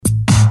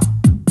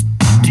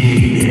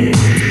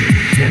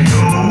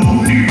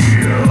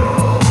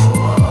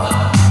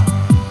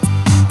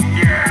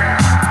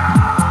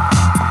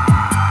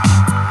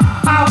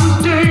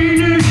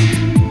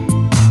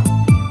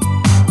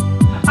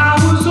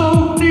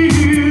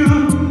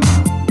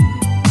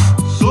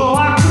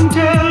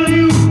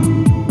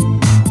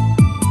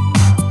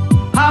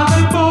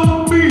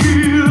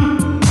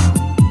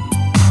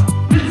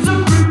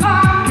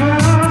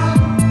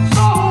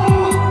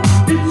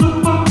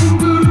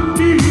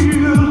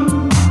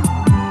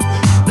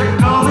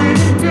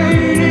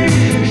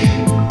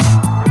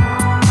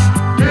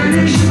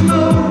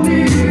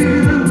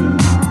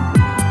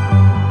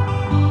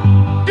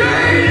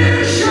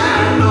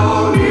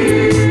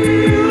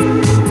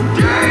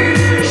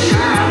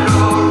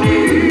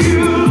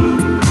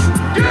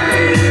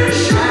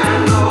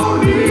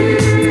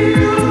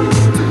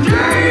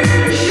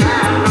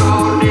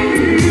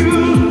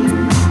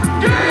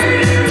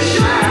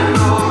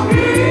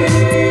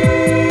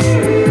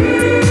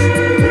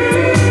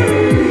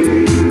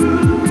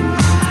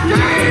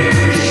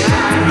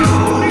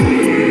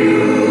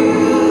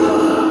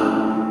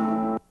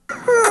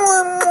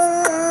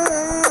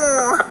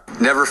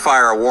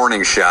fire a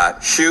warning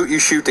shot. Shoot, you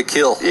shoot to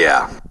kill.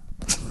 Yeah.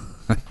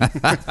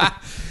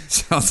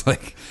 Sounds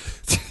like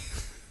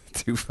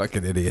two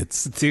fucking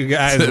idiots. Two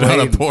guys sitting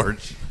waiting on a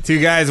porch. Two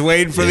guys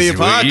waiting for the It's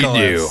what you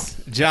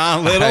apocalypse.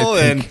 John Little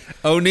and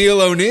O'Neill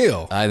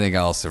O'Neill. I think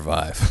I'll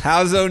survive.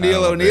 How's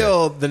O'Neill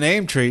O'Neill, the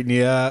name, treating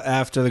you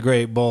after the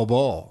Great Bull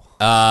Bowl?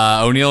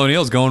 O'Neill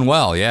O'Neill's going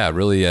well. Yeah,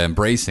 really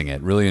embracing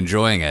it, really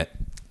enjoying it.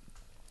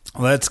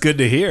 Well, that's good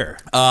to hear.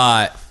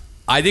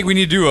 I think we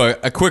need to do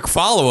a quick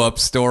follow-up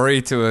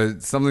story to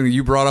something that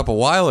you brought up a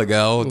while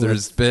ago.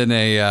 There's been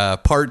a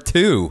part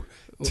 2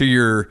 to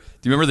your...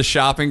 Do you remember the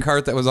shopping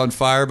cart that was on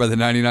fire by the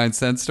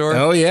 99-cent store?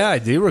 Oh, yeah, I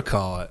do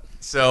recall it.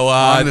 So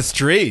on the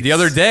street. The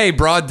other day,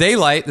 broad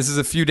daylight, this is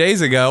a few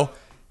days ago,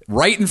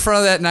 right in front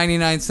of that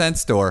 99-cent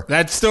store.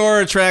 That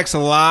store attracts a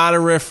lot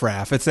of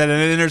riffraff. It's at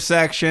an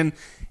intersection,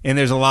 and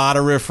there's a lot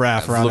of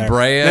riffraff around La Brea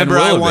there. Remember,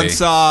 and I Willoughby. once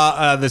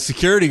saw the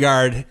security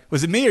guard.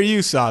 Was it me or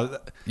you saw?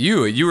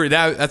 You were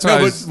that. That's what No,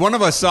 I was. but one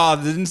of us saw.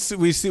 Didn't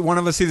we see one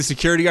of us see the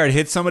security guard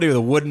hit somebody with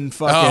a wooden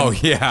fucking? Oh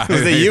yeah,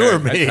 Was it you or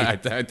me? I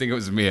think it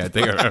was me. I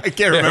think I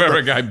can't remember.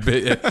 A guy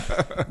bit.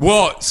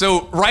 Well,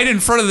 so right in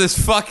front of this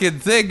fucking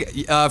thing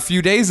a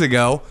few days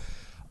ago,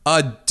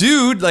 a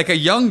dude, like a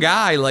young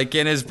guy, like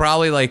in his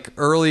probably like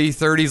early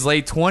 30s,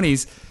 late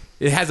 20s,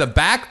 it has a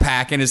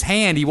backpack in his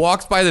hand. He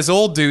walks by this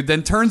old dude,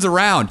 then turns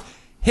around.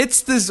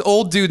 Hits this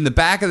old dude in the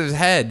back of his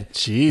head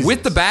Jesus.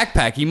 with the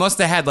backpack. He must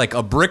have had like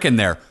a brick in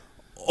there.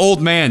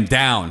 Old man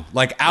down,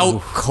 like out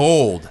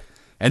cold,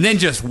 and then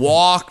just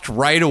walked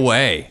right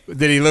away.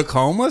 Did he look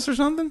homeless or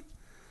something?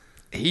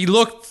 He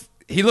looked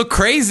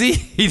crazy.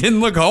 He didn't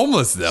look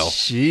homeless though.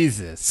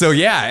 Jesus. So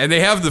yeah, and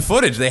they have the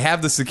footage. They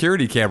have the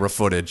security camera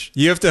footage.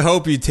 You have to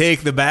hope you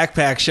take the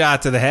backpack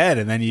shot to the head,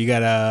 and then you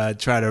gotta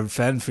try to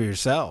fend for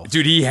yourself.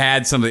 Dude, he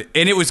had something,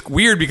 and it was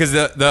weird because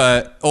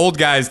the old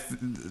guys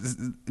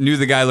knew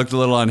the guy looked a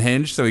little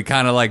unhinged, so he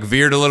kind of like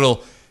veered a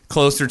little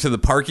closer to the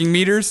parking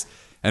meters.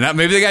 And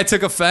maybe the guy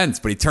took offense,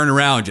 but he turned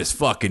around and just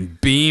fucking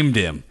beamed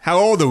him. How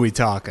old are we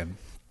talking?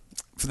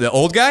 The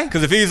old guy?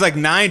 Because if he's like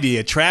 90,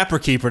 a trapper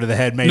keeper to the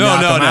head may knock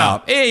him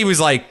out. He was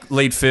like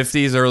late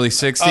 50s, early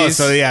 60s. Oh,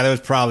 so yeah, there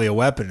was probably a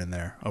weapon in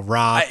there, a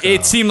rock.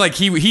 It seemed like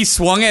he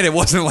swung it. It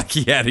wasn't like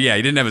he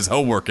didn't have his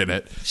homework in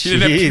it. He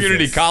didn't have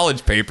community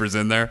college papers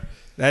in there.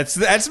 That's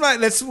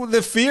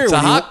the fear.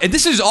 And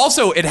this is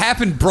also, it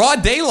happened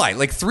broad daylight,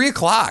 like 3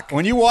 o'clock.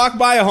 When you walk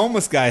by a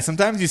homeless guy,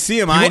 sometimes you see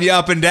him eyeing you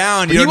up and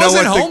down. You he don't know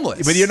wasn't what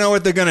homeless. but you know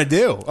what they're gonna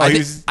do.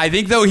 I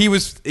think though he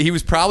was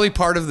probably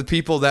part of the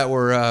people that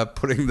were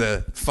putting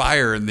the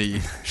fire in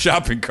the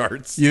shopping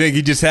carts. You think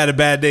he just had a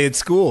bad day at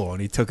school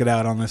and he took it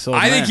out on this old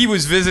man? I think he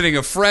was visiting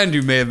a friend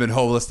who may have been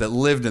homeless that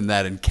lived in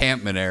that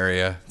encampment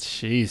area.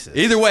 Jesus.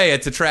 Either way,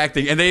 it's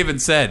attracting, and they even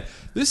said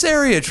this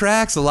area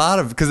attracts a lot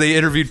of, because they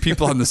interviewed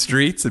people on the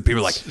streets, and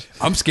people were like,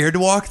 I'm scared to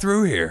walk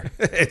through here.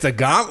 It's a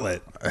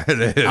gauntlet.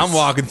 It is. I'm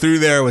walking through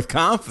there with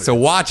confidence. So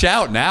watch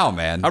out now,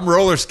 man. I'm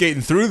roller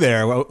skating through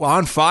there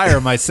on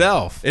fire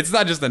myself. It's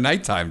not just a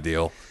nighttime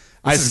deal.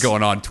 This is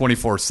going on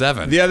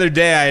 24/7. The other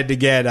day, I had to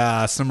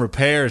get some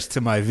repairs to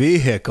my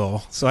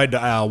vehicle, so I had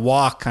to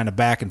walk kind of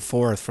back and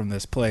forth from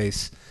this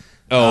place.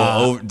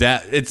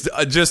 It's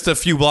just a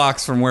few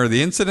blocks from where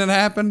the incident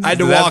happened? I had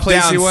to walk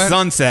down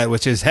Sunset,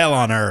 which is hell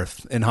on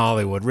earth in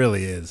Hollywood.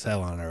 Really is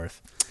hell on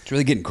earth. It's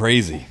really getting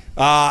crazy.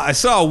 I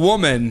saw a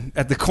woman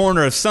at the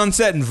corner of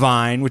Sunset and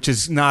Vine, which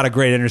is not a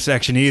great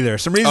intersection either.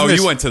 Some reason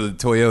you went to the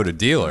Toyota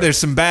dealer. There's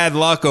some bad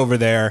luck over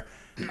there.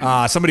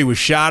 Somebody was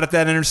shot at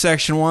that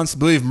intersection once, I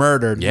believe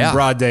murdered in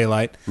broad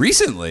daylight.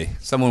 Recently,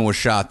 someone was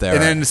shot there.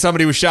 And then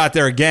somebody was shot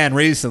there again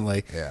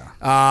recently. Yeah.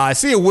 I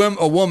see a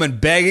woman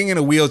begging in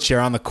a wheelchair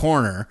on the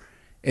corner,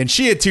 and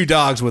she had 2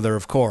 dogs with her,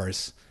 of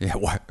course. Yeah,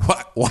 why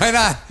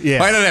not? Yeah.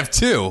 Why not have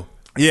 2?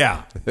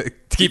 Yeah. To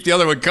keep the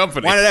other one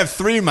company. Why not have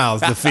 3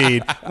 mouths to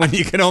feed when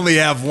you can only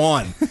have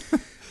 1?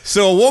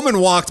 So a woman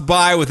walked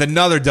by with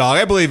another dog.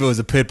 I believe it was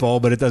a pit bull,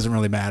 but it doesn't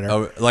really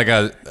matter. Like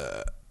a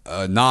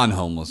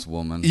non-homeless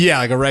woman. Yeah,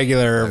 like a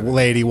regular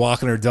lady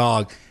walking her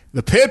dog.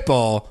 The pit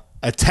bull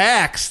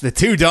attacks the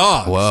 2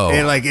 dogs. Whoa.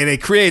 And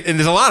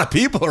there's a lot of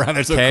people around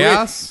there, so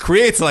chaos? it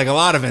creates like a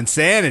lot of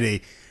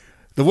insanity.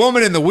 The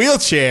woman in the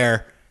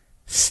wheelchair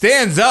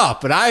stands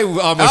up, and I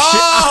almost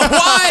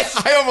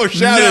what? I almost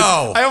shouted.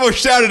 No. I almost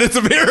shouted, "It's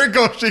a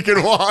miracle she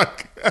can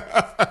walk."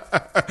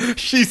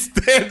 She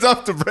stands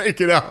up to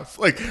break it up,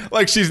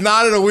 like she's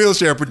not in a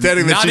wheelchair,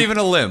 pretending that not even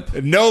a limp.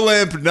 No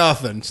limp,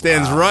 nothing.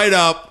 Stands right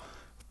up.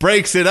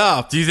 Breaks it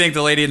up. Do you think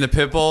the lady in the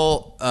pit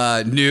bull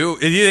knew?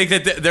 Do you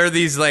think that they're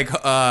these like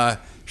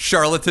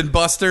charlatan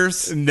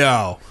busters?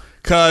 No,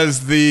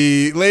 because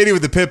the lady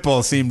with the pit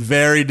bull seemed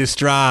very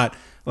distraught,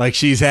 like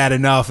she's had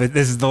enough.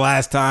 This is the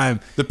last time.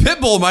 The pit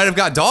bull might have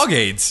got dog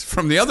AIDS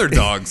from the other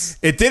dogs.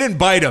 It didn't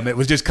bite him. It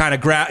was just kind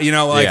of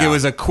It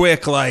was a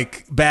quick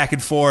like back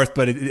and forth,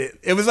 but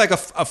it was like a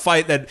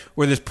fight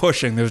where there's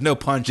pushing. There was no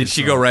punches. Did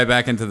she go right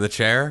back into the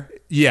chair?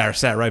 Yeah, or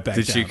sat right back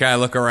down. Did she kind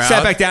of look around?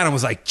 Sat back down and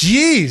was like,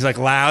 geez, like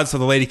loud so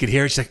the lady could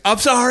hear it. She's like, I'm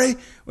sorry,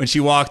 when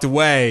she walked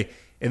away.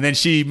 And then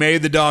she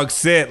made the dog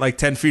sit like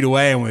 10 feet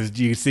away and was,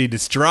 you could see,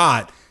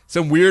 distraught.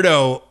 some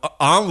weirdo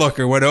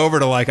onlooker went over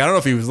to I don't know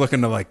if he was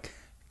looking to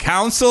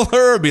counsel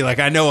her or be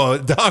I know a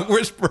dog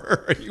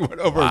whisperer. He went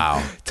over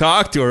and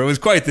talked to her. It was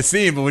quite the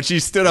scene, but when she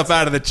stood up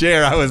out of the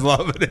chair, I was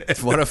loving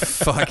it. What a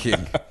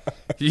fucking...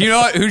 You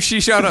know who she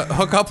should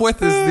hook up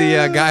with is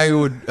the guy who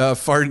would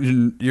fart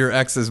in your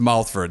ex's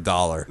mouth for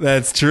 $1.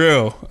 That's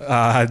true.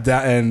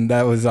 And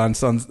that was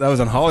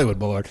on Hollywood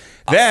Boulevard.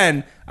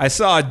 Then I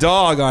saw a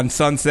dog on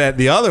Sunset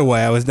the other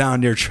way. I was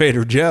down near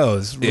Trader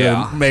Joe's,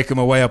 making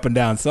my way up and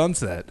down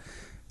Sunset,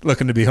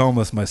 looking to be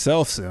homeless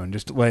myself soon,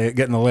 just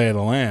getting the lay of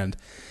the land.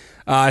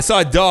 I saw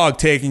a dog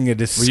taking a...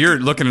 Well, you're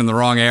looking in the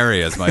wrong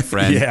areas, my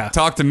friend. Yeah.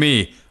 Talk to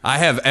me. I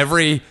have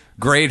every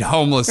great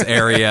homeless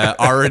area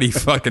already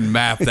fucking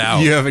mapped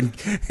out. You have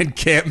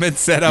encampments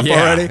set up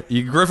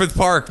already? Griffith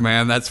Park,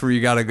 man. That's where you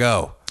got to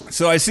go.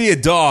 So I see a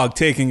dog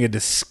taking a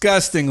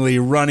disgustingly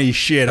runny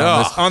shit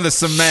on the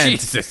cement.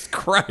 Jesus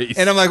Christ.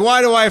 And I'm like,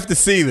 why do I have to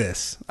see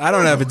this? I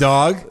don't have a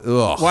dog.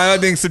 Ugh. Why am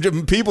I being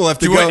people have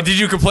to go? Did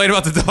you complain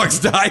about the dog's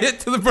diet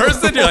to the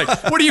person? You're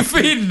like, what are you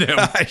feeding him?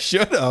 I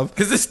should have.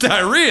 Because this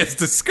diarrhea is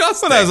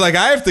disgusting. But I was like,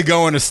 I have to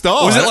go in a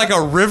stall. Was it like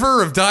a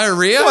river of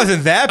diarrhea? It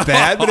wasn't that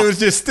bad, but it was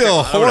just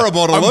still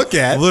horrible to look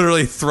at.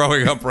 Literally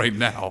throwing up right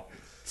now.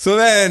 So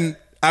then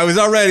I was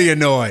already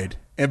annoyed.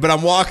 But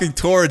I'm walking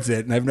towards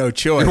it, and I have no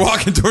choice. You're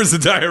walking towards the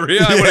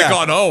diarrhea? I would have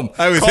gone home.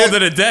 Called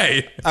it a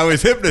day. I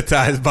was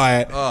hypnotized by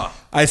it.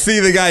 I see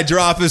the guy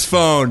drop his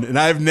phone, and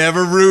I've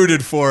never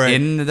rooted for it.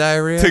 In the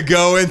diarrhea? To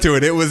go into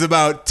it. It was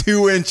about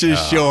 2 inches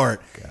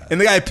short. God.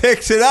 And the guy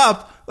picks it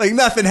up like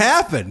nothing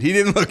happened. He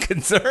didn't look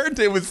concerned.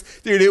 It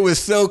was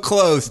so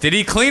close. Did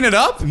he clean it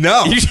up?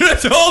 No. You should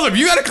have told him.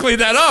 You got to clean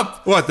that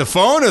up. What, the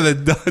phone or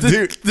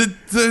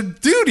the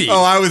duty?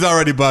 Oh, I was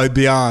already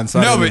beyond. So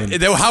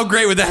how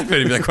great would that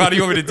be? Be like, why do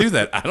you want me to do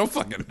that? I don't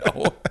fucking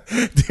know.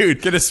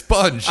 Dude, get a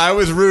sponge. I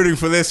was rooting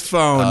for this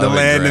phone to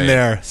land in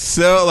there.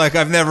 So,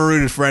 I've never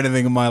rooted for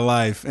anything in my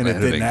life, and it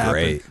didn't happen.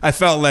 Great. I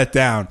felt let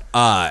down.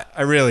 I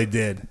really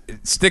did.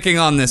 Sticking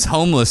on this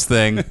homeless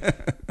thing.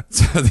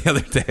 So the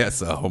other day I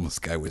saw a homeless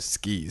guy with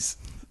skis.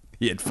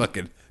 He had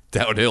fucking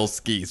downhill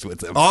skis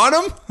with him. On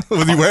him?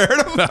 Was he wearing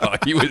them? No,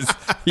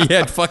 he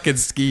had fucking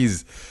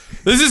skis.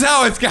 This is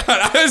how it's got.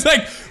 I was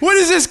like, what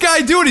is this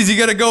guy doing? Is he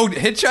going to go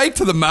hitchhike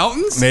to the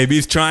mountains? Maybe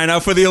he's trying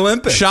out for the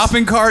Olympics.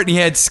 Shopping cart, and he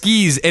had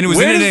skis, and it was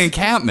in an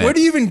encampment. Where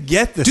do you even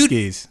get the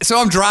skis? So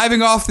I'm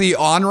driving off the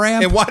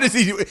on-ramp. And why does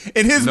he,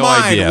 in his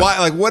mind,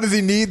 what does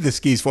he need the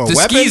skis for? The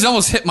skis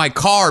almost hit my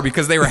car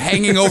because they were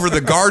hanging over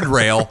the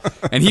guardrail,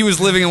 and he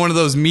was living in one of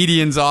those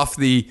medians off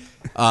the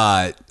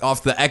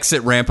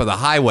exit ramp of the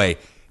highway.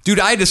 Dude,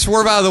 I had to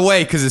swerve out of the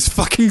way because his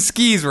fucking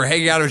skis were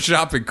hanging out of a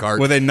shopping cart.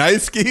 Were they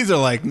nice skis or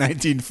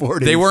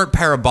 1940s? They weren't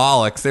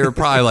parabolics. They were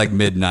probably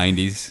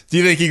mid-90s. Do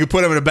you think you could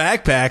put them in a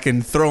backpack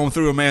and throw them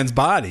through a man's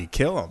body,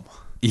 kill him?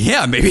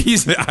 Yeah, maybe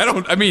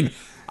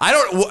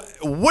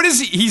what is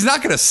he? He's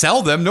not going to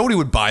sell them. Nobody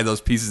would buy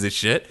those pieces of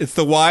shit. It's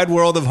the wide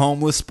world of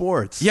homeless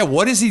sports. Yeah,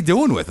 what is he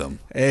doing with them?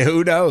 Hey,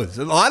 who knows?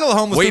 A lot of the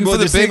homeless waiting people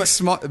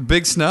for the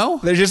big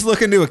snow? They're just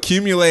looking to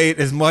accumulate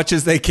as much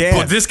as they can.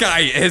 But this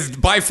guy is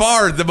by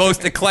far the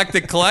most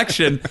eclectic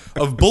collection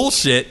of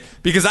bullshit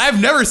because I've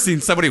never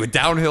seen somebody with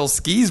downhill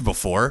skis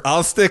before.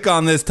 I'll stick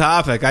on this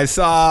topic. I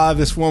saw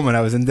this woman.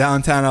 I was in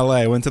downtown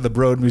LA. Went to the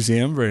Broad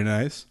Museum. Very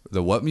nice.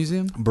 The what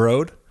museum?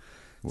 Broad.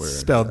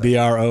 Spelled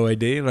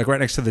BROAD, right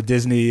next to the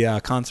Disney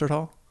concert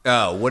hall.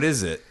 Oh, what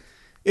is it?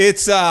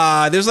 It's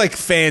there's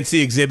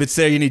fancy exhibits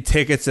there. You need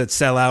tickets that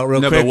sell out real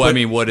quick. What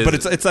is it? But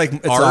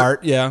it's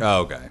art. Yeah.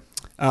 Oh, okay.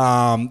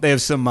 They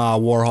have some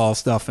Warhol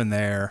stuff in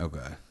there.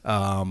 Okay.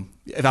 I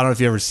don't know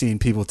if you ever seen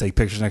people take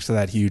pictures next to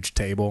that huge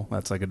table.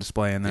 That's a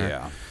display in there.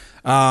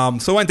 Yeah.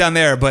 So I went down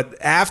there, but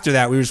after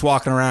that we were just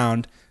walking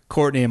around.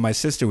 Courtney and my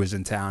sister was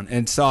in town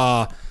and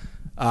saw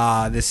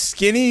this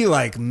skinny,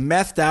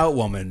 methed out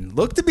woman.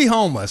 Looked to be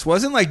homeless.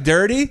 Wasn't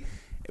dirty,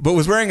 but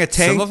was wearing a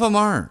tank. Some of them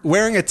aren't.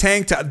 Wearing a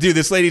tank top. Dude,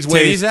 this lady's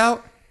waist. Titties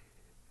out?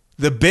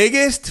 The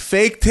biggest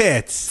fake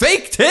tits.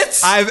 Fake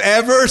tits? I've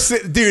ever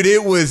seen. Dude,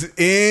 it was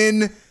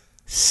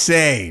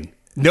insane.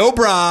 No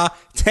bra,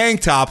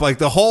 tank top,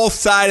 the whole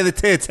side of the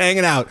tits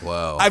hanging out.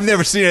 Whoa. I've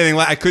never seen anything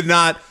I could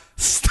not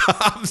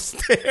stop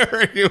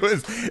staring. It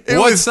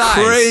was size?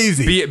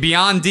 Crazy.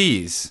 Beyond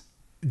D's.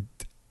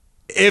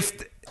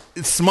 If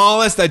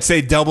smallest, I'd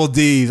say double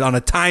D's on a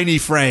tiny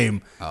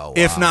frame,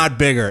 if not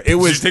bigger. It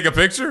was. Did you take a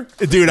picture?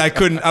 Dude, I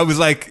couldn't. I was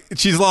like,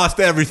 she's lost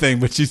everything,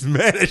 but she's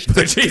managed.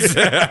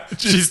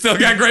 She's still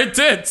got great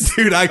tits.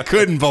 Dude, I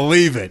couldn't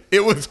believe it.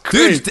 It was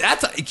crazy. Dude,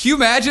 can you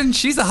imagine?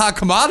 She's a hot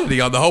commodity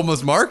on the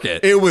homeless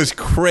market. It was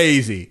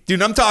crazy.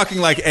 Dude, I'm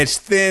talking as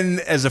thin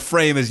as a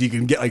frame as you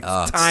can get,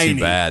 tiny. Too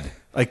bad.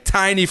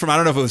 Tiny from, I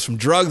don't know if it was from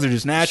drugs or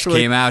just naturally.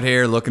 She came out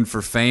here looking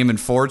for fame and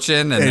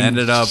fortune and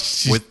ended up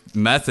with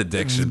meth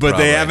addiction. But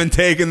probably. they haven't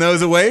taken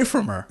those away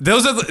from her.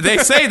 Those are they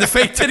say the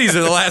fake titties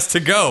are the last to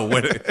go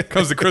when it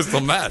comes to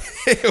crystal meth.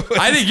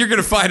 I think you're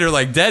gonna find her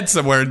like dead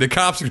somewhere, and the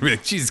cops are gonna be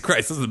like, "Jesus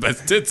Christ, those are the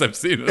best tits I've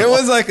seen." It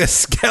was like a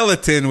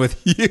skeleton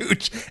with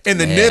huge, and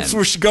the nips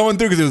were going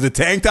through because it was a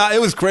tank top.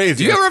 It was crazy.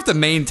 Do you ever have to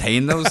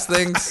maintain those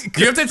things?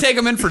 Do you have to take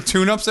them in for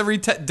tune-ups every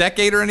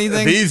decade or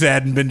anything? These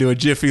hadn't been to a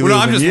Jiffy Lube. Well,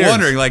 no, I'm just years.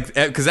 wondering, like,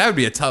 because that would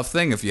be a tough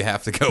thing if you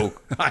have to go.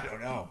 I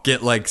don't know.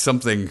 Get like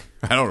something,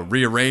 I don't know,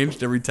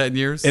 rearranged every 10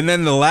 years. And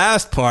then the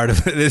last part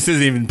of it, this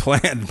isn't even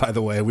planned, by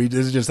the way.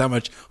 This is just how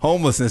much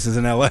homelessness is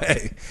in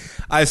L.A.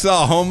 I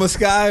saw a homeless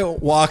guy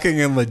walking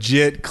in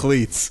legit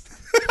cleats.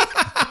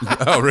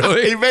 Oh,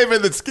 really? He may have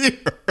been the skier.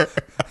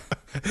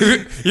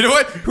 You know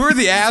what? Who are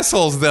the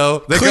assholes, though,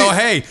 that go,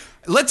 hey,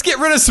 let's get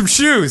rid of some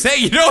shoes. Hey,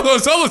 you know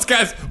those homeless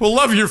guys will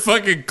love your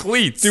fucking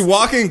cleats. Dude,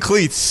 walking in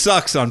cleats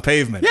sucks on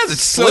pavement. Yeah,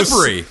 it's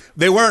slippery.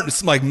 They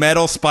weren't like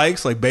metal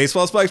spikes, like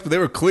baseball spikes, but they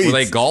were cleats. Were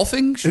they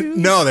golfing shoes?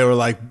 No, they were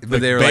like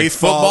they were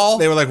baseball. like football?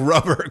 They were like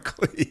rubber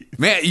cleats.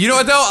 Man, you know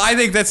what, though? I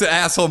think that's an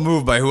asshole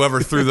move by whoever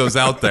threw those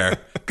out there.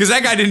 Because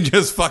that guy didn't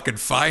just fucking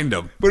find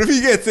them. But if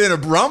he gets in a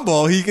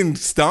rumble, he can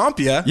stomp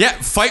you. Yeah,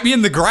 fight me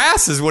in the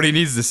grass is what he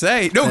needs to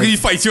say. No, he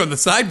fights you on the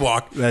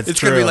sidewalk. That's It's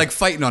true. going to be like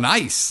fighting on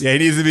ice. Yeah, he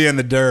needs to be in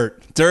the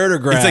dirt. Dirt or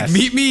grass. It's like,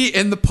 meet me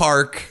in the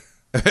park,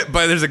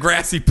 but there's a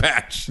grassy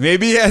patch.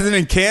 Maybe he has an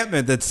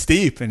encampment that's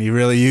steep and he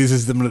really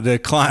uses them to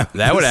climb.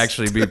 That would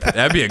actually be,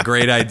 that'd be a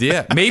great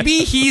idea. Maybe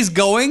he's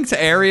going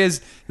to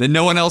areas that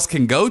no one else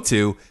can go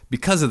to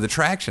because of the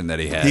traction that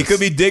he has. He could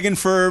be digging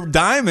for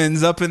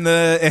diamonds up in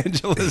the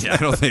Angeles. Yeah, I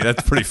don't think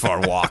that's a pretty far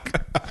walk.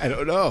 I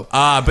don't know.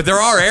 But there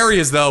are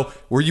areas, though,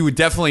 where you would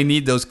definitely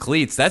need those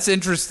cleats. That's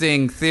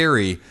interesting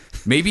theory.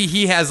 Maybe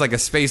he has like a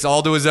space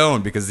all to his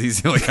own because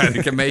he's the only guy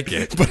that can make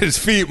it. But his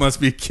feet must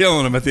be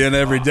killing him at the end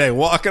of every day.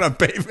 Walking on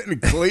pavement in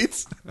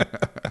cleats.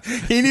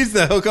 He needs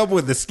to hook up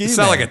with the ski It's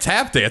man. not like a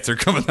tap dancer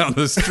coming down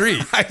the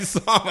street. I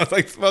saw him. I was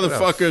like,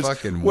 motherfuckers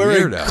fucking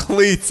wearing weirdo.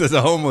 cleats as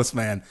a homeless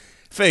man.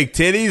 Fake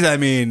titties. I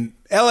mean,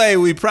 L.A.,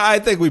 I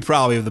think we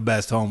probably have the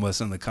best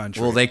homeless in the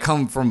country. Well, they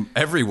come from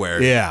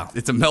everywhere. Yeah.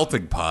 It's a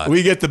melting pot.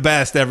 We get the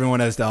best everyone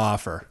has to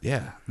offer.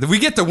 Yeah. We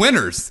get the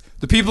winners.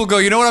 The people go,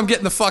 you know what? I'm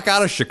getting the fuck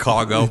out of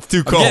Chicago. It's too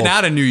I'm cold. getting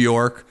out of New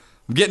York.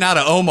 I'm getting out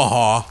of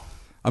Omaha.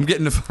 I'm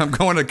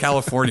going to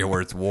California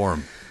where it's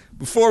warm.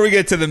 Before we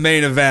get to the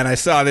main event, I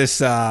saw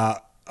this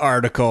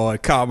article.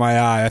 It caught my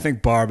eye. I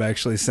think Barb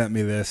actually sent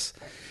me this.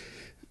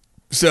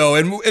 So,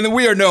 and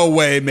we are no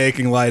way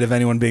making light of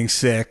anyone being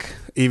sick,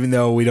 even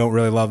though we don't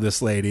really love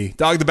this lady.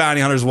 Dog the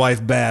Bounty Hunter's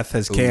wife, Beth,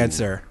 has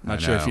cancer.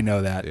 Not sure if you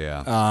know that.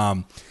 Yeah.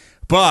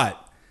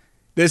 But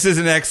this is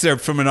an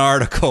excerpt from an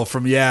article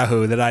from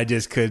Yahoo that I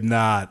just could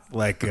not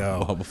let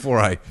go. Well, before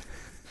I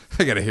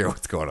got to hear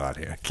what's going on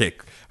here. I'm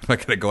not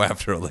going to go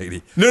after a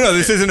lady. No,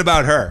 this isn't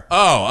about her.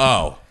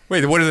 Oh.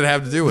 Wait, what does it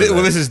have to do with it?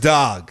 Well, this is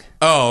Dog.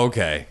 Oh,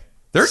 okay.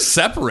 They're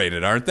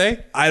separated, aren't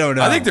they? I don't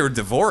know. I think they were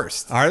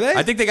divorced. Are they?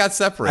 I think they got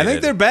separated. I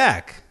think they're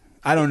back.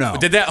 I don't know.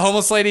 Did that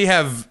homeless lady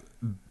have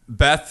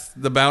Beth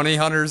the Bounty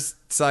Hunter's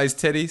size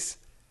titties?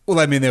 Well,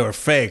 I mean, they were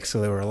fake,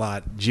 so they were a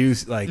lot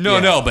juice. Like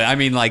No, but I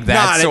mean like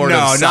that sort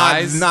of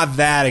size. Not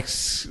that.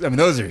 I mean,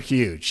 those are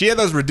huge. She had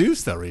those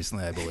reduced though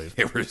recently, I believe.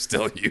 They were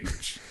still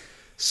huge.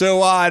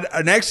 So,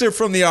 an excerpt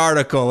from the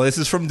article. This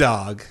is from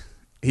Dog.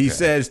 He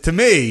says, "To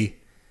me,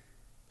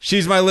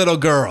 she's my little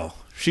girl.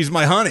 She's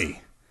my honey."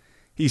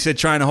 He said,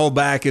 trying to hold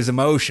back his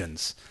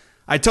emotions.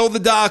 "I told the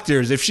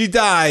doctors, if she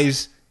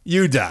dies,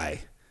 you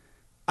die.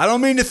 I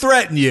don't mean to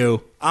threaten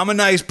you. I'm a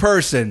nice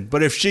person,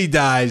 but if she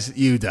dies,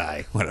 you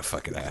die." What a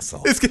fucking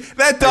asshole.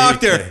 That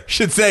doctor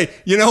should say,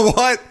 you know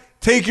what?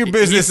 Take your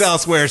business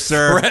elsewhere,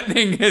 sir.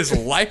 Threatening his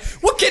life.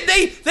 What can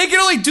they can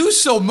only do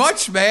so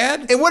much,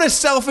 man. And what a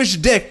selfish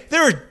dick.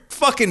 There are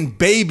fucking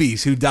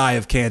babies who die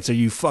of cancer,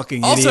 you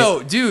fucking idiot.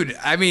 Also, dude,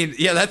 I mean,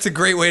 yeah, that's a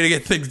great way to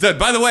get things done.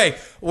 By the way,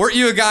 weren't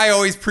you a guy who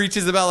always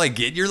preaches about, like,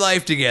 get your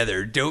life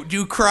together, don't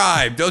do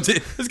crime,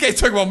 this guy's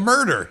talking about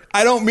murder.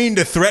 I don't mean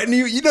to threaten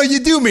you. You know,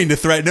 you do mean to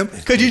threaten him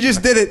because you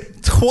just did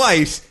it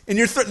twice. And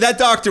that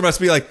doctor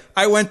must be like,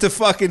 I went to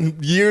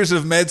fucking years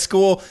of med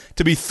school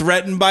to be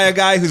threatened by a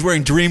guy who's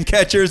wearing dream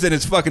catchers and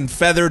his fucking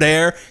feathered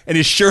hair and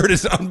his shirt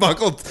is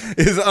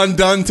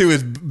undone to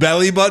his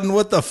belly button.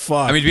 What the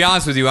fuck? I mean, to be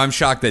honest with you, I'm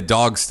shocked that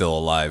Dog's still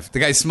alive. The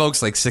guy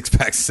smokes like 6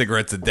 packs of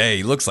cigarettes a day.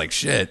 He looks like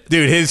shit.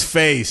 Dude, his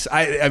face.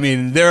 I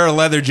mean, there are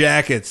leather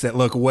jackets that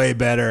look way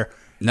better.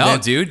 No,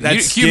 dude. Can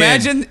you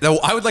imagine?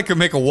 I would like to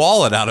make a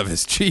wallet out of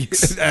his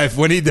cheeks.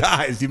 When he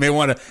dies, you may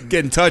want to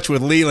get in touch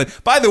with Leland.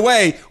 By the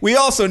way, we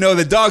also know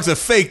that Dog's a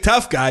fake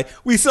tough guy.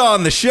 We saw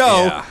on the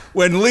show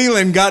when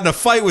Leland got in a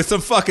fight with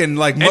some fucking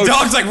like. And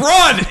Dog's like,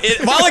 run!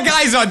 While the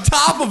guy's on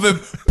top of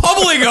him,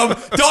 pummeling him,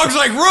 Dog's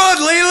like,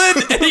 run,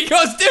 Leland! And he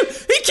goes, dude,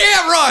 he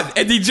can't run!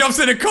 And he jumps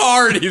in a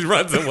car and he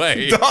runs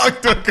away.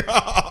 Dog took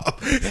off.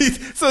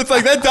 So it's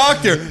like that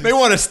doctor, they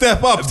want to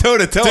step up toe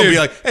to toe and be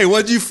like, hey,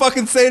 what'd you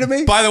fucking say to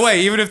me? By the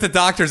way, even if the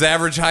doctor's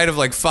average height of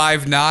like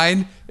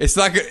 5'9", it's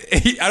not good.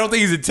 I don't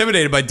think he's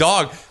intimidated by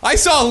dog. I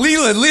saw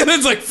Leland.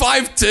 Leland's like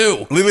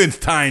 5'2". Leland's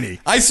tiny.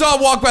 I saw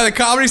him walk by the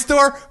Comedy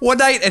Store one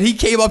night, and he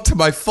came up to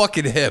my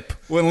fucking hip.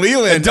 When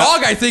Leland...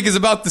 Dog, I think, is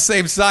about the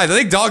same size. I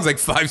think Dog's like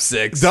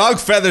 5'6". Dog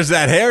feathers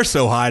that hair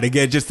so high to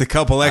get just a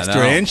couple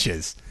extra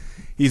inches.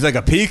 He's like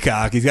a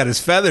peacock. He's got his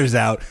feathers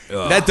out.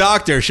 Ugh. That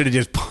doctor should have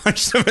just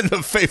punched him in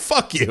the face.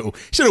 Fuck you.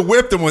 Should have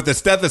whipped him with a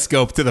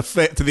stethoscope to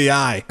the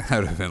eye. I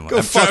would have been like,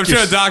 I'm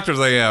sure the doctor's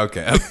like, yeah,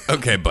 okay.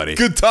 Okay, buddy.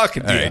 Good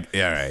talking to you. Right.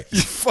 Yeah, all right.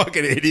 You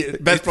fucking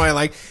idiot. Best probably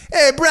like,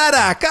 hey,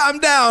 brother, calm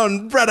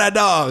down, brother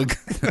dog.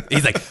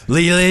 He's like,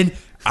 Leland,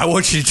 I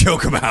want you to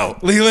choke him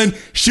out. Leland,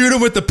 shoot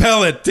him with the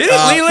pellet.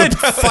 Didn't Leland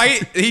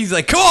fight? He's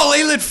like, come on,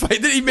 Leland,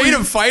 fight. He made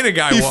him fight a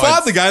guy once. He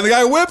fought the guy, and the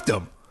guy whipped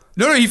him.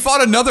 No, he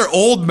fought another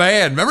old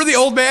man. Remember the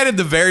old man in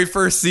the very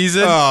first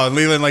season? Oh,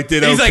 Leland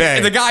did he's okay.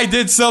 Like, the guy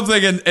did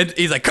something, and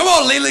he's like, come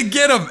on, Leland,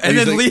 get him. And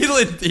then like,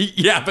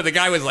 Leland, but the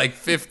guy was like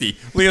 50.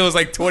 Leland was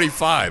like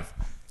 25.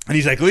 And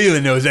he's like,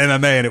 Leland knows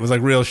MMA, and it was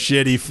like real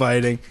shitty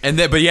fighting. And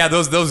then, but yeah,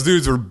 those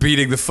dudes were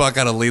beating the fuck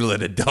out of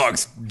Leland, and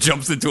Dogs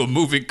jumps into a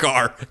moving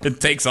car and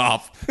takes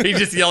off. He's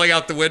just yelling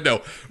out the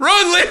window,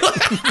 run,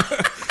 Leland!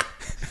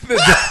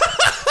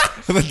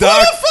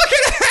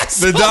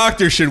 The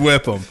doctor should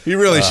whip him. He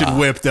really should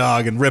whip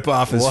Dog and rip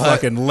off his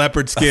fucking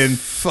leopard skin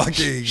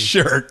fucking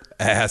shirt.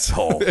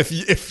 Asshole.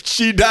 If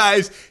she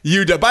dies,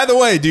 you die. By the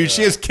way, dude,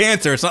 she has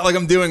cancer. It's not like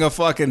I'm doing a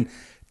fucking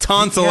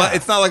tonsil. Yeah.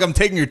 It's not like I'm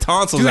taking your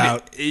tonsils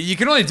out. You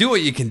can only do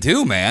what you can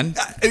do, man.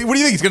 What do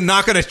you think? He's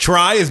not going to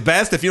try his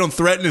best if you don't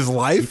threaten his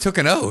life? He took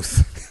an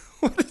oath.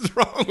 What is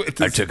wrong with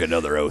this? I took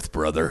another oath,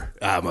 brother.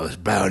 I'm a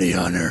bounty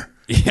hunter.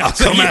 Yeah, I'll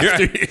come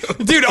after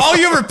you. Dude, all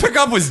you ever pick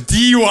up was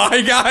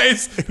DUI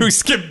guys who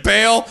skip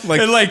bail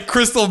and like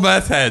crystal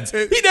meth heads.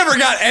 He never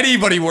got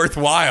anybody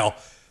worthwhile.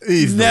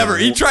 He's never.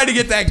 He tried to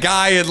get that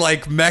guy in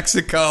like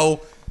Mexico,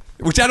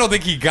 which I don't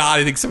think he got.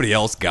 I think somebody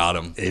else got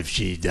him. If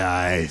she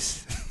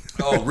dies.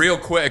 Oh, real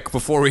quick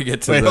before we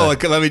get to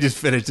hold on, let me just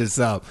finish this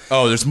up.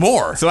 Oh, there's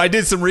more. So I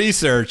did some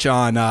research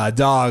on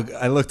Dog.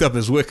 I looked up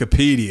his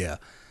Wikipedia.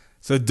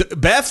 So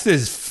Beth's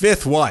his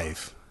fifth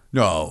wife.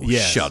 No,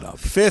 shut up.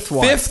 Fifth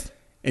wife.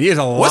 And he has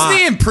a lot. Wasn't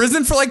he in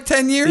prison for like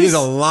 10 years? He has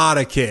a lot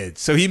of kids.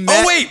 So he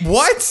met. Oh, wait,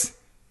 what?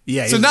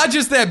 Yeah. So not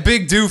just that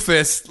big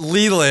doofus,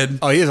 Leland.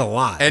 Oh, he has a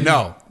lot. And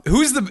no.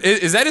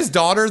 Is that his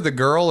daughter, the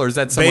girl, or is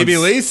that someone's? Baby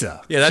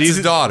Lisa. Yeah, that's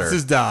his daughter. That's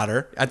his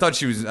daughter. I thought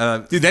she was.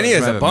 Dude, then he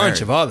has a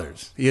bunch of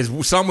others. He has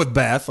some with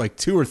Beth, like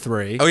 2 or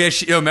 3. Oh, yeah.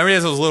 Remember he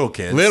has those little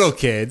kids. Little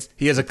kids.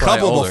 He has a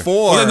couple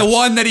before. Well, then the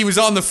one that he was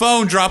on the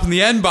phone dropping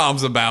the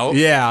N-bombs about.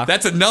 Yeah.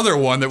 That's another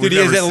one that Dude, he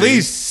has at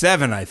least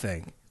 7, I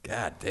think.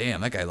 God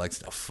damn, that guy likes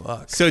to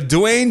fuck. So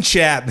Dwayne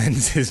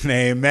Chapman's his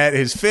name, met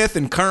his 5th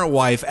and current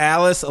wife,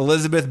 Alice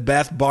Elizabeth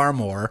Beth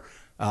Barmore.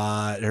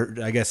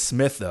 I guess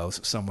Smith, though,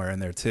 somewhere in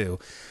there, too.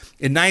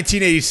 In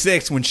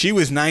 1986, when she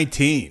was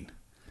 19.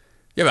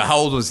 Yeah, but how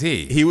old was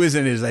he? He was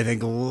in his, I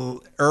think,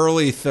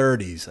 early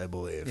 30s, I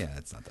believe. Yeah,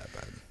 it's not that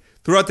bad.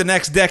 Throughout the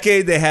next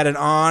decade, they had an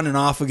on and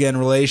off again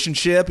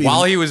relationship.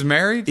 While he was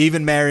married?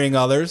 Even marrying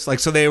others. Like,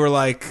 so they were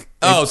like...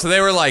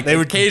 They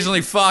would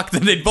occasionally fuck,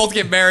 then they'd both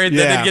get married,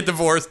 then they'd get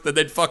divorced, then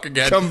they'd fuck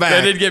again. Come back.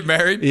 Then they'd get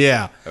married?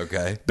 Yeah.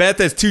 Okay. Beth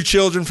has 2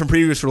 children from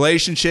previous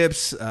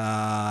relationships.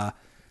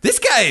 These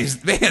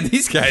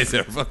guys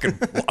are fucking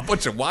a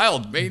bunch of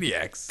wild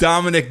maniacs.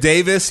 Dominic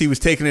Davis, he was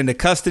taken into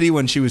custody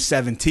when she was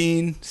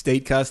 17,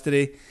 state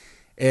custody.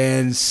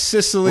 And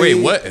Cicely... Wait,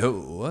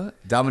 what?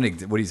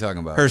 Dominic, what are you talking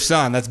about? Her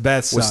son, that's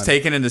Beth's son. Was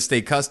taken into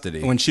state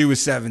custody. When she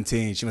was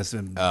 17. She must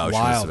have been wild. She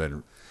must have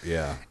been,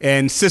 yeah.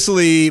 And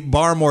Cicely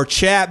Barmore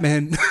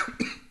Chapman,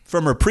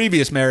 from her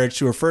previous marriage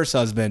to her first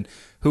husband,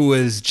 who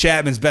was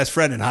Chapman's best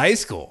friend in high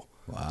school.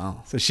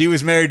 Wow. So she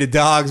was married to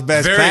Dog's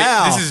best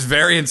pal. This is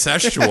very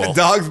incestual.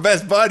 Dog's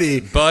best buddy.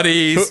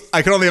 Buddies.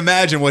 I can only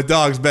imagine what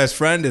Dog's best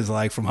friend is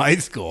like from high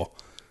school.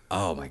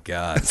 Oh, my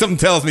God. Something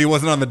tells me he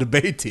wasn't on the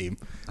debate team.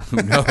 Who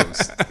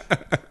knows?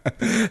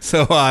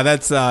 So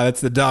that's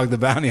the Dog the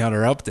Bounty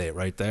Hunter update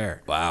right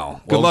there.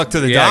 Wow. Good luck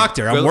to the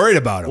doctor. I'm worried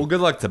about him. Well,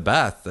 good luck to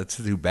Beth. That's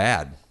too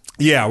bad.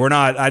 Yeah, we're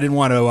not. I didn't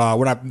want to.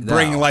 We're not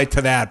bringing light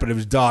to that, but it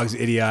was Dog's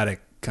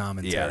idiotic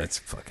commentary. Yeah, that's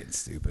fucking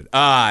stupid.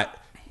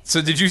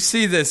 So did you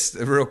see this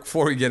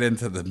before we get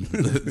into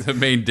the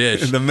main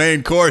dish? The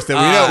main course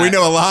that we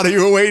know a lot of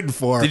you are waiting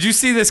for. Did you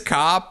see this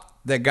cop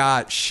that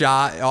got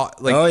shot?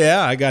 Oh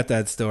yeah, I got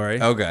that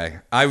story. Okay,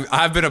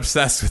 I've been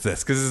obsessed with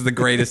this because this is the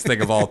greatest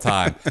thing of all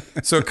time.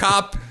 So a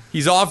cop,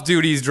 he's off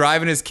duty, he's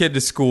driving his kid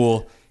to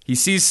school. He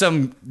sees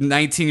some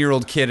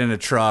 19-year-old kid in a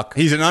truck.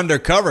 He's an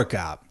undercover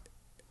cop.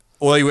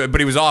 Well, but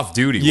he was off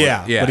duty.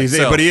 Yeah.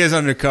 But he is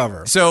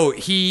undercover. So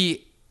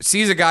he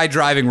sees a guy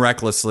driving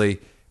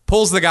recklessly,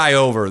 pulls the guy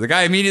over. The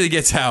guy immediately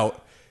gets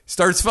out,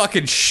 starts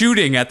fucking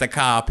shooting at the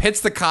cop,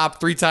 hits the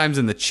cop 3 times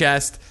in the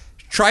chest,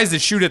 tries to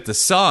shoot at the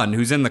son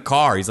who's in the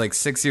car. He's like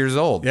 6 years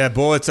old. Yeah,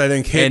 bullets, I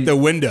think, hit the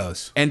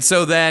windows. And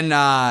so then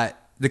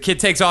the kid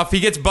takes off. He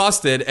gets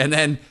busted, and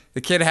then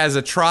the kid has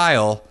a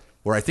trial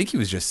where I think he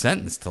was just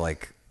sentenced to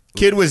like.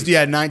 Kid was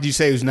Did you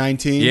say he was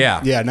 19? Yeah,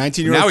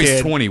 19-year-old. Now kid.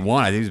 he's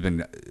 21. I think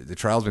the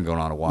trial's been going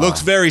on a while.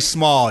 Looks very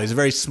small. He's a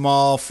very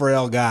small,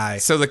 frail guy.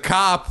 So the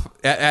cop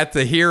at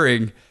the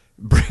hearing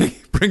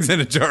brings in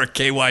a jar of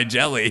KY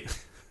jelly.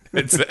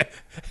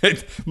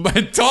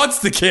 It taunts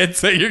the kid,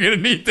 saying, "You're gonna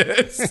need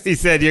this." He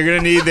said, "You're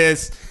gonna need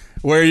this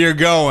where you're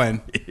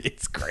going."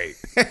 It's great.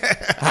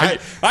 I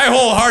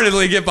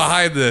wholeheartedly get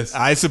behind this.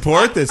 I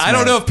support this. I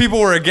don't know if people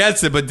were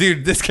against it, but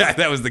dude, this guy,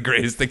 that was the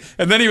greatest thing.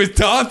 And then he was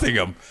taunting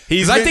him.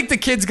 I think the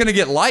kid's going to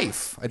get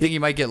life. I think he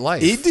might get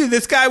life.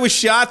 This guy was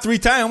shot 3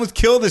 times, almost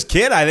killed his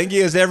kid. I think he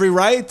has every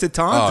right to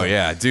taunt him. Oh,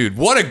 yeah, dude.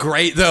 What a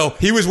great, though.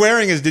 He was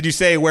wearing his, did you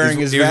say wearing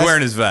his vest? He was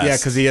wearing his vest. Yeah,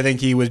 because I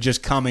think he was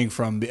just coming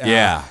from.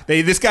 Yeah.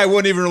 This guy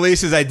wouldn't even release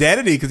his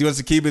identity because he wants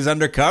to keep his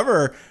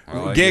undercover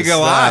gig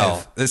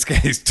alive. This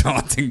guy's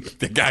taunting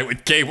the guy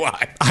with KY.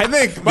 I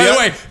think. By the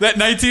way, that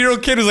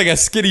 19-year-old kid was like a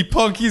skinny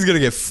punk. He's going to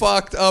get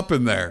fucked up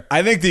in there.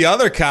 I think the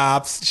other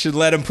cops should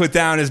let him put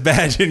down his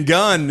badge and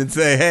gun and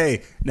say,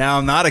 "Hey, now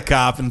I'm not a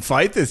cop," and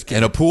fight this kid.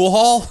 In a pool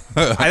hall?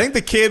 I think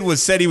the kid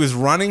said he was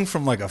running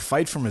from like a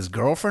fight from his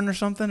girlfriend or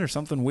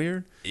something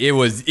weird. It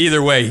was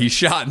either way. He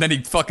shot and then he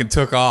fucking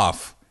took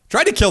off.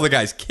 Tried to kill the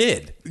guy's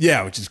kid.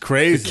 Yeah, which is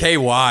crazy.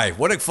 KY.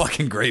 What a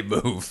fucking great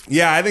move.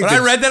 Yeah, I think when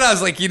I read that, I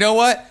was like, you know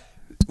what?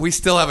 We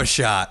still have a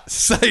shot.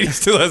 Society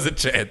still has a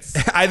chance.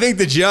 I think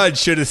the judge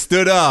should have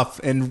stood up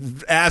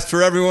and asked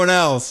for everyone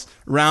else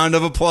round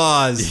of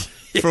applause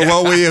for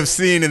what we have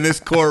seen in this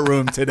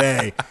courtroom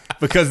today,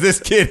 because this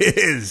kid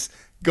is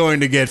going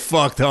to get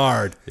fucked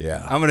hard.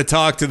 Yeah, I'm going to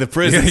talk to the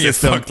prison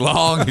system. You're going to get fucked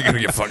long. You're going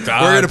to get fucked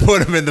hard. We're going to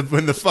put him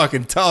in the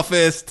fucking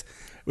toughest.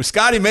 Well,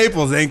 Scotty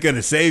Maples ain't going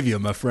to save you,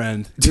 my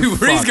friend.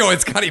 Dude, where he's going,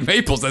 Scotty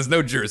Maples has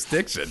no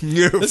jurisdiction.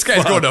 This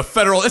guy's going to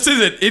federal. This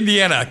isn't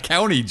Indiana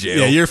County Jail.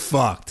 Yeah, you're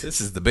fucked. This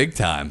is the big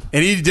time.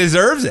 And he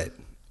deserves it.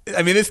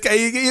 I mean, this guy,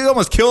 he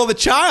almost killed the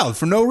child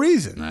for no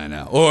reason. I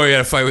know. Or he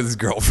had a fight with his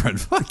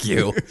girlfriend. Fuck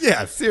you.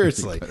 Yeah,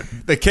 seriously.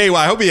 The KY,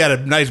 I hope he had a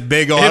nice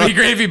big old. It'd be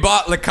great if he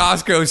bought the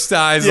Costco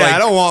size. Yeah, I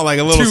don't want like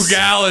a little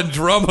 2-gallon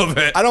drum of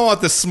it. I don't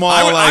want the small.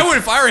 I would,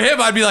 if I were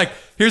him, I'd be like,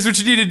 here's what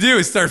you need to do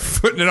is start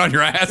putting it on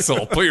your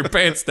asshole. Put your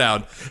pants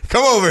down.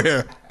 Come over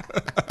here.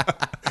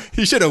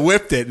 He should have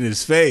whipped it in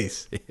his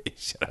face.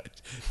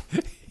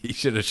 He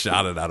should have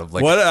shot it out of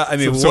like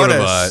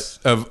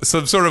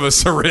some sort of a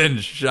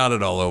syringe. Shot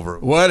it all over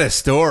him. What a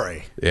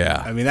story!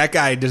 Yeah, I mean that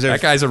guy deserves.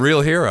 That guy's a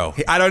real hero.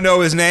 I don't know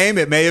his name.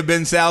 It may have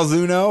been Sal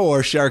Zuno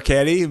or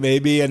Sharketti.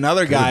 Maybe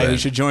another guy who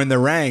should join the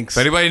ranks.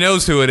 If anybody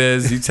knows who it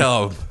is, you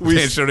tell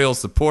him. He'll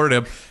support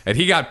him, and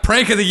he got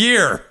Prank of the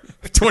Year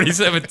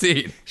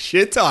 2017.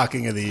 Shit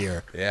talking of the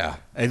year. Yeah,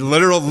 a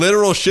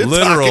literal shit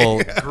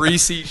talking.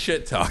 Greasy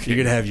shit talking.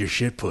 You're gonna have your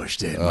shit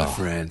pushed in, my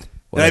friend.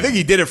 And I think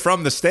he did it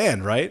from the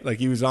stand, right? Like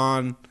he was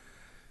on.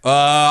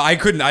 I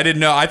didn't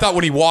know. I thought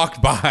when he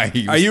walked by,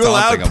 he was Are you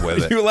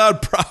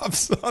allowed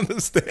props on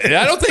the stand?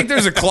 I don't think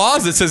there's a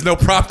clause that says no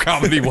prop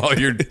comedy while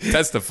you're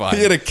testifying.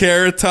 He had a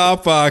Carrot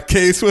Top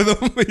case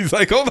with him. He's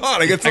like, hold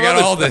on, I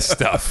got all this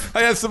stuff.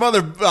 I have some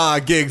other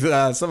gigs,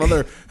 some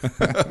other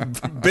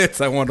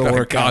bits I want to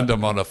work on.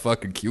 Condom on a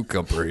fucking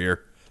cucumber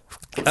here.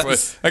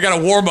 I got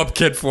a warm up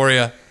kit for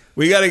you.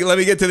 Let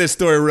me get to this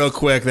story real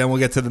quick, then we'll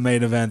get to the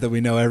main event that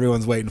we know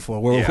everyone's waiting for.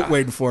 We're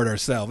waiting for it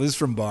ourselves. This is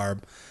from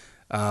Barb.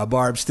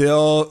 Barb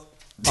still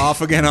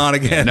off again, on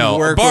again. No,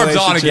 Barb's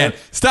on again.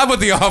 Stop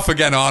with the off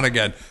again, on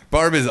again.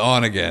 Barb is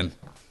on again.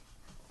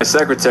 My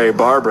secretary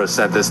Barbara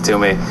sent this to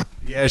me.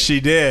 Yeah, she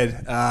did.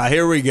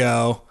 Here we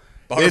go.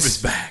 Barb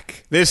is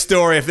back. This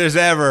story, if there's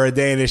ever a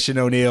Danish and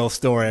O'Neill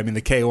story, I mean,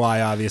 the KY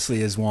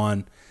obviously is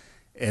one,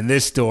 and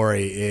this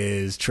story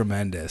is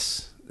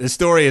tremendous. This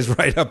story is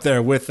right up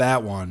there with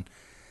that one.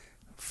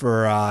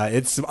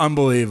 It's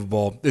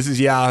unbelievable. This is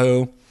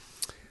Yahoo.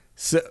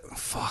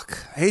 I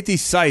hate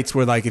these sites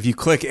where like if you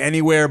click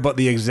anywhere but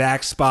the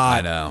exact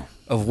spot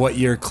of what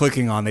you're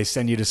clicking on, they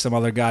send you to some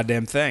other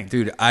goddamn thing.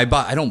 Dude, I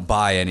don't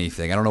buy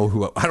anything. I don't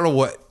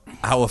know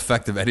how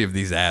effective any of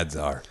these ads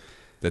are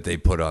that they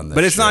put on this.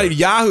 But it's not even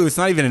Yahoo. It's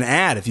not even an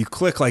ad. If you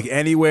click like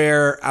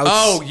anywhere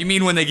Oh, you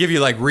mean when they give you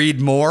like read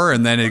more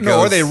and then it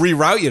goes? Or they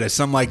reroute you to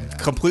some like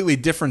completely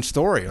different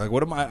story. Like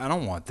what am I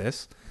don't want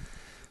this.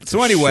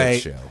 So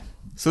anyway,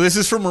 so this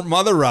is from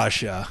Mother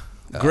Russia.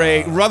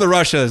 Great. Mother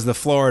Russia is the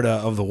Florida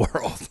of the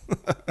world.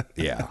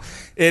 Yeah.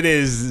 It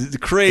is the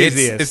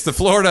craziest. It's the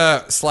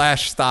Florida /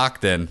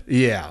 Stockton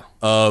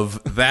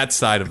of that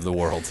side of the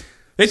world.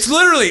 It's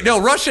literally,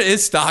 Russia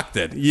is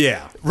Stockton.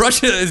 Yeah.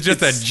 Russia is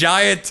just a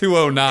giant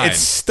 209. It's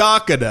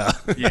Stockton.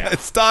 Yeah.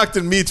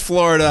 Stockton meets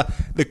Florida.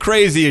 The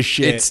craziest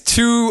shit. It's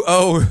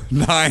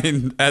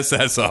 209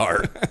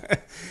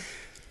 SSR.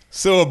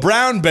 So a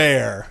brown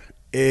bear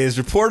is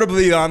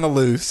reportedly on the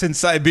loose in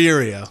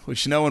Siberia,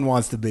 which no one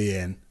wants to be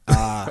in.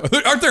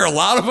 Aren't there a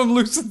lot of them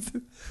loose?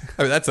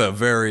 I mean, that's a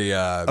very...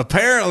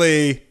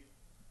 Apparently,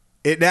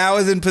 it now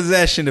is in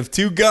possession of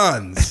 2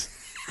 guns.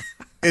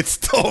 It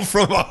stole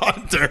from a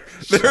hunter.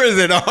 There is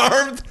an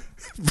armed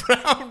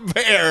brown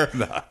bear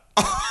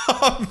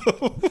on the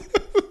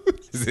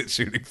loose. Is it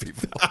shooting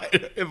people?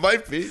 It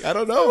might be. I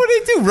don't know. What do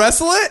they do?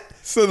 Wrestle it?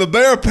 So the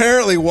bear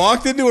apparently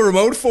walked into a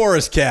remote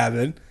forest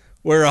cabin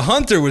where a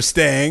hunter was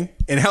staying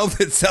and held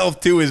itself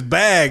to his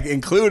bag,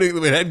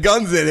 including it had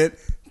guns in it.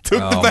 Took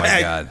the Oh, my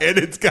bag God. and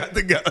it's got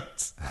the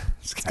guns.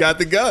 It's got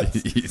the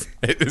guns.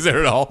 Is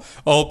there an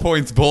all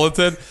points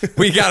bulletin?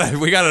 We got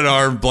an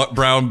armed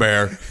brown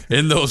bear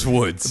in those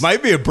woods.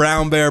 Might be a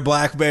brown bear,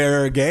 black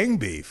bear gang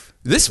beef.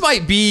 This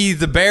might be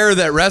the bear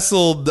that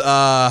wrestled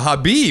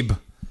Habib.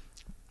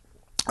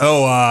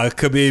 Oh,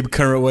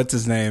 Khabib, what's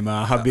his name?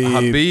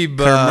 Habib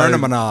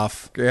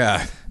Nurmagomedov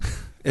Yeah.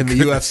 in the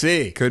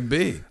UFC. Could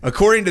be.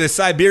 According to the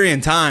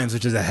Siberian Times,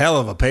 which is a hell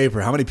of a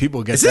paper, how many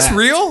people get Is this that?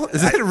 real?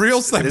 Is that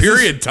real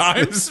Siberian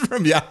Times? This is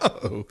from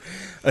Yahoo.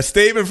 A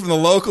statement from the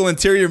local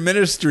interior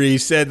ministry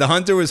said the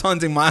hunter was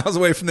hunting miles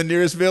away from the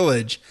nearest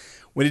village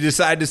when he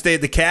decided to stay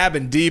at the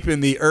cabin deep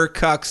in the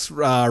Irkutsk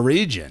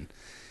region.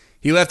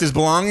 He left his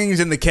belongings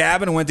in the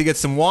cabin and went to get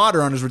some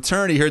water. On his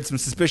return, he heard some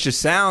suspicious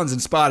sounds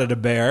and spotted a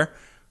bear,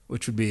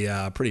 which would be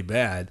pretty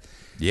bad.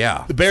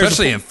 Yeah. The bears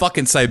especially in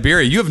fucking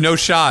Siberia. You have no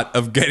shot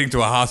of getting to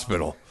a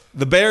hospital.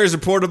 The bear is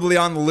reportedly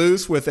on the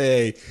loose with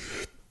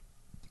is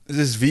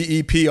this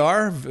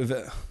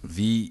VEPR?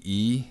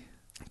 VE?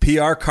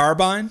 PR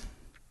carbine?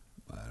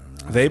 I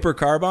don't know. Vapor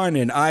carbine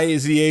and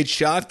IZH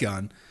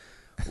shotgun.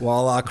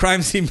 While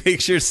crime scene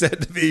pictures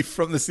said to be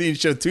from the scene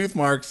show tooth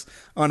marks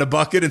on a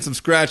bucket and some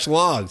scratched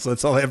logs. So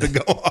that's all they have to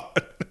go on.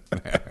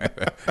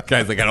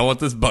 Guy's like, I don't want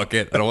this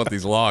bucket. I don't want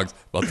these logs.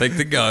 I'll take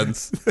the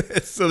guns.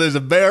 So there's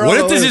a bear. What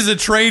if this is a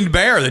trained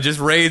bear that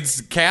just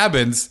raids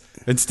cabins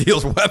and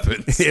steals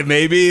weapons? There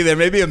may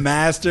be a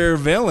master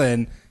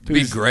villain.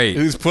 Be great.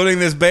 Who's putting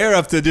this bear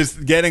up to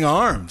just getting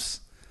arms.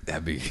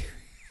 That'd be...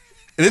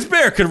 This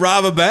bear could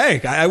rob a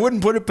bank. I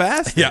wouldn't put it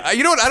past him. Yeah,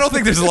 you know what? I don't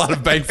think there's a lot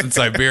of banks in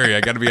Siberia.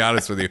 I got to be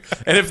honest with you.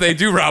 And if they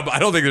do rob, I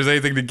don't think there's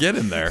anything to get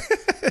in there.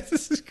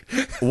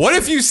 What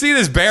if you see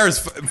this bear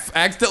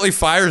accidentally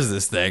fires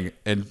this thing,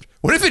 and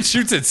what if it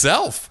shoots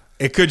itself?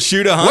 It could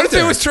shoot a hunter. What if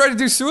it was trying to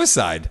do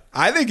suicide?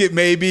 I think it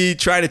may be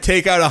trying to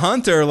take out a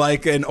hunter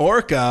like an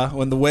orca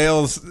when the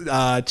whale's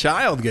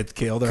child gets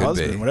killed, or Could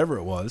husband, be. whatever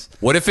it was.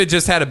 What if it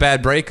just had a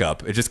bad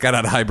breakup? It just got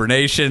out of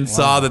hibernation,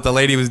 saw that the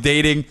lady was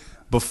dating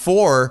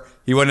before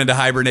he went into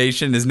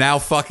hibernation, is now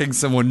fucking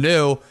someone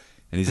new,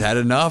 and he's had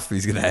enough.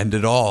 He's going to end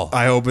it all.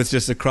 I hope it's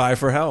just a cry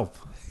for help.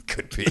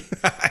 Could be.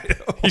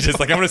 He's just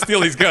like, I'm going to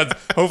steal these guns.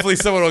 Hopefully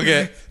someone will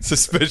get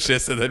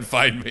suspicious and then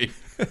find me.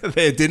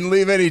 They didn't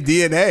leave any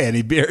DNA,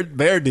 any bear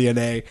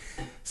DNA.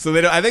 So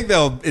they don't, I think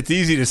it's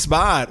easy to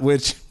spot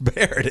which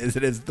bear it is.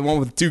 It is the one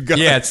with two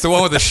guns. Yeah, it's the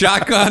one with a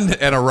shotgun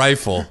and a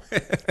rifle.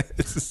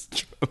 This is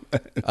true.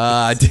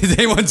 Did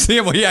anyone see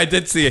him? Well, yeah, I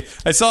did see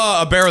it. I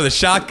saw a bear with a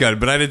shotgun,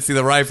 but I didn't see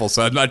the rifle,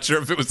 so I'm not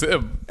sure if it was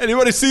him.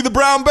 Anybody see the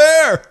brown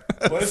bear?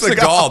 What if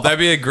Seagal? That'd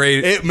be a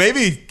great... It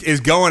maybe is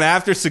going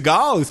after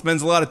Seagal, who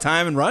spends a lot of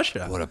time in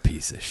Russia. What a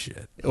piece of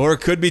shit. Or it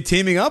could be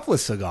teaming up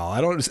with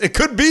Seagal. It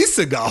could be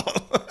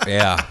Seagal.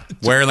 Yeah,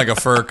 wearing like a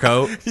fur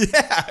coat.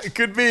 Yeah, it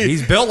could be.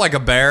 He's built like a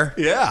bear.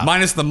 Yeah.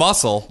 Minus the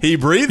muscle. He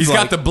breathes He's like...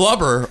 got the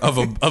blubber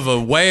of a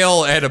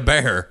whale and a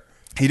bear.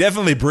 He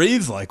definitely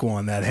breathes like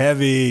one, that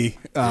heavy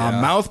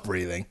mouth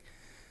breathing.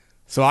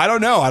 So I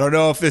don't know. I don't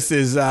know if this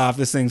is if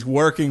this thing's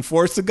working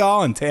for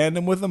Seagal in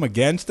tandem with him,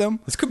 against him.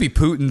 This could be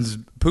Putin's.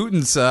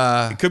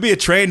 It could be a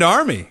trained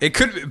army.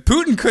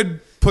 Putin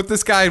could put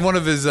this guy in one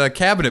of his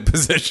cabinet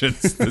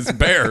positions. This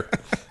bear.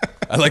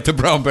 I like the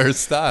brown bear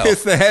style.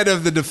 It's the head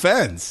of the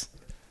defense.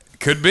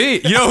 Could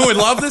be. You know who would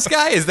love this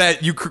guy? Is that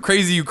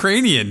crazy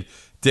Ukrainian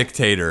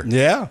dictator.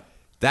 Yeah.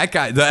 That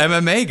guy, the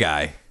MMA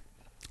guy.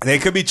 They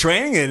could be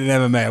training it in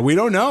MMA. We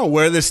don't know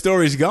where this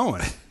story's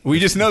going. We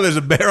just know there's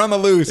a bear on the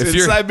loose in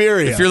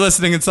Siberia. If you're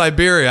listening in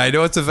Siberia, I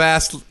know it's a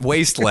vast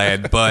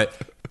wasteland, but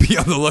be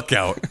on the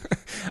lookout.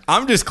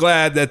 I'm just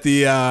glad that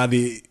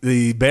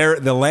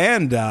the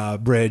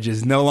land bridge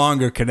is no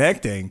longer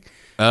connecting.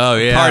 Oh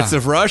yeah, parts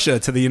of Russia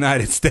to the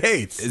United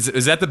States.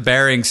 Is that the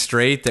Bering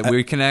Strait that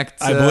we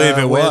connect? I believe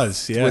it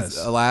was. Yes,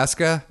 with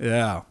Alaska.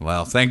 Yeah.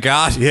 Well, thank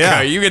God.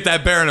 Yeah, you get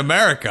that bear in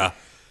America.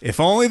 If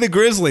only the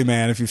grizzly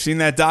man, if you've seen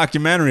that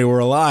documentary, were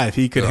alive,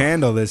 he could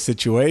handle this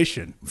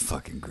situation.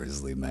 Fucking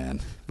grizzly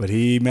man. But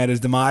he met his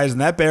demise, and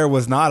that bear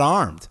was not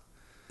armed.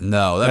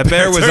 No, that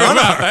bear was unarmed.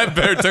 That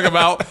bear took him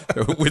out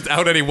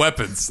without any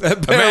weapons.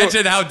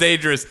 Imagine how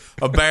dangerous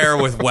a bear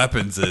with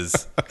weapons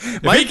is.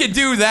 If he could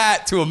do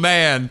that to a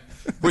man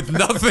with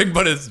nothing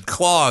but his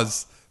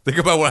claws, think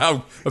about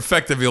how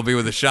effective he'll be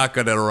with a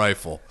shotgun and a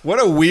rifle.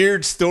 What a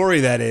weird story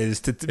that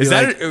is.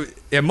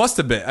 It must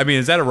have been. I mean,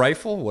 is that a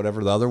rifle?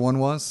 Whatever the other one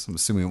was. I'm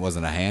assuming it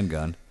wasn't a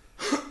handgun.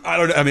 I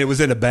don't know. I mean, it was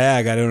in a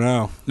bag. I don't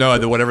know.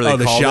 No, whatever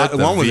they called it.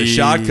 The one with a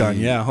shotgun.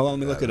 Yeah. Hold on.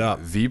 Let me look it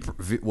up.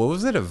 What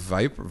was it? A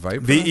Viper?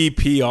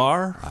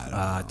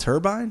 VEPR?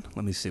 Turbine?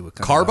 Let me see what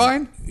kind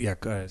Carbine? Yeah.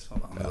 Go ahead.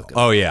 Hold on. Look it up.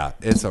 Oh, yeah.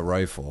 It's a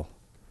rifle.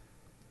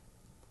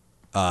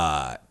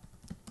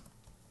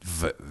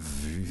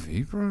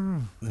 Viper?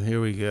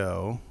 Here we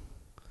go.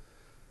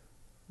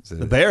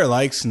 The bear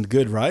likes some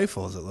good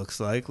rifles, it looks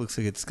like. Looks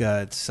like it's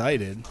got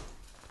sighted.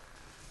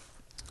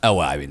 Oh,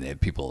 well, I mean,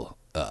 people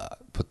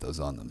put those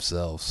on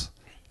themselves.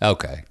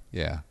 Okay,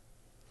 yeah.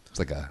 It's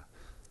like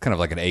kind of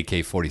like an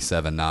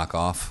AK-47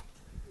 knockoff.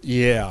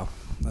 Yeah.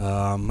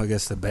 I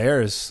guess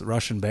the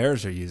Russian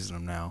bears are using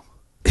them now.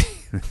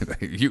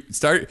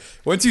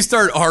 Once you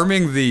start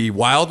arming the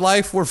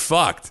wildlife, we're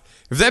fucked.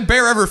 If that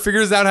bear ever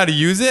figures out how to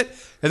use it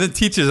and then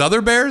teaches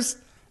other bears,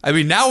 I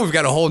mean, now we've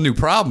got a whole new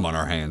problem on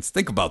our hands.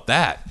 Think about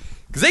that.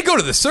 Because they go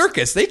to the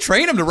circus, they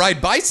train them to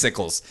ride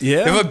bicycles.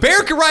 Yeah. If a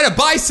bear can ride a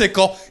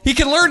bicycle, he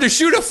can learn to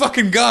shoot a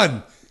fucking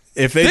gun.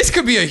 This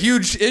could be a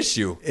huge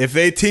issue. If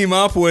they team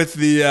up with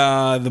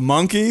the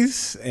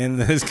monkeys, and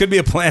this could be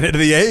a Planet of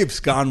the Apes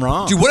gone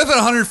wrong. Dude, what if in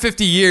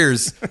 150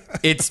 years,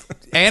 it's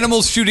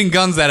animals shooting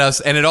guns at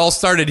us, and it all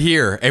started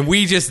here, and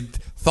we just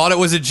thought it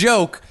was a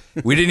joke.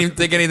 We didn't even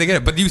think anything of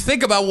it. But you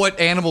think about what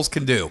animals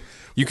can do.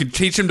 You can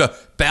teach them to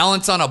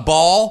balance on a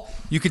ball.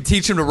 You can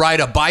teach them to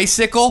ride a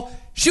bicycle.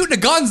 Shooting a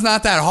gun's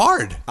not that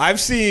hard. I've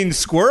seen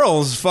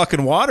squirrels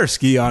fucking water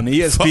ski on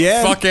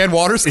ESPN. Fuck and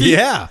water ski?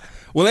 Yeah.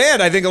 Well,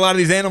 and I think a lot of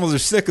these animals are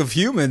sick of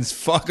humans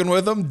fucking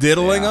with them,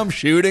 diddling them,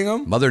 shooting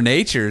them. Mother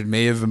Nature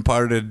may have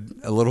imparted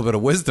a little bit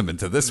of wisdom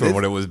into this one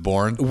when it was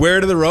born. Where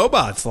do the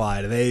robots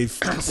lie? Do they?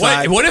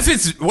 What if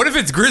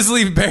it's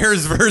grizzly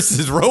bears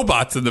versus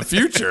robots in the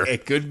future?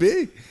 It could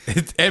be.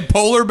 And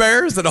polar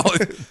bears and all.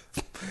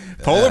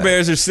 Polar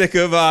bears are sick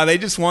of. They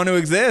just want to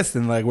exist,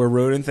 and like we're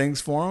ruining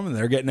things for them, and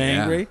they're getting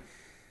angry.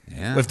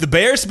 Yeah. If the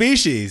bear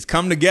species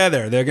come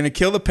together, they're going to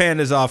kill the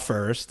pandas off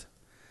first.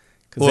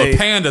 Well, the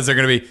pandas are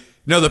going to be.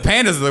 No, the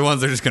pandas are the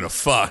ones that are just going to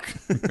fuck.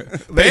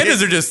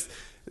 Pandas are just,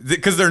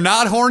 because they're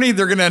not horny,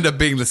 they're going to end up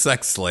being the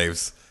sex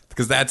slaves.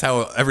 Because that's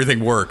how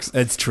everything works.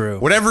 That's true.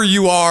 Whatever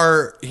you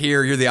are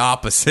here, you're the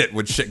opposite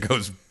when shit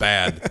goes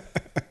bad.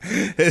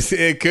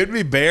 It could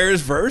be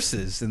bears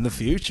versus in the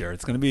future.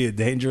 It's going to be a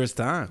dangerous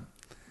time.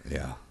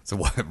 Yeah. It's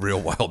a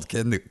real wild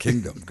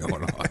kingdom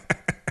going on.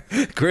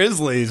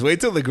 Grizzlies.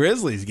 Wait till the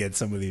grizzlies get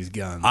some of these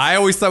guns. I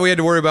always thought we had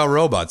to worry about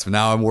robots, but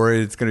now I'm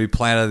worried it's going to be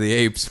Planet of the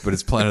Apes, but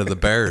it's Planet of the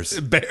Bears.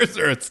 Bears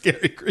are a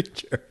scary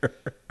creature.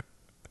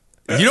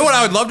 You know what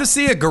I would love to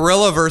see? A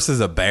gorilla versus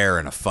a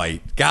bear in a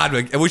fight.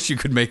 God, I wish you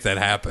could make that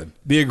happen.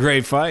 Be a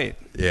great fight.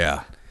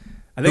 Yeah.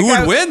 Who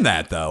would win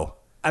that, though?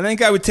 I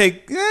think I would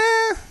take...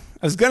 I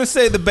was going to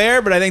say the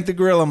bear, but I think the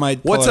gorilla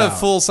might pull What's it a out.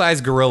 full-size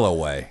gorilla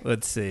weigh?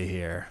 Let's see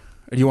here.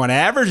 Do you want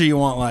average or you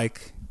want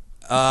like...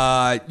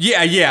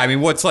 Yeah. I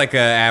mean, what's like an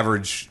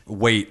average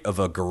weight of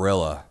a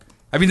gorilla?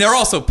 I mean, they're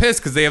also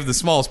pissed because they have the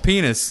smallest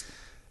penis,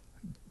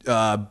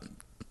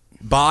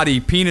 body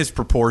penis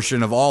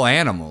proportion of all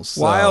animals.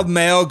 So. Wild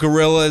male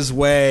gorillas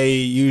weigh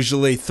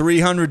usually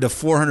 300 to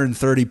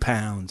 430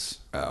 pounds.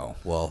 Oh,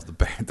 well, the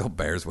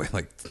bears weigh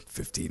like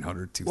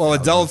 1,500, 2,000. Well,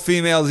 adult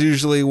females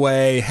usually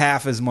weigh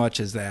half as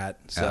much as that.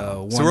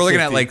 So, so we're looking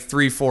at like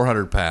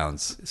 300-400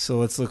 pounds. So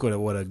let's look at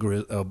what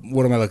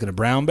am I looking at? A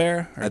brown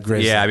bear or a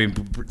grizzly? Yeah, I mean,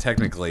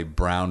 technically,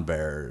 brown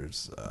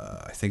bears.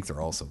 I think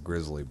they're also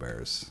grizzly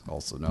bears,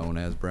 also known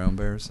as brown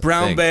bears.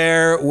 Brown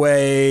bear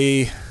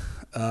weigh. They're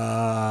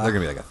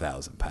gonna be like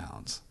 1,000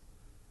 pounds.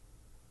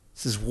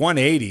 This is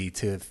 180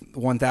 to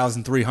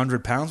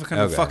 1,300 pounds. What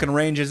kind of fucking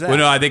range is that? Well,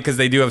 no, I think because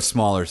they do have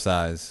smaller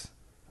size.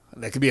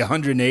 That could be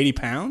 180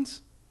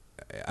 pounds?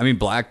 I mean,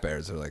 black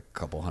bears are like a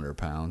couple 100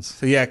 pounds.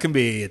 So, yeah, it can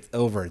be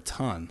over a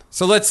ton.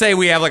 So, let's say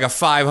we have like a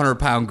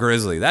 500-pound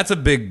grizzly. That's a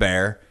big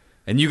bear.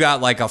 And you got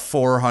like a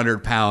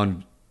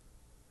 400-pound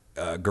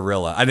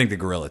gorilla. I think the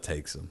gorilla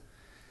takes them.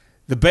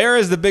 The bear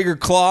has the bigger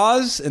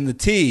claws and the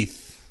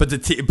teeth.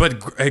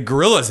 But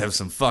gorillas have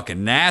some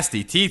fucking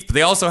nasty teeth, but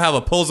they also have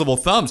opposable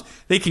thumbs.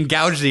 They can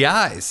gouge the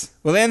eyes.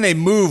 Well, then they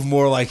move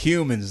more like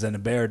humans than a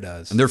bear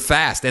does. And they're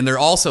fast. And they're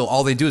also,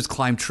 all they do is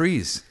climb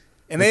trees.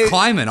 And they're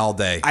climbing all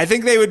day. I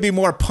think they would be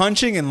more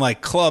punching and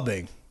like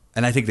clubbing.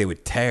 And I think they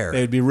would tear.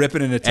 They would be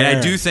ripping into tearing. And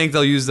I do think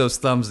they'll use those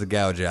thumbs to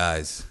gouge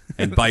eyes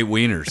and bite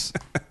wieners.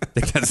 I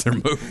think that's their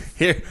move.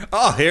 Here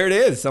it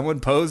is. Someone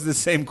posed the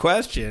same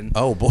question.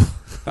 Oh, boy.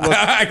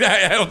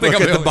 I don't think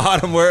Look at the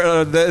bottom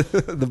where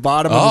the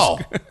bottom. Oh,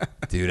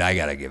 dude, I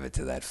gotta give it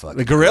to that fucking.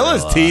 The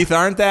gorilla's teeth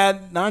aren't.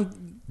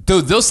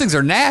 Dude, those things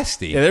are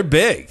nasty. Yeah, they're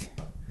big.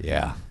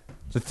 Yeah.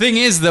 The thing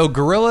is, though,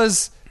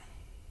 gorillas,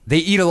 they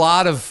eat a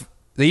lot of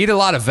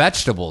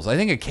vegetables. I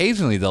think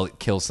occasionally they'll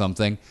kill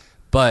something,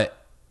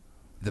 but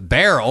the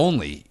bear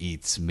only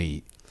eats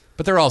meat.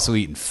 But they're also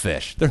eating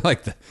fish. They're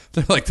like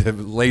the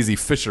lazy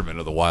fishermen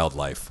of the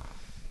wildlife.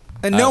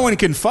 And no one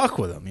can fuck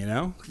with them, you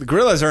know? The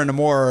gorillas are in a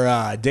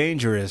more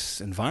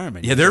dangerous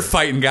environment. Yeah, they're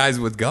fighting guys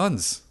with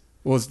guns.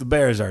 Well, the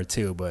bears are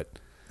too, but...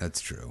 That's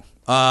true.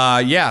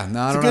 I don't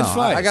know. It's a good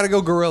fight. I got to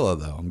go gorilla,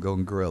 though. I'm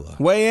going gorilla.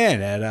 Weigh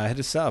in. Hit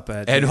us up.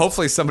 And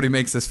hopefully somebody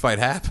makes this fight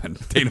happen.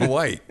 Dana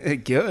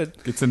White.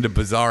 Good. Gets into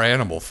bizarre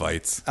animal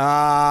fights.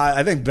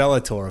 I think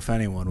Bellator, if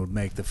anyone, would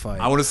make the fight.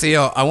 I want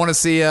to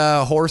see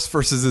a horse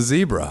versus a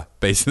zebra.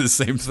 Basically the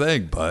same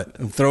thing, but...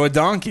 And throw a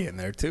donkey in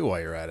there, too, while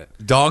you're at it.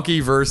 Donkey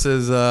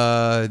versus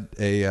a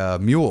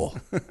mule.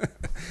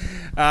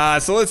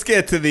 So let's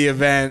get to the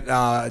event.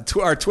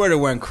 Our Twitter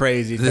went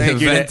crazy. The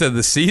event of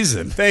the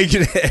season. Thank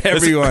you to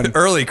everyone.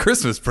 an early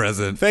Christmas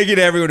present. Thank you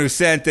to everyone who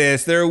sent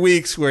this. There are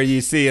weeks where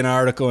you see an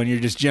article and you're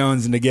just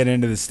jonesing to get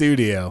into the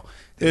studio.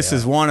 This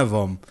is one of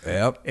them.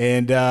 Yep.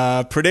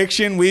 And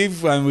prediction,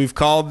 we've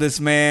called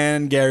this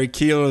man Gary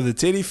Keillor the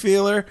titty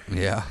feeler.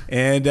 Yeah.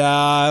 And,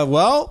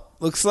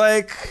 looks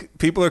like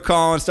people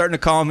are starting to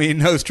call me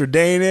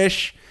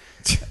Nostradanish.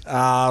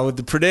 With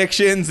the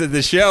predictions of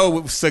the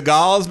show,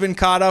 Seagal's been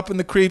caught up in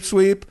the creep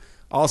sweep,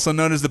 also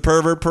known as the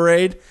pervert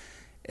parade.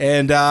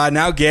 And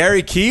now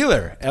Gary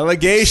Keillor,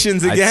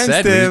 allegations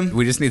against him.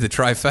 We just need the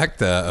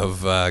trifecta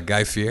of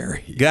Guy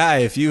Fieri. Guy,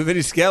 if you have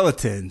any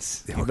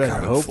skeletons, you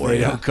better hope they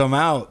don't come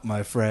out,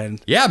 my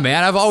friend. Yeah,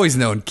 man, I've always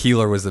known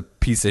Keillor was a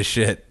piece of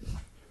shit.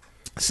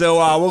 So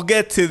we'll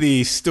get to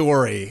the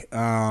story.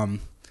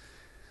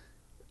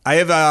 I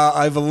have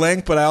a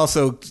link, but I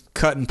also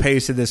cut and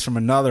pasted this from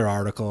another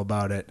article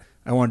about it.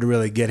 I wanted to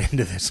really get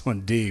into this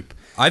one deep.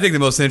 I think the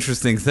most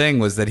interesting thing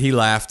was that he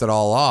laughed it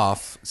all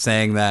off,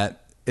 saying that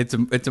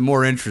it's a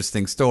more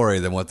interesting story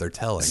than what they're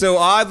telling. So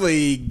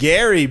oddly,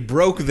 Gary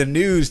broke the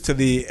news to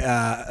the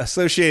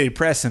Associated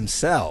Press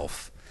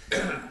himself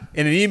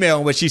in an email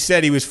in which he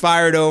said he was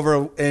fired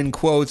over, in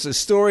quotes, a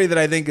story that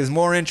I think is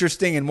more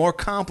interesting and more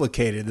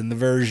complicated than the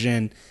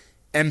version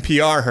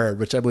NPR heard,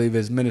 which I believe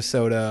is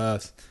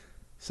Minnesota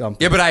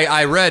something. Yeah, but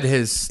I read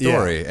his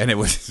story, and it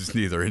was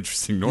neither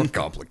interesting nor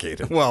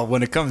complicated. Well,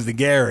 when it comes to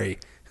Gary,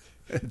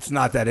 it's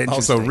not that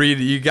interesting. Also,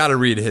 you got to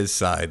read his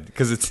side,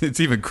 because it's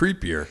even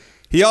creepier.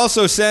 He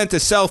also sent a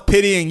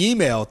self-pitying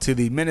email to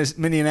the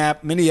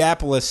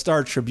Minneapolis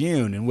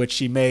Star-Tribune in which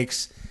he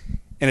makes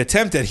an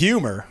attempt at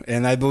humor,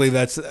 and I believe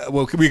that's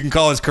what we can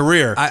call his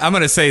career. I'm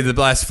going to say the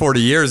last 40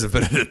 years have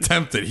been an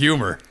attempt at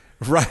humor.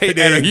 Right.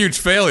 And a huge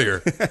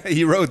failure.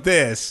 He wrote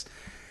this: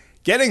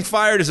 getting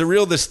fired is a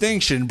real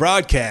distinction in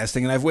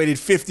broadcasting, and I've waited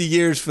 50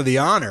 years for the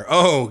honor.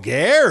 Oh,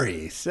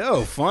 Gary,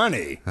 so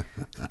funny.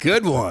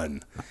 Good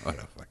one. What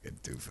a fucking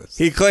doofus.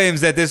 He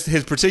claims that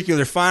his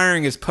particular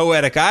firing is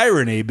poetic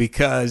irony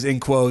because, in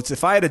quotes,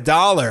 if I had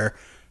 $1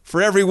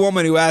 for every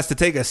woman who asked to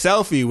take a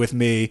selfie with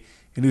me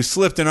and who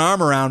slipped an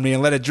arm around me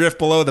and let it drift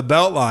below the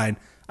belt line,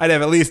 I'd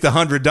have at least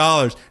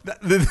 $100.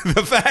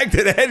 The fact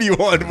that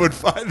anyone would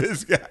find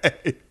this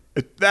guy...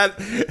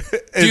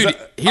 Dude,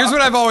 here's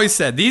what I've always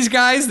said. These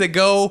guys that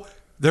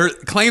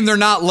claim they're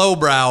not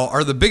lowbrow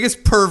are the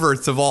biggest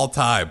perverts of all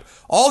time.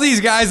 All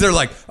these guys, they're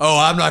like, oh,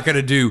 I'm not going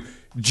to do...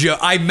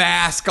 I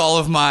mask all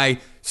of my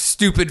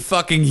stupid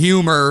fucking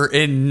humor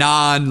in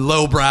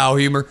non-lowbrow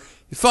humor.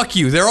 Fuck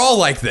you. They're all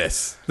like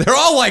this. They're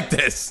all like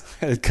this.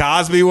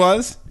 Cosby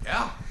was?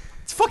 Yeah.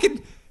 It's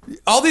fucking...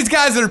 All these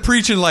guys that are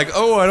preaching like,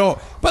 oh, I don't...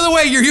 By the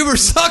way, your humor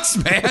sucks,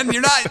 man.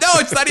 You're not... No,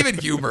 it's not even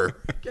humor.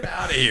 Get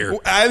out of here.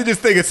 I just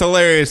think it's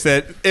hilarious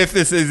that if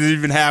this is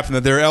even happened,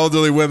 that there are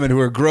elderly women who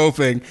are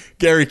groping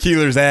Gary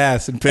Keillor's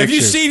ass in pictures. Have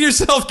you seen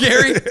yourself,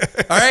 Gary?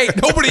 All right?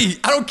 Nobody...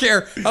 I don't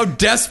care how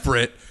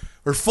desperate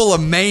or full of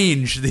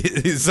mange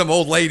some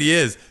old lady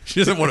is. She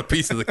doesn't want a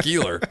piece of the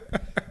Keillor.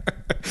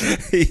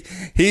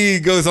 He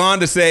goes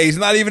on to say he's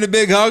not even a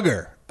big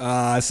hugger.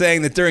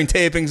 Saying that during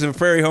tapings of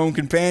Prairie Home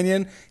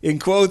Companion, in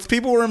quotes,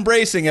 people were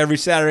embracing every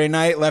Saturday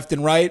night, left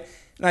and right,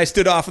 and I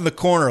stood off in the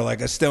corner like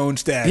a stone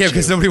statue. Yeah,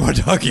 because nobody wanted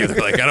to hug you. They're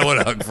like, I don't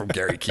want to hug from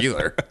Gary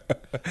Keillor.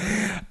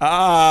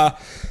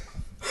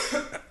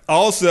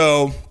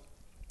 Also,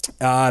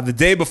 the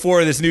day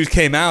before this news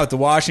came out, the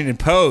Washington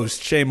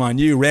Post, shame on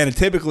you, ran a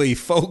typically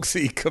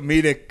folksy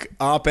comedic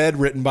op-ed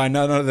written by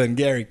none other than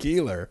Gary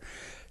Keillor,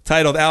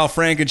 titled "Al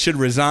Franken Should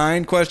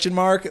Resign?" ?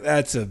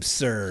 That's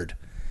absurd.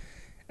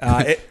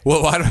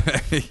 Well, why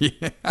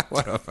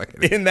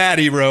don't in that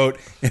he wrote,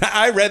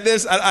 I read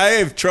this. I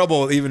have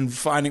trouble even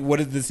finding what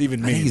does this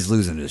even mean. I think he's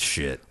losing his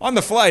shit. On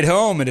the flight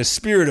home, in a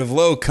spirit of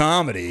low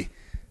comedy,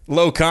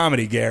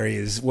 Gary,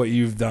 is what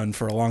you've done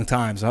for a long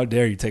time. So how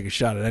dare you take a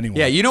shot at anyone?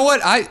 Yeah, you know what?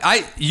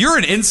 You're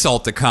an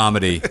insult to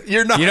comedy.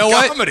 You're not. You know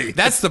comedy. What?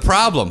 That's the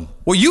problem.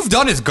 What you've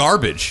done is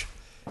garbage.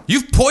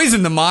 You've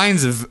poisoned the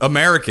minds of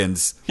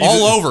Americans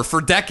all over for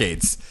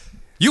decades.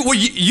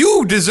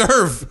 You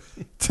deserve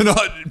to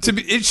not to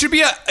be. It should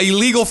be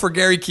illegal for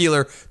Gary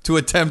Keillor to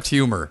attempt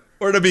humor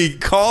or to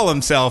call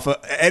himself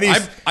any.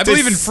 I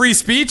believe in free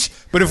speech,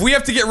 but if we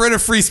have to get rid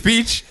of free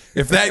speech,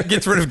 if that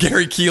gets rid of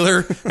Gary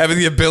Keillor having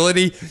the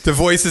ability to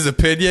voice his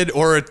opinion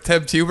or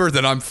attempt humor,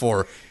 then I'm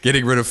for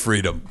getting rid of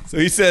freedom. So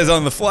he says,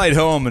 on the flight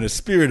home, in a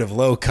spirit of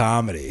low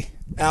comedy,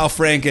 Al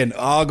Franken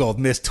ogled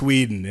Miss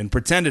Tweeden and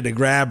pretended to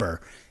grab her,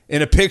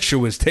 and a picture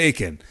was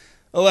taken.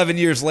 11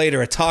 years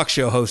later, a talk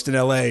show host in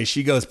L.A.,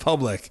 she goes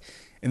public,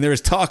 and there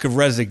is talk of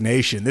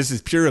resignation. This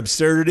is pure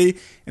absurdity,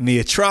 and the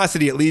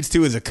atrocity it leads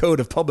to is a code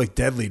of public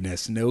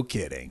deadliness. No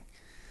kidding.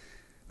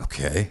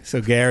 Okay.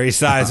 So Gary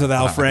sides with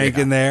Al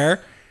Franken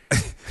there.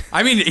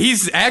 I mean,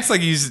 acts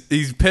like he's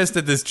pissed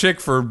at this chick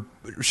for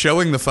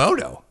showing the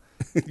photo.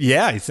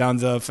 Yeah, he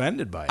sounds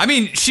offended by it. I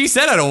mean, she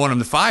said I don't want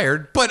him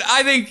fired, but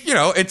I think,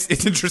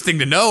 it's interesting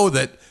to know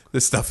that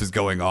this stuff is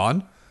going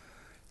on.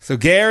 So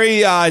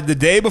Gary, the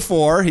day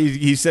before,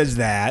 he says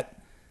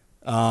that.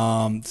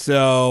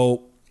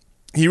 So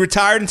He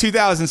retired in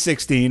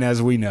 2016,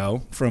 as we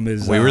know, from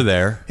his... We were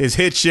there. His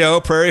hit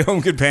show, Prairie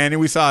Home Companion.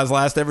 We saw his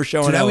last ever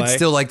show in L.A. I would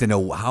still like to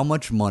know how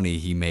much money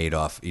he made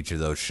off each of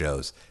those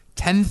shows.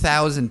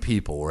 10,000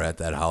 people were at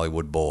that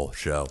Hollywood Bowl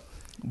show.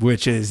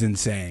 Which is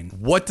insane.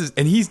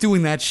 And he's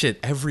doing that shit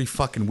every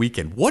fucking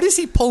weekend. What is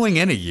he pulling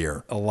in a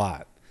year? A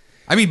lot.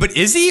 I mean, but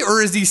is he,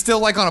 or is he still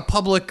like on a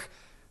public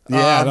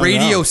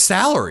radio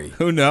salary?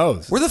 Who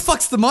knows? Where the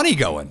fuck's the money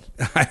going?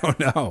 I don't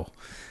know.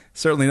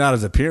 Certainly not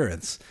his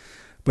appearance.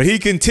 But he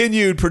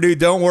continued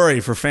don't worry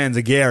for fans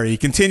of Gary. He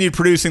continued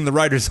producing the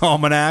Writer's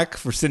Almanac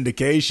for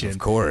syndication. Of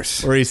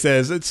course. Where he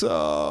says, it's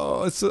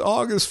August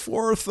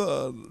 4th,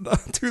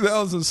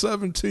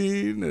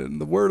 2017, and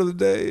the word of the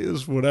day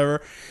is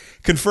whatever.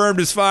 Confirmed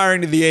his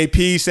firing to the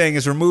AP, saying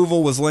his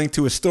removal was linked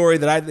to a story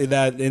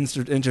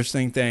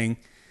interesting thing.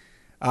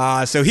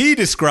 So he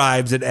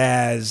describes it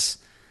as,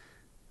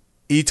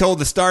 he told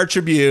the Star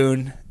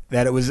Tribune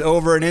that it was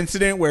over an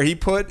incident where he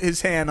put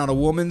his hand on a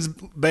woman's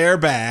bare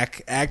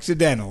back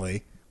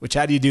accidentally, which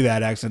how do you do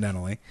that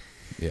accidentally?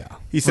 Yeah.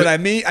 He said, I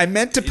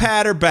meant to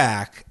pat her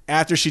back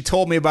after she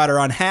told me about her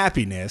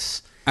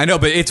unhappiness. I know,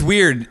 but it's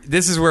weird.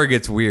 This is where it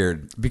gets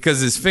weird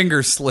because his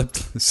finger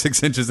slipped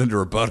 6 inches into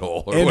her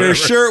butthole. And her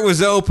shirt was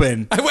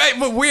open.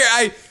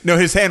 No,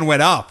 his hand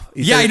went up.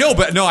 I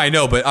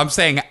know, but I'm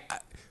saying,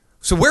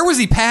 so where was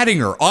he patting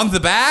her? On the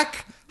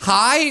back?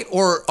 High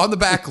or on the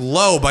back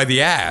low by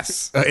the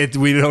ass?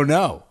 We don't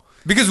know.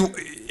 Because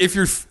if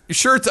your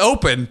shirt's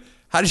open,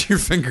 how does your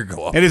finger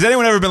go up? And has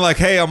anyone ever been like,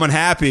 hey, I'm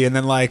unhappy, and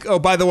then like, oh,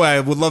 by the way,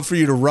 I would love for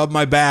you to rub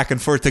my back and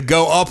for it to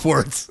go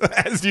upwards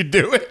as you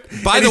do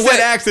it? By the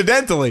way,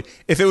 accidentally.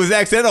 If it was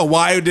accidental,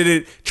 why did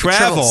it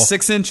travel?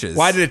 6 inches.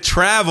 Why did it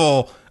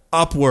travel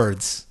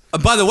upwards?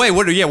 By the way,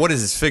 what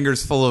is his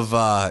fingers full of?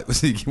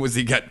 Was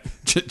he got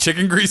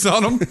chicken grease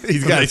on him?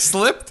 They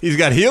slipped. He's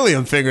got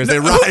helium fingers. They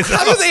rise.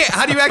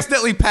 How do you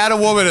accidentally pat a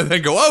woman and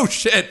then go, oh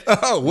shit?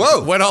 Oh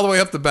whoa! Went all the way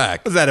up the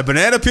back. Was that a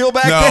banana peel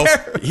back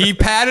there? He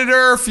patted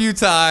her a few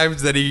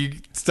times. Then he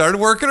started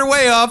working her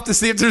way up to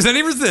see if there's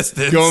any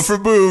resistance. Going for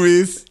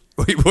boobies.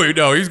 Wait,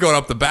 no, he's going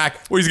up the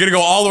back. He's going to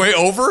go all the way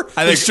over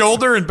his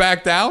shoulder and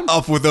back down?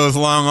 Up with those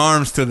long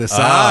arms to the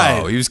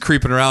side. Oh, he was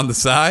creeping around the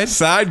side?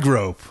 Side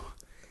grope.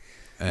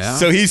 Yeah.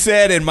 So he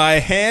said, and my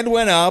hand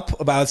went up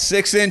about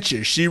 6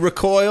 inches. She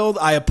recoiled.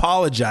 I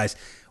apologize.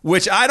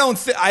 Which I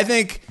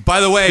think, by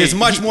the way, there's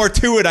much more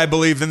to it, I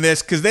believe, than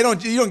this, because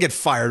you don't get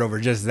fired over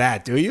just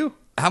that, do you?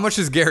 How much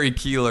does Gary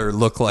Keillor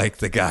look like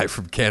the guy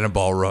from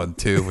Cannonball Run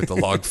 2 with the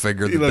long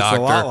finger, the doctor? He looks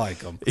doctor? a lot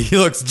like him. He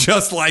looks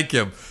just like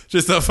him.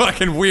 Just a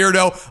fucking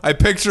weirdo. I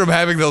picture him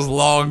having those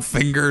long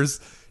fingers.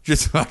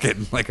 Just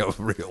fucking like a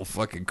real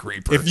fucking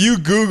creeper. If you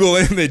Google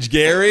image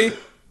Gary...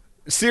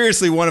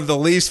 Seriously, one of the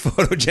least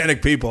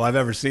photogenic people I've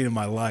ever seen in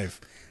my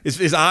life.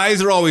 His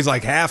eyes are always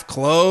like half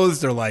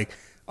closed or like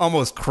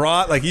almost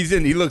crossed. Like he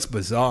looks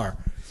bizarre.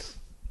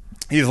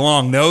 He has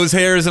long nose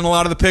hairs in a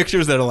lot of the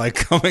pictures that are like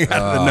coming out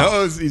of the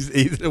nose.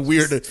 He's a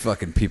weird.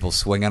 Fucking people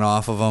swinging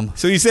off of him.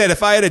 So he said,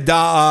 if I had if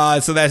I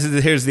had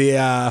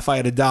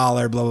 $1,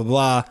 blah blah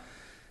blah.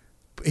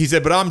 He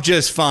said, but I'm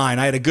just fine.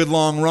 I had a good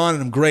long run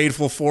and I'm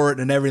grateful for it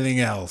and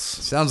everything else.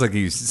 Sounds like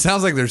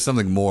there's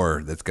something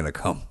more that's gonna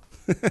come.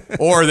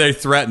 Or they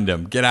threatened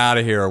him, get out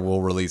of here or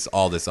we'll release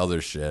all this other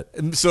shit.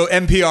 So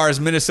NPR's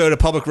Minnesota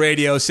Public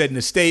Radio said in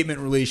a statement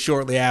released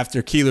shortly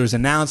after Keillor's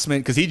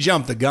announcement, because he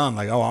jumped the gun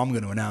like, oh, I'm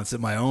going to announce it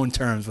my own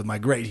terms with my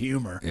great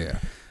humor. Yeah.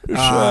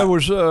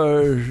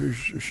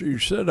 She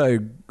said I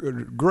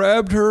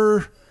grabbed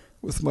her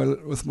with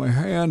my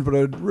hand, but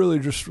I really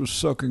just was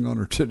sucking on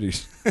her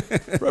titties.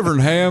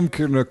 Reverend Ham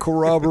can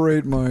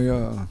corroborate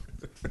my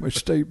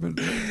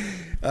statement.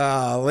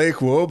 Lake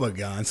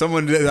Wobegon.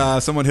 Someone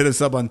hit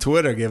us up on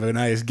Twitter, give a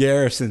nice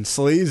Garrison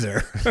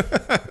Sleazer.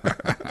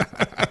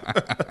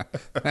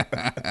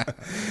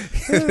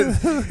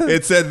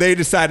 It said they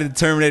decided to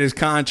terminate his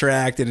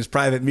contract and his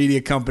private media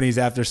companies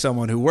after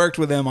someone who worked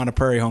with him on a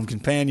Prairie Home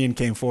Companion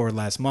came forward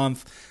last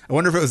month. I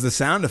wonder if it was the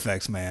sound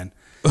effects man.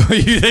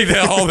 You think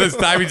that all this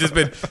time he's just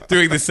been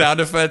doing the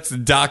sound effects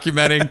and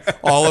documenting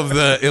all of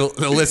the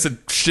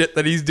illicit shit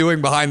that he's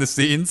doing behind the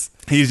scenes?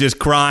 He's just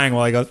crying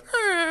while he goes...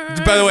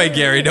 By the way,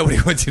 Gary,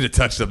 nobody wants you to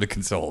touch them to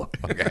console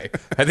them. Okay,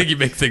 I think you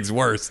make things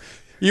worse.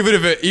 Even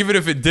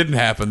if it didn't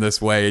happen this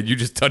way and you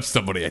just touched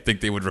somebody, I think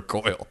they would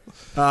recoil.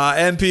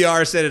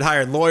 NPR said it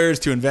hired lawyers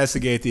to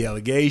investigate the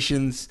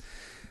allegations.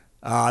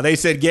 They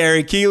said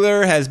Gary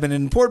Keillor has been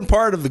an important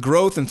part of the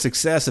growth and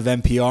success of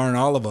NPR, and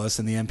all of us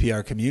in the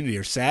NPR community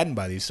are saddened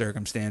by these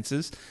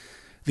circumstances.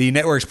 The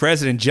network's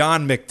president,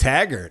 John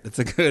McTaggart. That's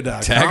a good...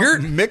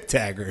 Taggart?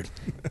 McTaggart.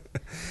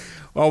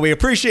 While we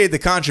appreciate the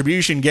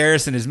contribution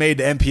Garrison has made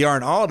to NPR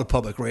and all to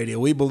public radio,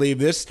 we believe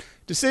this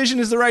decision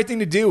is the right thing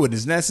to do. It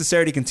is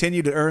necessary to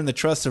continue to earn the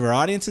trust of our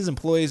audiences,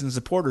 employees, and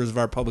supporters of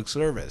our public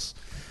service.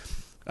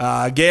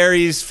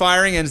 Gary's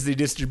firing ends the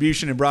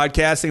distribution and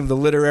broadcasting of the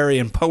literary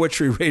and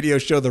poetry radio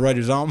show, The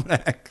Writer's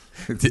Almanac.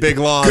 Big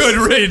loss. Good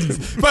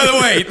riddance. By the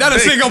way, not a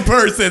single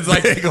person's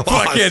like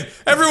fucking.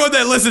 Everyone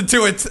that listened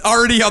to it's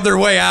already on their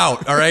way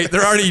out. All right,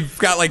 they're already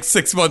got like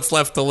 6 months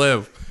left to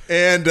live.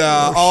 And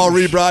all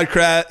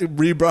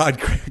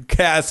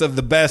rebroadcasts of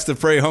the Best of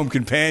Prairie Home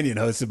Companion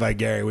hosted by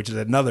Gary, which is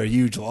another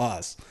huge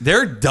loss.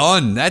 They're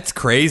done. That's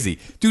crazy.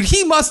 Dude,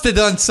 he must have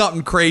done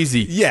something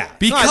crazy. Yeah.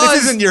 Because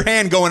this isn't your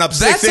hand going up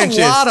 6 inches.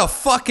 That's a lot of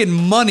fucking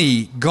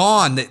money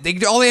gone.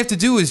 All they have to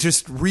do is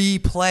just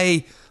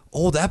replay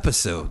old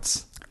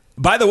episodes.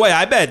 By the way,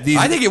 I bet these...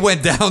 I think it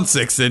went down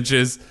 6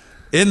 inches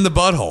in the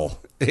butthole.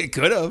 It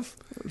could have.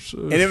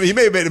 And it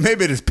may have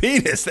been his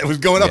penis that was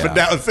going up and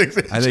down 6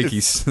 inches. I think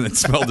he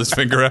smelled his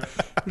finger out.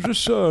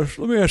 Let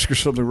me ask you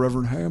something,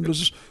 Reverend Ham.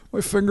 Does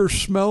my finger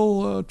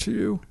smell to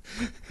you?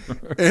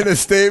 In a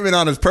statement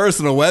on his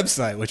personal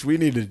website, which we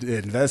need to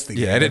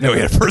investigate. Yeah, I didn't know he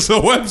had a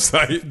personal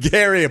website.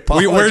 Gary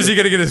apologized. Where's he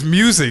going to get his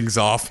musings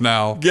off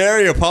now?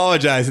 Gary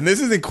apologized, and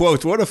this is in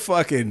quotes. What a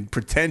fucking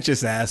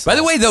pretentious asshole. By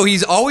the way, though,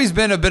 he's always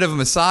been a bit of a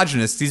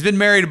misogynist. He's been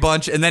married a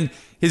bunch, and then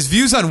his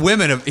views on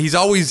women, he's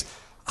always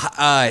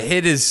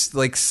hid his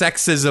like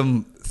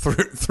sexism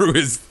through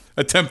his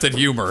attempt at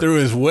humor. Through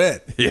his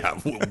wit. Yeah,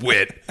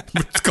 wit.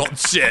 It's called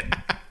shit.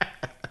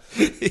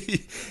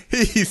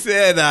 He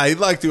said he'd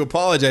like to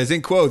apologize,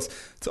 in quotes,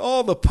 to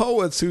all the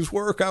poets whose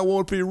work I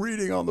won't be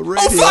reading on the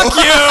radio. Oh, fuck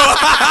you!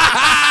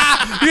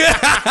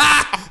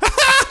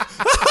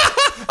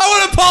 I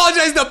want to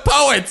apologize to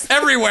poets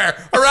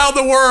everywhere around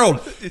the world.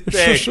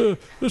 This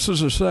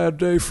is a sad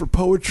day for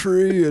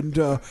poetry, and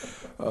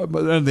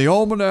the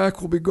almanac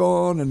will be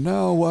gone, and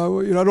now I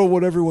don't know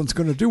what everyone's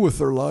going to do with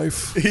their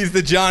life. He's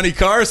the Johnny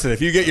Carson.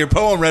 If you get your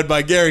poem read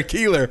by Gary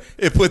Keillor,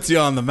 it puts you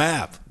on the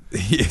map.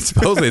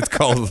 Supposedly it's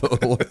called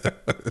what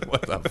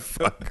the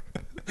fuck?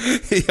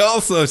 He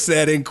also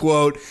said, in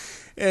quote,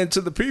 and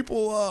to the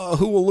people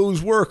who will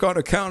lose work on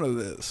account of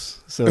this.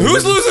 So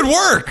who's losing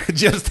work?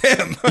 Just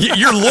him.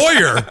 Your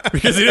lawyer,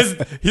 because he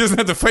doesn't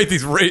have to fight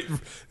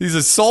these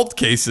assault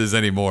cases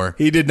anymore.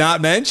 He did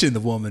not mention the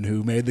woman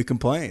who made the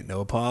complaint.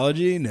 No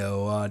apology.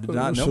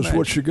 This is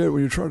what you get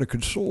when you try to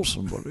console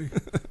somebody.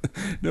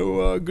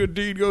 No good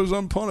deed goes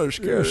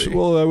unpunished. Yes,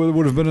 well, that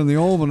would have been in the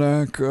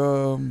almanac.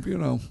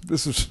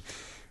 This is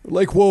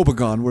Lake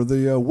Wobegon, where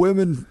the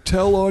women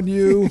tell on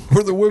you,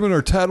 where the women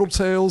are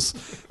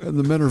tattletales and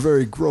the men are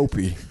very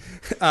gropey.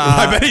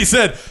 I bet he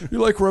said, "You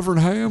like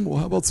Reverend Ham? Well,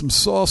 how about some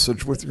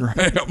sausage with your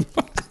ham?"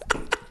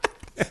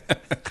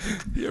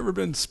 You ever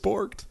been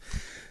sporked?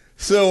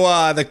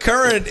 So the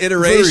current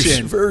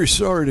iteration. Very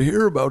sorry to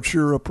hear about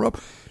your prop.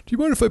 Do you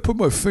mind if I put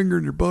my finger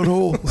in your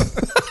butthole?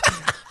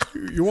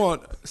 You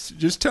want?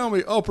 Just tell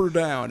me up or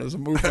down as I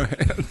move my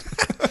hand.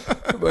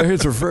 My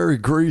hands are very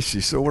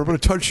greasy, so we're going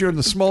to touch you on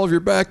the small of your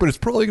back, but it's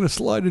probably going to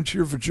slide into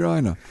your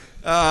vagina.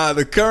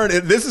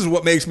 This is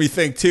what makes me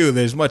think, too,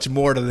 there's much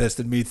more to this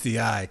than meets the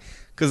eye.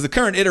 Because the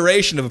current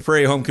iteration of A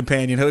Prairie Home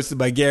Companion, hosted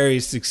by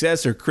Gary's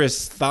successor,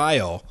 Chris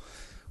Thiel,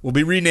 will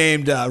be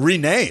renamed.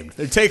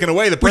 They're taking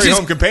away the Prairie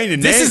Home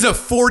Companion name. This is a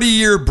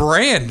 40-year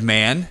brand,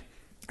 man.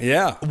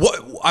 Yeah.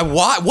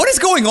 What is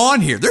going on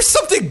here? There's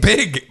something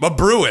big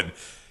brewing.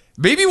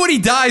 Maybe when he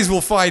dies,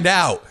 we'll find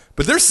out.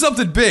 But there's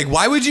something big.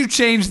 Why would you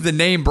change the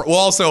name? Well,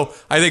 also,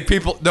 I think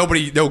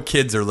no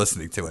kids are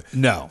listening to it.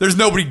 No. There's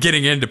nobody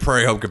getting into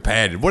Prairie Home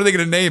Companion. What are they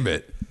going to name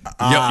it?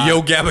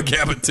 Yo Gabba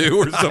Gabba 2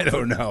 or something? I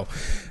don't know.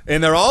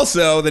 And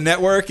the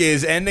network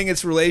is ending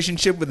its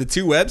relationship with the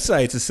two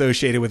websites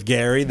associated with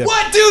Gary.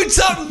 What, dude?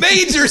 Something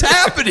major's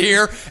happened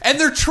here, and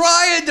they're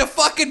trying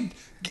to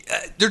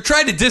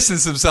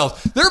distance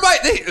themselves.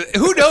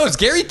 Who knows?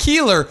 Gary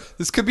Keillor,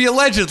 this could be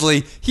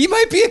allegedly, he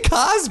might be a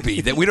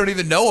Cosby that we don't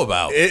even know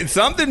about.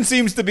 Something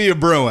seems to be a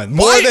brewing.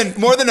 More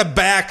than a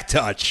back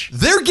touch.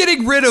 They're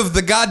getting rid of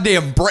the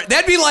goddamn brand.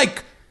 That'd be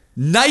like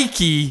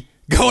Nike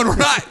going, we're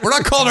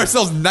not calling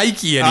ourselves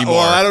Nike anymore.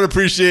 Well, I don't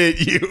appreciate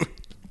you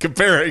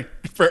comparing.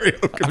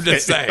 I'm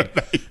just saying,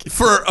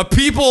 for a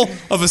people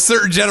of a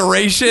certain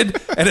generation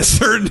and a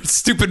certain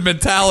stupid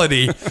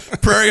mentality,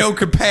 Prairie Home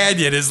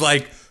Companion is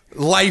like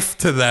life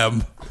to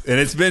them. And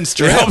it's been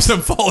stripped. It helps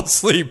him fall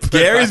asleep.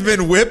 Gary's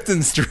been whipped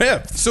and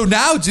stripped. So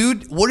now,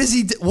 dude, what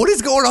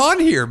is going on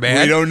here,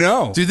 man? We don't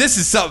know. Dude, this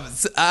is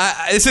something.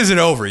 This isn't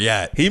over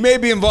yet. He may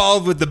be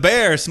involved with the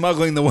bear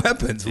smuggling the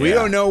weapons. We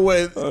don't know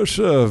what.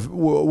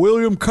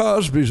 William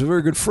Cosby's a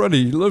very good friend.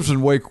 He lives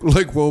in Lake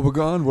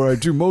Wobegon, where I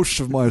do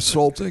most of my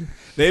assaulting.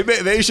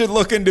 They should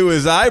look into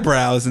his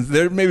eyebrows, and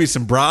there may be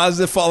some bras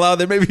that fall out.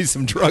 There may be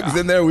some drugs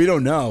in there. We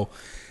don't know.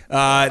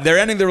 They're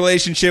ending the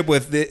relationship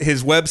with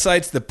his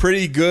websites, the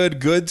Pretty Good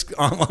Goods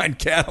online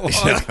catalog.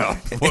 Yeah,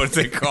 what's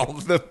it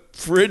called? The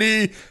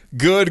Pretty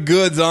Good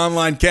Goods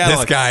online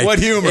catalog. This guy what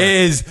humor?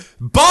 Is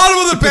bottom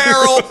of the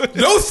barrel.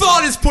 No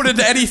thought is put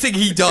into anything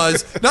he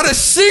does. Not a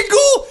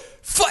single.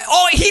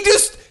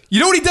 You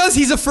know what he does?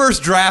 He's a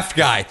first draft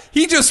guy.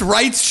 He just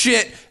writes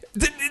shit.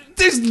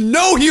 There's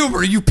no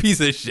humor, you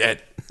piece of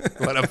shit.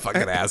 What a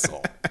fucking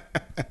asshole.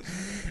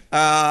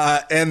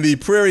 And the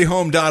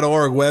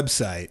prairiehome.org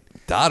website.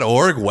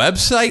 .org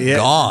website? Yeah,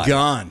 Gone.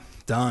 Gone.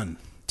 Done.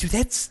 Dude,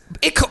 that's...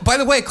 By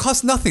the way, it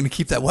costs nothing to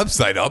keep that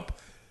website up.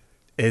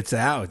 It's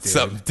out, dude.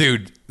 So,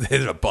 dude,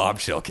 there's a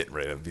bombshell getting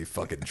ready to be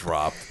fucking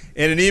dropped.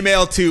 In an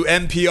email to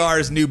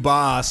NPR's new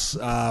boss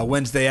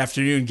Wednesday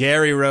afternoon,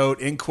 Gary wrote,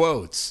 in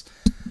quotes,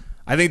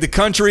 "I think the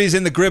country is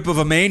in the grip of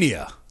a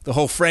mania. The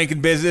whole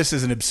Franken business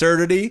is an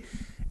absurdity.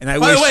 And I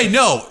By wish." the way,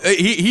 no,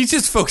 he's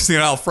just focusing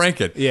on Al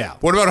Franken. Yeah.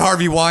 What about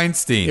Harvey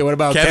Weinstein? Yeah, what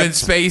about Kevin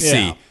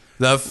Spacey? Yeah.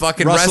 The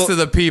fucking rest of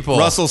the people.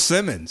 Russell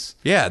Simmons.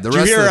 Yeah, the Did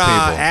rest you hear, of the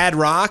people. Ad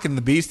Rock and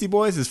the Beastie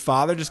Boys? His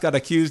father just got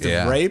accused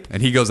of rape.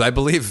 And he goes, I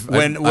believe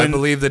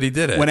that he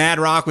did it. When Ad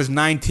Rock was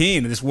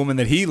 19, this woman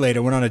that he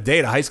later went on a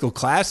date, a high school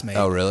classmate.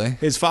 Oh, really?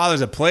 His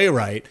father's a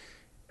playwright,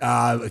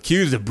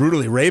 accused of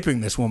brutally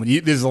raping this woman.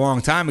 This is a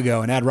long time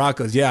ago, and Ad Rock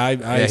goes, he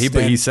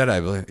said, I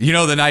believe. You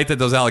know, the night that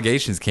those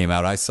allegations came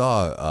out,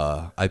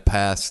 I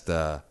passed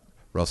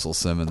Russell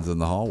Simmons in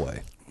the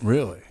hallway.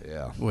 Really?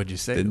 Yeah. What'd you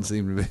say? Didn't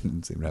seem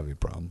to have any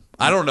problem.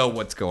 I don't know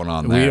what's going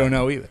on there. We don't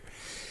know either.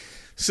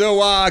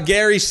 So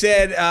Gary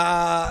said,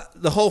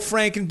 the whole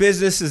Franken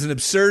business is an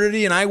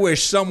absurdity, and I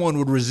wish someone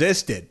would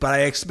resist it. But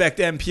I expect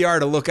NPR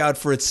to look out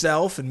for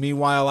itself, and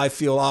meanwhile, I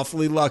feel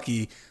awfully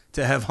lucky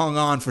to have hung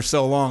on for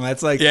so long.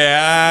 That's like...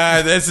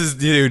 Yeah, this is...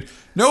 Dude,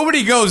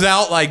 nobody goes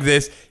out like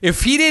this.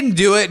 If he didn't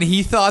do it and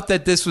he thought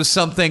that this was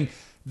something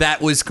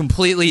that was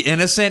completely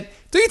innocent,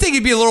 don't you think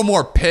he'd be a little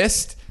more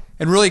pissed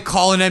and really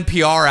calling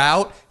NPR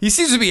out? He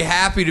seems to be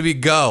happy to be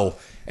go.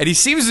 And he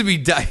seems to be...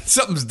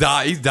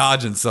 he's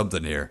dodging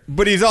something here.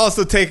 But he's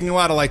also taking a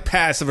lot of like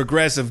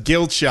passive-aggressive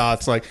guilt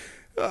shots. Like,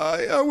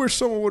 I wish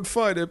someone would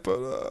fight it, but,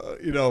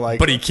 like...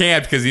 But he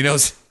can't because he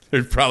knows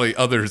there's probably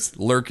others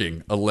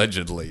lurking,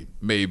 allegedly.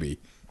 Maybe.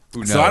 Who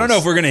knows? So I don't know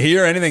if we're going to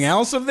hear anything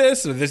else of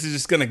this, or this is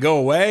just going to go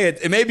away.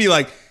 It may be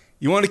like,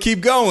 you want to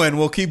keep going,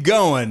 we'll keep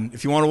going.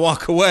 If you want to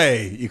walk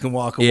away, you can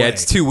walk away. Yeah,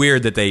 it's too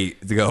weird that they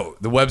go,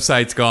 the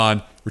website's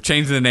gone, we're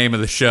changing the name of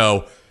the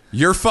show.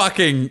 You're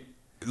fucking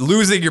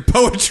losing your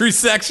poetry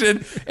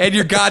section and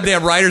your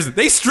goddamn writers.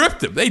 They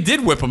stripped him. They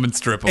did whip him and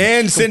strip him.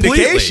 And completely.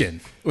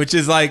 Syndication, which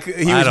is like...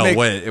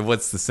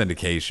 What's the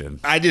syndication?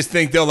 I just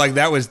think, though, like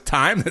that was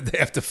time that they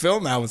have to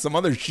film now with some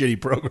other shitty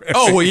program.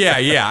 Oh, well,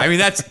 yeah. I mean,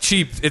 that's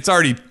cheap. It's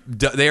already...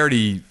 They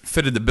already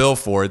fitted the bill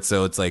for it,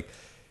 so it's like...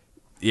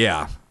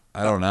 Yeah,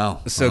 I don't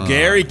know. So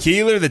Gary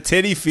Keillor, the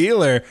titty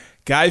feeler,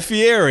 Guy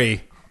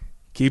Fieri...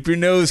 Keep your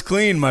nose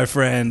clean, my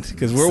friend,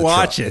 because we're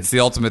watching. It's the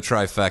ultimate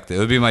trifecta. It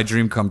would be my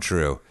dream come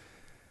true.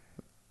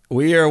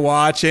 We are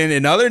watching.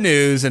 In other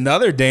news,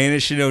 another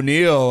Danish and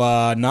O'Neill,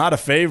 not a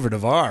favorite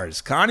of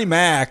ours. Connie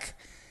Mac.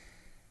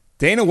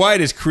 Dana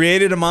White has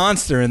created a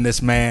monster in this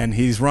man.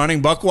 He's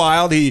running buck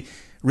wild. He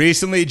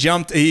recently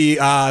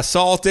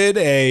assaulted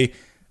a...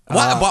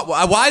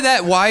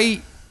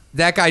 Why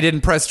that guy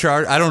didn't press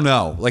charge? I don't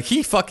know. Like,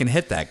 he fucking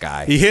hit that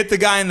guy. He hit the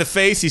guy in the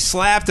face. He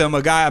slapped him.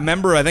 A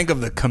member, I think, of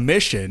the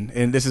commission,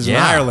 and this is in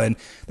Ireland.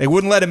 They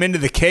wouldn't let him into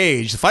the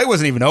cage. The fight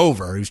wasn't even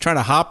over. He was trying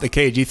to hop the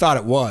cage. He thought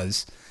it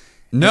was.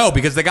 No,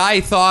 because the guy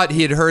thought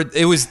he had heard...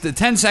 It was the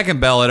 10-second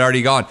bell had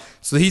already gone.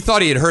 So he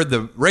thought he had heard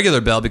the regular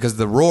bell because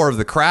the roar of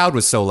the crowd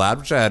was so loud,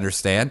 which I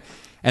understand.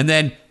 And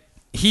then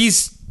he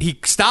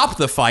stopped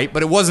the fight,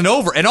 but it wasn't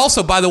over. And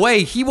also, by the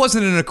way, he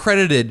wasn't an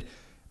accredited...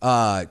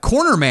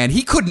 corner man.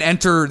 He couldn't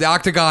enter the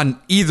octagon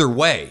either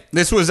way.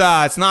 This was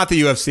it's not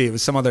the UFC. It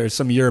was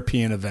some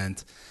European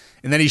event.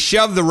 And then he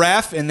shoved the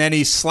ref, and then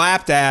he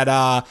slapped at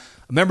a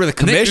member of the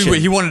commission.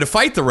 He wanted to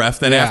fight the ref.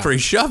 Then after he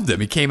shoved him,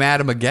 he came at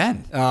him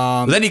again.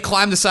 Then he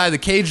climbed the side of the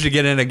cage to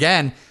get in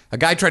again. A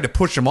guy tried to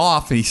push him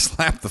off, and he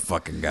slapped the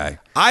fucking guy.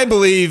 I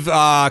believe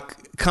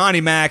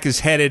Connie Mac is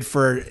headed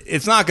for...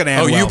 It's not going to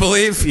end well. You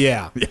believe?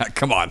 Yeah. Yeah,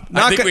 come on.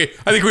 I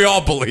think we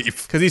all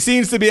believe. Because he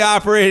seems to be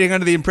operating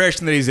under the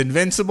impression that he's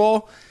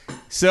invincible.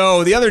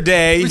 So the other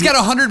day... He's got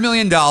 $100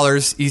 million.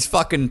 He's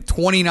fucking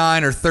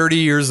 29 or 30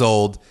 years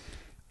old.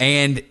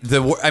 And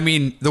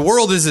the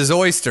world is his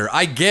oyster.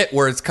 I get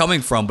where it's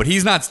coming from, but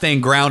he's not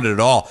staying grounded at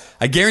all.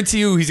 I guarantee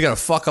you he's going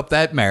to fuck up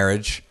that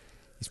marriage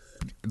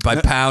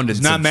by pounding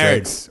he's not some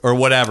married. chicks or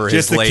whatever.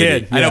 Just his a lady.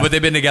 kid. I know, but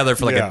they've been together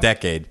for like a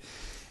decade.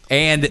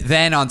 And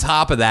then on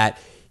top of that,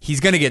 he's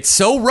going to get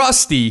so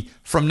rusty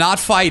from not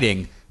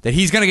fighting that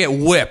he's going to get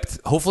whipped,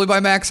 hopefully by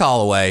Max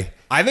Holloway.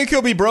 I think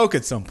he'll be broke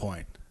at some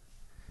point.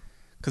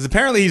 Because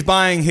apparently he's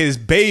buying his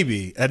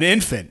baby, an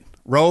infant,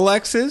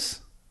 Rolexes.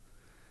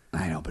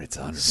 I know, but it's $100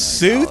 million.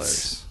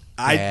 Suits.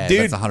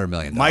 That's $100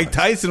 million. Mike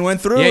Tyson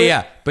went through it.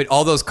 Yeah. But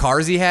all those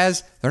cars he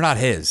has, they're not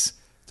his.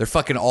 They're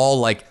fucking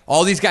all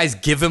these guys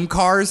give him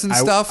cars and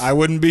stuff. I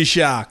wouldn't be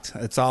shocked.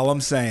 That's all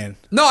I'm saying.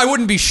 No, I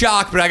wouldn't be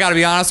shocked, but I got to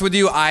be honest with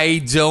you. I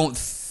don't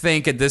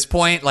think at this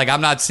point, like, I'm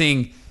not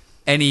seeing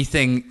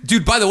anything.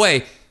 Dude, by the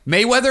way,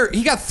 Mayweather,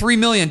 he got $3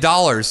 million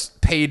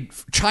paid.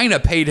 China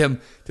paid him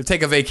to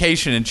take a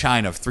vacation in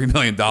China for $3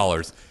 million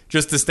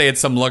just to stay at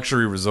some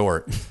luxury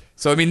resort.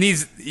 So, I mean,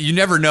 you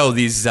never know.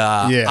 These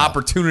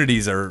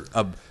opportunities are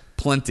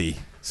plenty.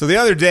 So the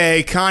other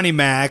day, Connie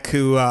Mac,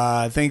 who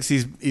thinks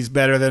he's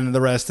better than the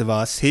rest of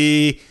us,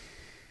 he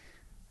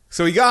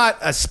So he got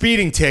a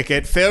speeding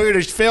ticket,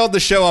 failed to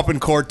show up in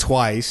court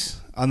twice.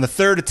 On the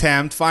third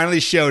attempt, finally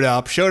showed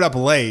up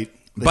late.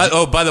 By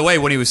the way,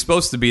 when he was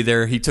supposed to be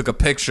there, he took a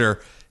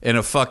picture in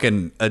a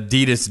fucking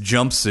Adidas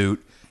jumpsuit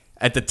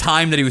at the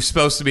time that he was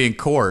supposed to be in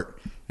court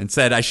and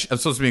said, I'm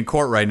supposed to be in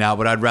court right now,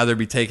 but I'd rather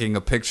be taking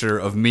a picture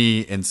of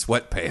me in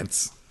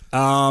sweatpants.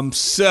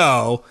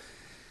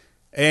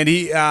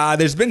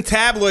 There's been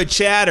tabloid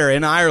chatter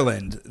in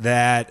Ireland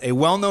that a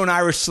well-known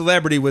Irish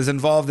celebrity was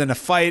involved in a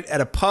fight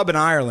at a pub in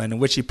Ireland in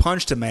which he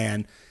punched a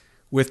man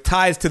with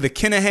ties to the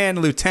Kinahan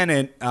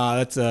Lieutenant.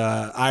 That's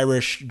a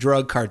Irish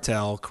drug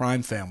cartel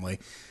crime family.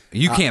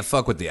 You can't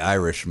fuck with the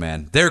Irish,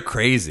 man. They're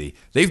crazy.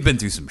 They've been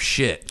through some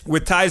shit.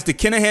 With ties to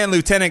Kinahan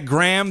Lieutenant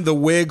Graham the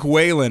Wig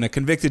Whalen, a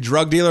convicted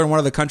drug dealer and one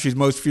of the country's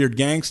most feared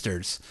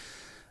gangsters.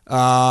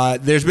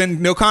 There's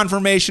been no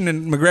confirmation,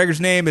 and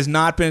McGregor's name has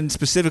not been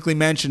specifically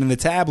mentioned in the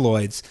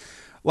tabloids,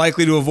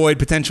 likely to avoid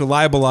potential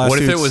libel lawsuits.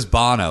 What if it was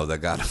Bono that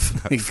got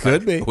It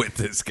could be with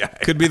this guy?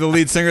 Could be the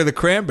lead singer of the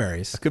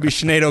Cranberries. Could be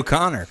Sinead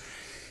O'Connor.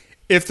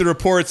 If the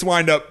reports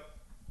wind up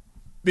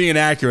being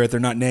accurate, they're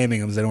not naming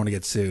him because they don't want to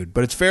get sued.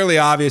 But it's fairly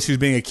obvious who's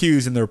being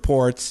accused in the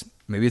reports.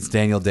 Maybe it's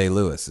Daniel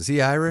Day-Lewis. Is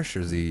he Irish or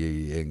is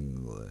he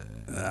English?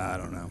 I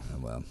don't know.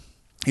 Well,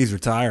 he's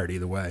retired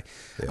either way.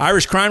 Yeah.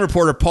 Irish crime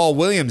reporter Paul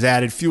Williams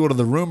added fuel to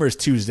the rumors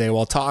Tuesday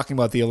while talking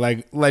about the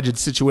alleged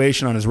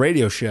situation on his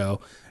radio show,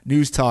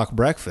 News Talk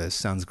Breakfast.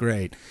 Sounds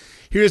great.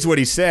 Here's what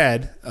he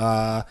said.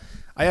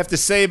 I have to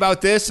say about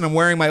this, and I'm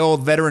wearing my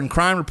old veteran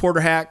crime reporter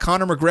hat,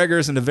 Conor McGregor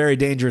is in a very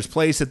dangerous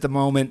place at the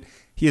moment.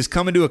 He has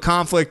come into a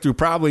conflict through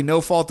probably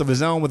no fault of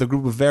his own with a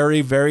group of very,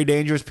 very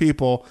dangerous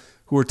people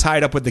who are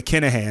tied up with the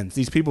Kinahans.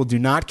 These people do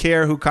not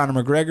care who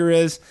Conor McGregor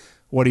is,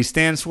 what he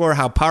stands for,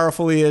 how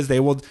powerful he is. They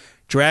will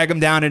drag him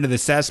down into the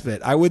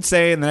cesspit. I would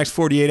say in the next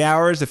 48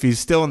 hours, if he's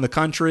still in the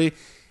country,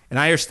 and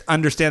I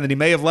understand that he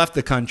may have left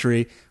the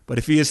country, but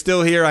if he is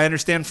still here, I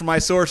understand from my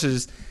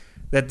sources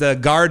that the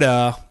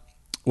Garda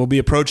will be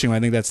approaching him, I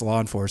think that's law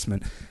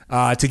enforcement,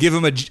 to give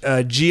him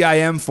a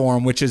GIM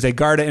form, which is a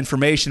Garda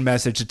information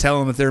message to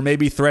tell him that there may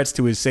be threats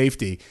to his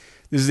safety.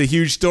 This is a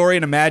huge story,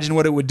 and imagine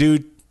what it would do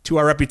to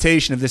our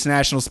reputation if this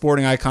national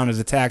sporting icon is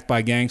attacked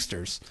by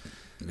gangsters.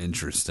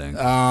 Interesting.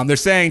 They're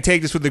saying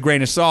take this with a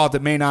grain of salt.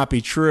 It may not be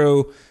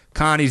true.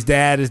 Connie's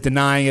dad is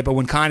denying it, but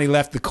when Connie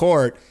left the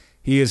court,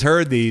 he has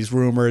heard these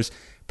rumors,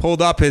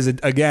 pulled up an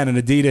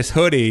Adidas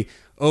hoodie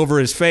over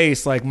his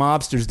face like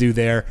mobsters do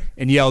there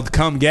and yelled,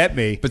 "Come get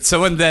me." But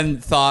someone then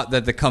thought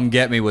that the "come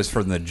get me" was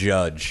from the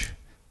judge.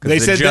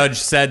 Because the judge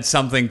said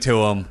something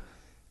to him,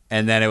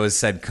 and then it was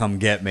said, "Come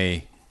get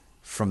me,"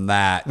 from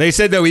that. They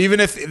said, though, even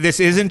if this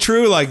isn't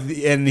true,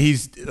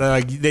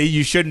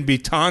 you shouldn't be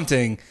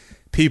taunting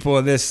people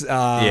in this.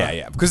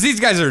 Yeah. Because these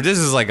guys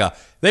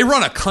they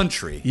run a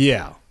country.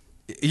 Yeah.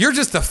 You're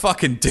just a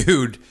fucking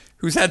dude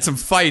who's had some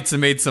fights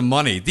and made some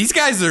money. These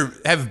guys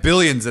have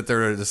billions at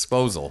their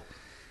disposal.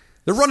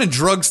 They're running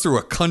drugs through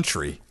a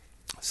country.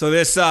 So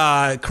this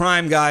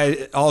crime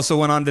guy also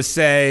went on to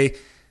say,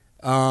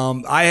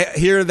 I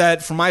hear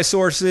that from my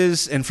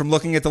sources and from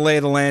looking at the lay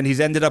of the land, he's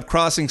ended up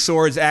crossing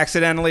swords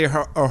accidentally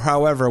or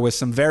however with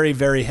some very,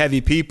 very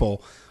heavy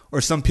people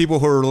or some people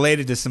who are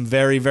related to some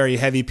very, very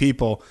heavy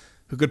people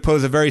who could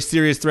pose a very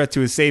serious threat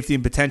to his safety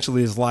and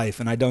potentially his life.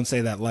 And I don't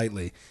say that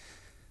lightly.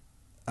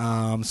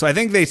 So I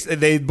think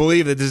they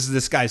believe that this is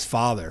this guy's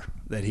father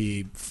that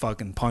he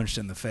fucking punched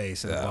in the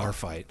face in a bar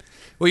fight.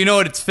 Well, you know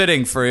what? It's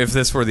fitting for if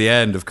this were the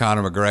end of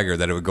Conor McGregor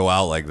that it would go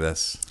out like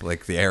this.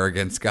 Like the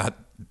arrogance got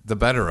the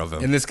better of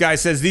him. And this guy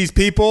says these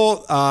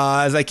people,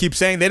 as I keep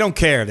saying, they don't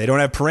care. They don't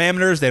have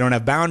parameters. They don't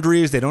have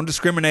boundaries. They don't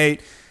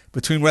discriminate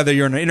between whether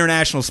you're an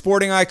international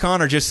sporting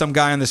icon or just some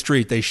guy on the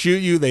street. They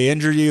shoot you. They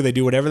injure you. They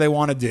do whatever they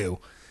want to do.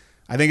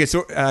 I think it's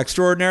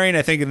extraordinary. And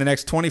I think in the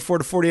next 24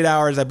 to 48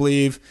 hours, I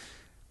believe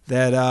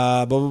that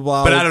blah, blah,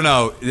 blah. But I don't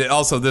know.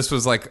 Also, this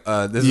was was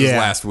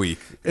last week.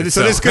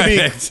 So this could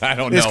be I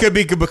don't know. This could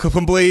be a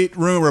complete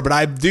rumor, but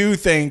I do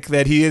think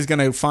that he is going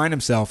to find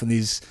himself in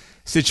these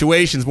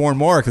situations more and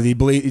more because he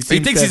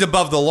thinks he's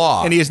above the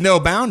law. And he has no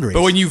boundaries.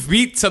 But when you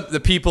meet the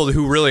people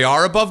who really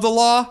are above the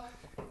law,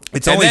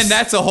 then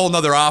that's a whole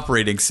nother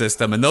operating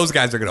system, and those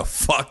guys are going to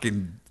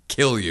fucking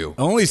kill you.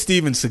 Only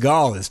Steven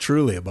Seagal is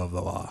truly above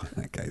the law.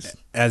 That guy's,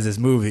 as his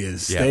movie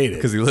is stated.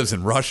 Because he lives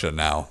in Russia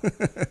now.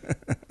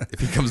 If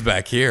he comes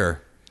back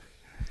here,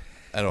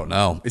 I don't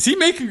know. Is he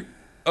making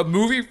a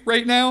movie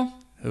right now?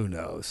 Who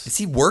knows? Is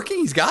he working?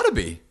 He's got to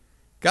be.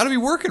 Got to be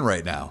working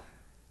right now.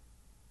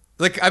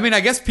 I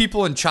guess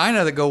people in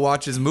China that go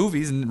watch his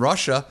movies in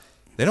Russia,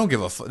 they don't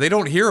give a fuck. They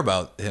don't hear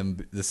about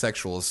him, the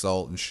sexual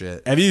assault and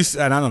shit. And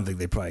I don't think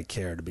they probably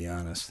care, to be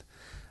honest.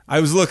 I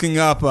was looking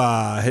up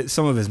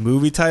some of his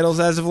movie titles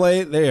as of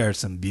late. They are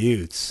some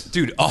beauts.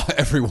 Dude,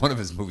 every one of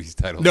his movies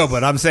titles. No,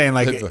 but I'm saying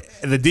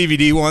the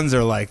DVD ones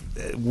are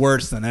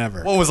worse than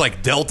ever. One was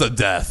like Delta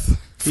Death.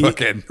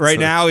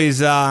 Now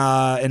he's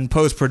in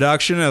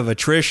post-production of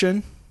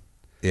Attrition.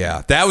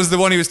 Yeah, that was the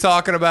one he was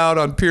talking about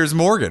on Piers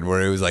Morgan,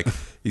 where he was like,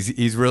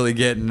 He's really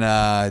getting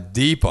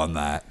deep on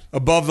that.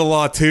 Above the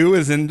Law 2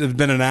 has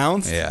been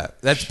announced. Yeah,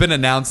 that's been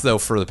announced though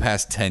for the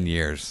past 10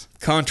 years.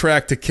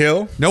 Contract to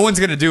Kill. No one's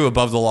gonna do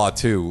Above the Law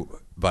 2,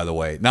 by the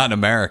way, not in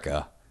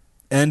America.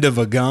 End of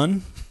a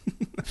Gun.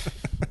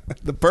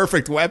 The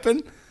Perfect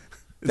Weapon.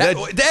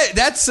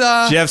 That's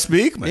Jeff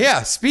Speakman.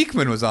 Yeah,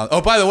 Speakman was on.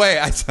 Oh, by the way,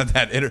 I saw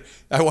that.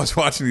 I was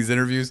watching these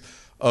interviews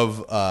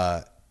of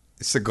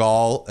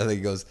Seagal. I think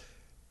he goes.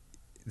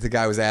 The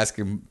guy was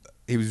asking.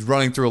 He was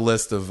running through a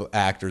list of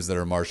actors that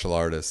are martial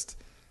artists,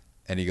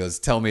 and he goes,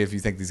 "Tell me if you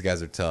think these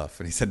guys are tough."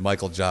 And he said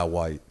Michael Jai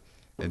White,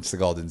 and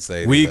Seagal didn't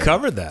say anything. We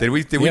covered that. Did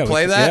we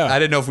play that? Yeah. I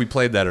didn't know if we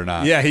played that or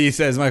not. Yeah, he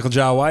says Michael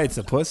Jai White's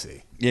a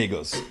pussy. Yeah, he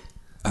goes,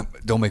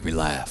 "Don't make me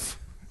laugh."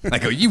 I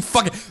go, "You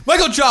fucking..."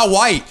 Michael Jai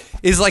White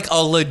is like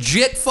a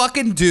legit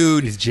fucking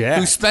dude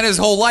who spent his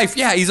whole life.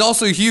 Yeah, he's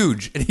also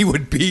huge, and he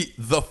would beat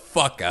the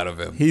fuck out of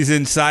him. He's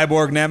in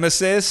Cyborg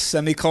Nemesis,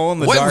 The Dark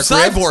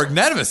Cyborg Rift.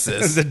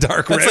 Nemesis? The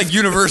Dark That's Rift. like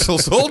Universal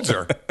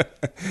Soldier.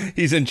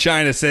 He's in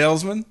China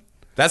Salesman.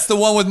 That's the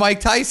one with Mike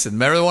Tyson.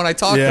 Remember the one I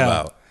talked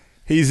about?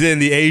 He's in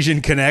The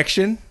Asian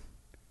Connection.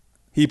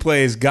 He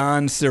plays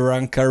Gan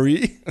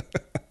Sirankari.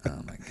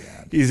 Oh, my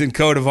God. He's in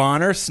Code of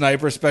Honor,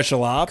 Sniper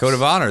Special Ops. Code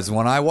of Honor is the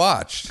one I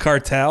watched.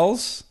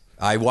 Cartels.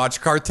 I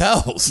watched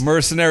Cartels.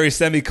 Mercenary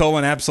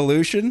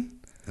Absolution.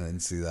 I didn't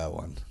see that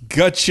one.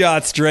 Gut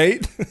Shot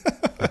Straight.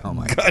 Oh,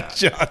 my God. Gut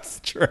Shot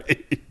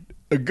Straight.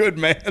 A Good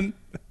Man.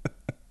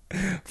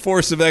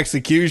 Force of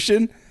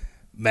Execution.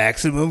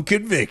 Maximum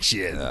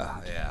Conviction.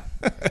 Yeah.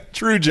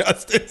 True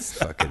Justice.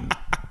 Fucking.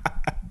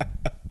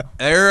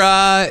 They're,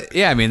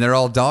 they're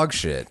all dog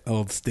shit.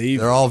 Old Steve.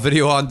 They're all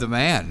video on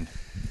demand.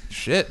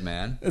 Shit,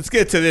 man. Let's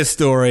get to this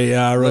story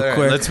real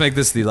quick. Let's make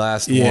this the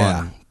last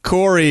one.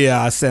 Corey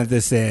sent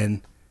this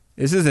in.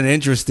 This is an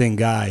interesting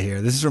guy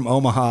here. This is from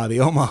Omaha,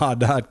 the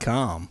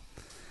omaha.com.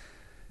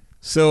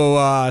 So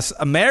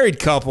a married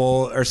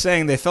couple are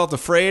saying they felt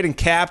afraid and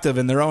captive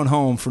in their own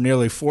home for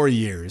nearly 4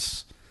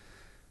 years.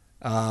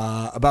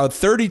 About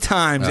 30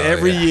 times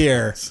every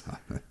year,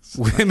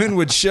 women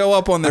would show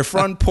up on their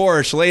front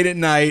porch late at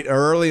night or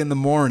early in the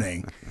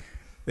morning.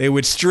 They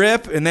would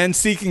strip and then,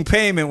 seeking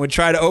payment, would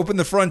try to open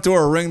the front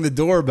door or ring the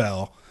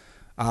doorbell,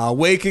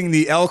 waking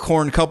the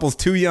Elkhorn couple's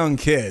 2 young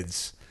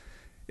kids.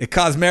 It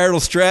caused marital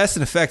stress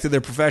and affected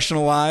their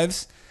professional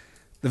lives.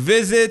 The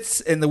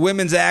visits and the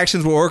women's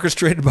actions were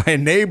orchestrated by a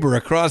neighbor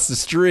across the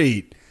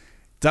street,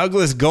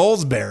 Douglas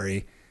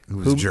Goldsberry,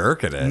 who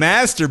jerking it,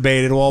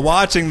 masturbated while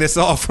watching this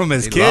all from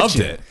his kitchen. Loved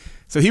it.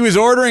 So he was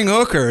ordering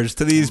hookers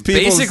to these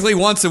people. Basically,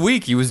 once a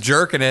week, he was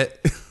jerking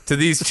it to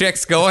these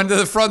chicks going to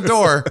the front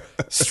door,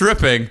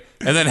 stripping,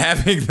 and then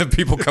having the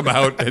people come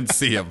out and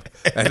see him.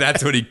 And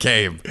that's when he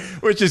came.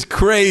 Which is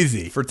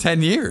crazy. For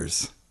 10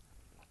 years.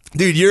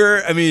 Dude,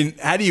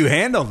 how do you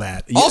handle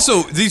that?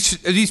 Also,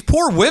 these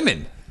poor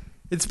women,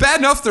 it's bad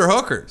enough they're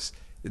hookers.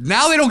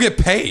 Now they don't get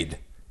paid.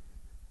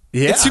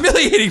 Yeah. It's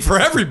humiliating for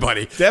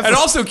everybody. Definitely. And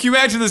also, can you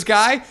imagine this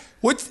guy?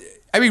 Once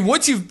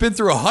you've been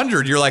through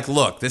 100, you're like,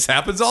 look, this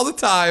happens all the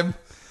time.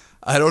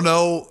 I don't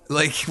know.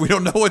 Like, we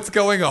don't know what's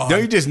going on.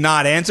 Don't you just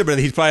not answer? But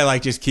he's probably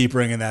like, just keep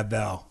ringing that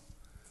bell.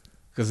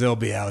 Because they'll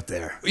be out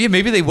there. Yeah,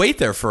 maybe they wait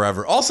there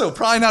forever. Also,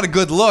 probably not a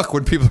good look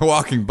when people are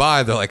walking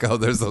by. They're like, oh,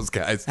 there's those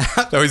guys.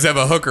 They always have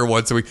a hooker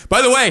once a week.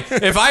 By the way,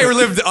 if I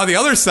lived on the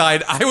other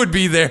side, I would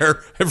be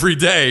there every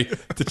day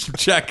to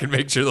check and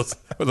make sure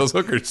those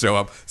hookers show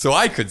up so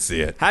I could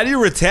see it. How do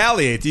you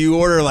retaliate? Do you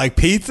order like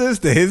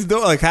pizzas to his door?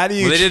 Like, how do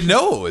you? Well, they didn't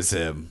know it was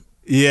him.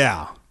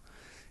 Yeah.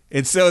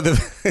 And so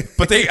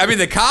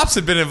the cops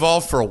had been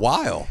involved for a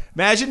while.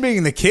 Imagine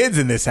being the kids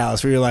in this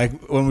house where you're like,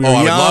 when we were young.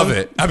 I would love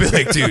it. I'd be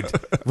like, dude,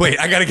 wait,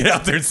 I got to get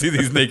out there and see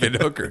these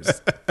naked hookers.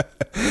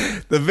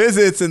 The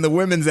visits and the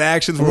women's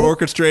actions were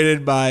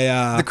orchestrated by...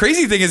 the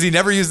crazy thing is he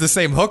never used the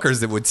same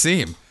hookers, it would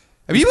seem.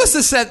 I mean, he must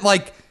have sent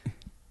like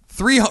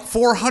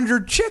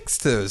 400 chicks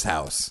to his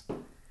house.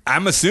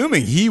 I'm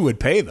assuming he would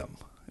pay them.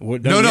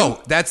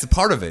 No, that's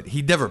part of it.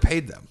 He never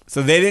paid them.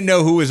 So they didn't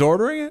know who was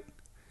ordering it?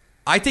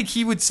 I think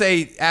he would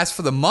ask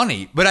for the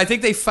money, but I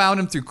think they found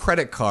him through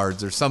credit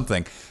cards or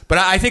something. But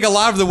I think a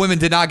lot of the women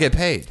did not get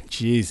paid.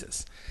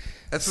 Jesus.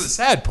 That's the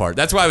sad part.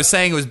 That's why I was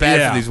saying it was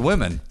bad for these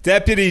women.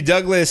 Deputy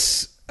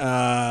Douglas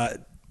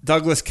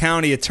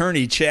County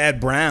Attorney Chad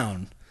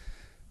Brown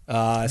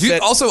said...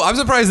 Also, I'm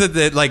surprised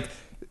that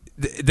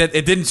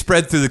it didn't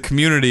spread through the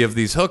community of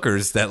these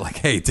hookers that like,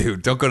 hey,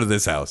 dude, don't go to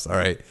this house, all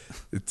right?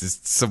 It's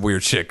just some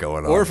weird shit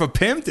going on. Or if a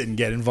pimp didn't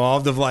get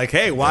involved of like,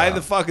 hey, why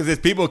the fuck is this?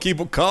 People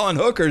keep calling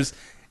hookers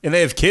and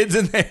they have kids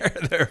in there.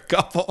 They're a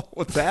couple.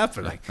 What's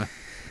happening?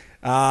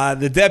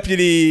 The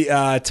deputy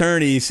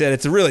attorney said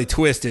it's a really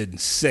twisted and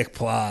sick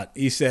plot.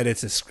 He said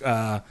it's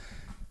adding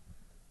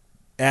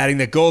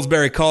that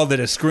Goldsberry called it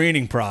a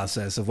screening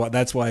process of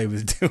that's why he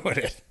was doing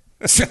it.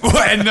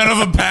 And none of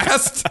them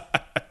passed?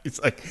 He's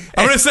like,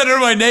 I'm going to send it to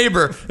my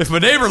neighbor. If my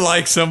neighbor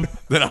likes them,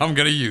 then I'm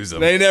going to use them.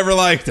 They never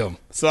liked him,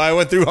 so I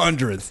went through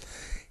hundreds.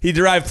 He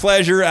derived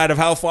pleasure out of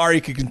how far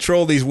he could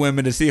control these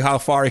women to see how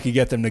far he could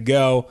get them to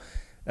go.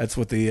 That's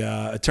what the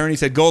attorney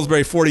said.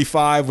 Goldsberry,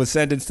 45, was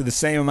sentenced to the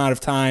same amount of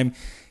time.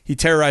 He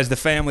terrorized the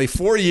family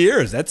 4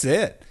 years. That's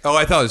it. Oh,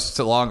 I thought it was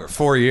still longer.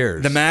 4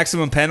 years. The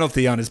maximum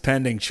penalty on his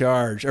pending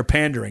charge, or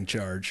pandering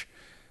charge.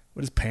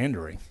 What is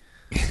pandering?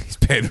 He's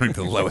pandering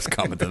to the lowest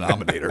common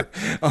denominator.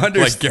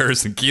 Like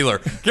Garrison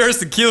Keillor.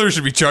 Garrison Keillor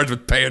should be charged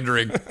with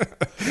pandering.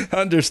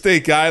 Under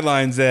state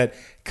guidelines that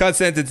cut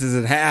sentences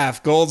in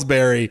half,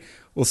 Goldsberry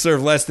will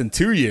serve less than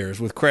 2 years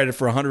with credit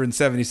for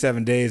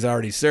 177 days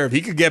already served.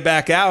 He could get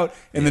back out,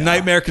 and the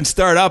nightmare can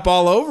start up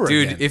all over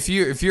again. Dude,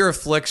 if your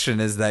affliction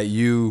is that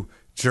you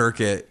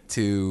jerk it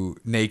to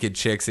naked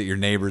chicks at your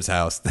neighbor's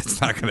house,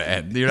 that's not going to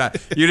end.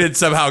 You didn't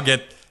somehow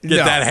get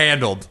that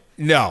handled.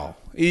 No,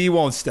 he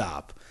won't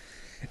stop.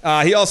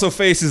 He also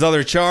faces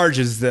other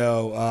charges,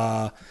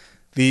 though.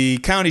 The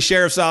county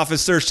sheriff's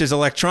office searched his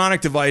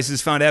electronic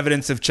devices, found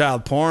evidence of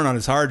child porn on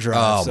his hard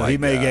drive. So he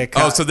may get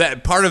caught. Oh, so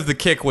that part of the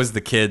kick was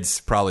the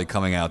kids probably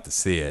coming out to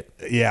see it.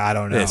 Yeah, I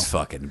don't know. This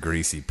fucking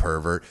greasy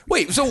pervert.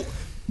 Wait, so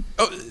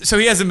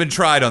he hasn't been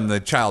tried on the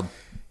child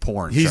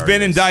porn He's charges.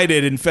 been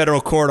indicted in federal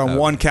court on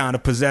one count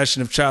of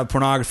possession of child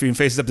pornography and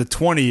faces up to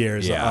 20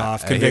 years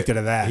off convicted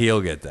of that.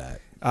 He'll get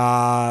that.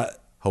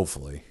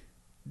 Hopefully.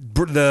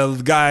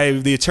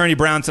 The attorney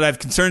Brown said, I have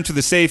concerns for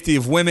the safety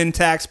of women,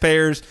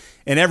 taxpayers,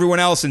 and everyone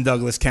else in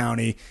Douglas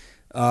County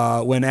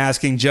when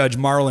asking Judge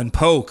Marlon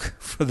Polk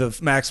for the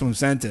maximum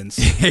sentence.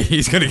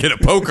 He's going to get a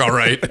poke, all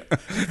right.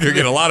 He's going to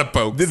get a lot of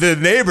pokes. The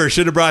neighbor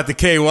should have brought the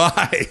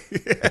KY.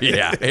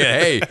 Yeah.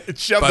 Hey,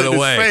 shoved by it the in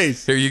way, his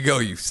face. Here you go,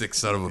 you sick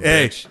son of a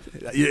bitch.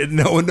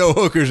 No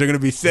hookers are going to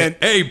be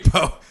sent. Hey, give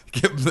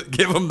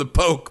him the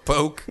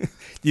poke.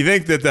 Do you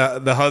think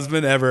that the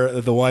husband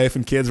that the wife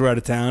and kids were out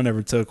of town,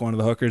 ever took one of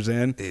the hookers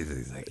in?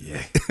 He's like,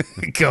 yeah.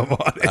 Come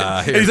on.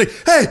 And he's like,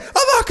 hey,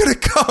 I'm not going to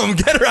come.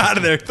 Get her out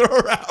of there. Throw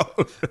her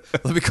out.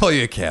 Let me call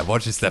you a cab. Why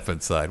don't you step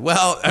inside?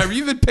 Well, have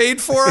you been paid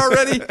for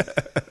already?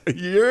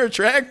 You're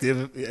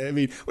attractive. I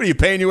mean, what are you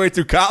paying your way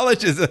through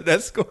college as an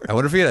escort? I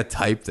wonder if he had a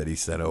type that he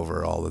sent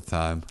over all the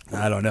time.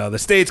 I don't know. The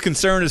state's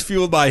concern is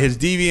fueled by his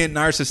deviant,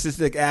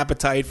 narcissistic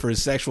appetite for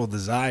his sexual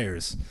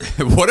desires.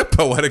 What a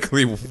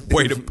poetically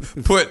way to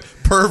put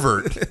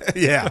pervert.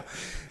 Yeah.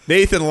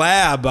 Nathan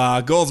Labb,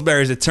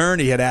 Goldsberry's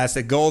attorney, had asked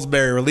that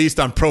Goldsberry released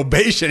on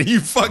probation. Are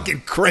you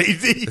fucking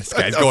crazy? This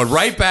guy's going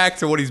right back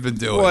to what he's been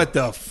doing. What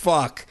the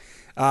fuck?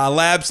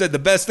 Labb said the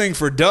best thing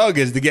for Doug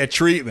is to get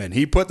treatment.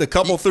 He put the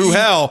couple through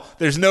hell.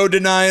 There's no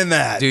denying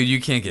that. Dude,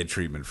 you can't get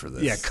treatment for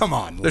this. Yeah, come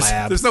on,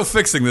 Labb. There's no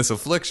fixing this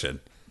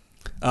affliction.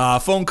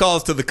 Phone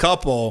calls to the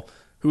couple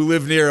who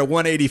live near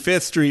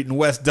 185th Street and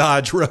West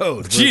Dodge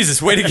Road.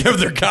 Jesus, way to give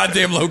their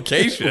goddamn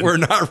location. Were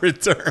not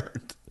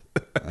returned.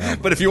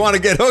 But if you want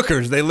to get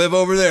hookers, they live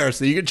over there,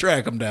 so you can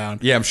track them down.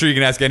 Yeah, I'm sure you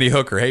can ask any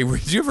hooker, hey,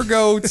 did you ever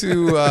go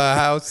to a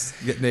house,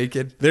 get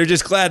naked? They're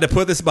just glad to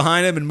put this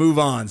behind him and move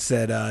on,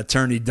 said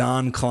attorney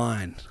Don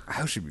Klein.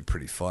 That should be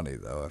pretty funny,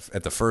 though,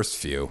 at the first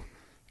few.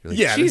 You're like,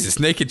 yeah, Jesus,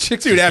 naked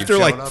chicks. Dude, after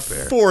like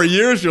 4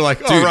 years, you're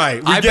like, all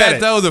right, we I get bet,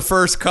 it. though, the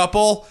first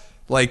couple,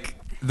 like,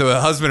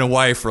 the husband and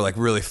wife were like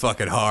really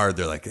fucking hard.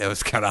 They're like, that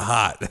was kind of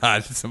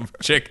hot. Some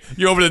chick,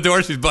 you open the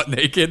door, she's butt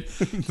naked.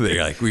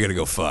 They're like, we gotta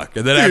go fuck.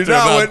 And then after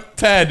about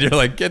 10, you're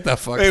like, get the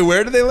fuck. Hey,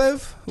 where do they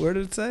live? Where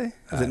did it say?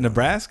 Is it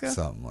Nebraska?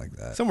 Something like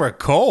that. Somewhere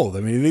cold.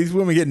 I mean, these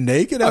women get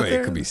naked out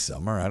there. It could be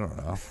summer. I don't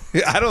know.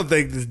 I don't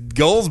think this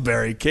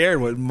Goldsberry cared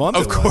what month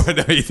Of course,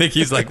 no, you think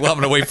he's like, well, I'm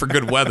gonna wait for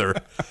good weather.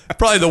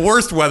 Probably the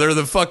worst weather.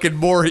 The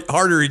fucking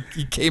harder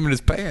he came in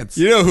his pants.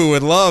 You know who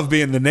would love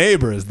being the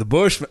neighbor is the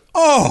Bushman.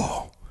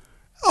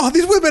 Oh,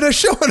 these women are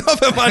showing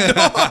up at my door.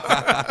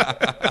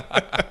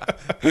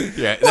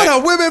 Yeah, what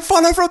are women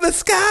falling from the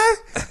sky?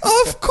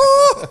 Of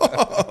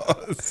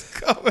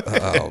course.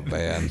 Oh,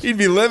 man. He'd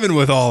be living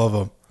with all of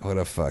them. What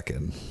a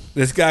fucking...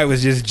 This guy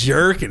was just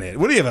jerking it.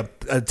 What do you have,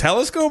 a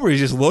telescope or he's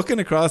just looking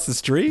across the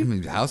street? I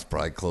mean, the house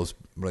probably close,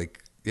 like,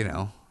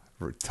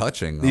 we're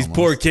touching these almost.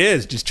 poor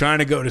kids just trying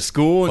to go to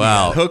school and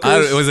wow.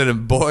 hookers. Was it a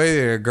boy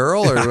or a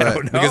girl? Or I what?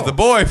 don't know. Because the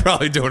boy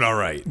probably doing all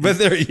right. But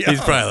they're young.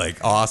 He's probably like,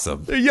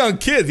 awesome. They're young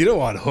kids. You don't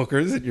want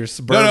hookers at your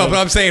suburban. No, but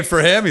I'm saying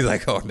for him, he's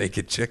like, oh,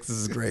 naked chicks, this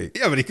is great.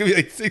 Yeah, but he could be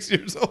like 6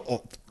 years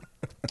old.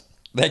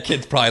 That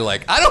kid's probably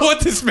like, I don't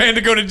want this man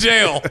to go to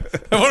jail.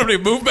 I want him to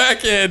move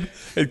back in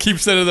and keep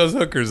sending those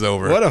hookers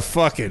over.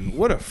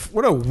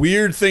 What a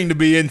weird thing to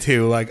be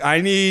into. Like,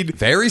 I need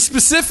very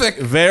specific.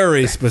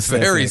 Very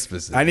specific. Very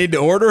specific. I need to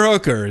order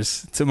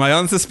hookers to my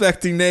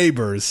unsuspecting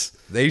neighbors.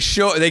 They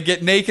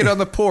get naked on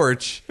the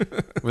porch.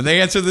 When they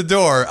answer the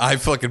door, I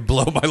fucking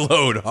blow my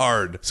load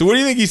hard. So what do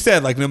you think he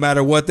said? Like, no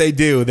matter what they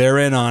do, they're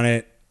in on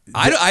it.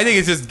 I think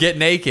it's just get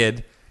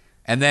naked.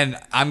 And then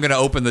I'm going to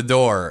open the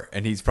door,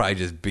 and he's probably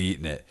just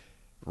beating it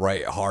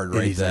right then.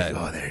 Like,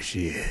 oh, there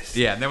she is.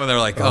 Yeah, and then when they're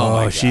like, oh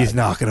my God. She's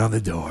knocking on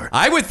the door.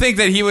 I would think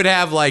that he would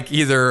have, like,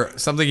 either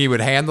something he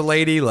would hand the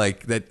lady,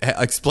 like, that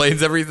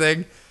explains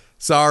everything.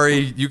 Sorry,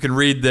 you can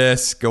read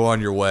this. Go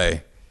on your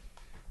way.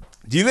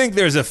 Do you think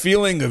there's a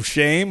feeling of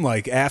shame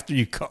like after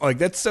you like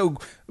that's so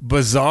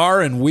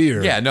bizarre and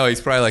weird? Yeah, no,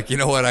 he's probably like, you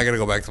know what? I got to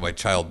go back to my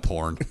child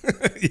porn.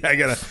 Yeah, I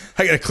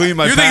gotta clean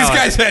my. You palate.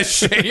 think this guy has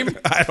shame?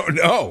 I don't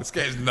know. This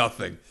guy has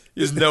nothing.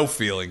 He has no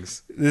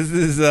feelings. This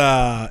is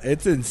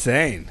it's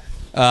insane.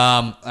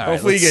 All right,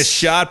 Hopefully, he gets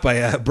shot by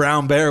a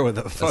brown bear with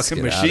a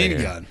fucking get outta machine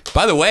here. gun.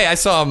 By the way, I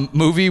saw a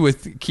movie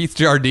with Keith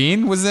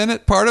Jardine was in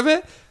it. Part of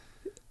it.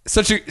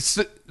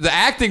 The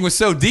acting was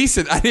so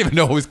decent. I didn't even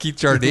know it was Keith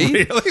Jardine.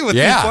 Really? What's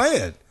yeah, he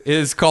playing?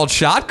 It's called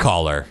Shot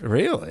Caller.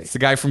 Really? It's the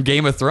guy from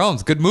Game of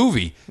Thrones. Good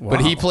movie. Wow.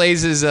 But he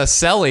plays as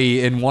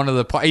Sully in one of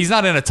the. He's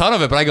not in a ton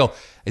of it, but I go,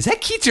 is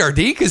that Keith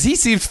Jardine? Because he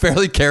seems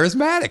fairly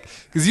charismatic.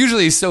 Because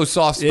usually he's so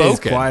soft spoken. Yeah, he's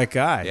a quiet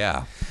guy.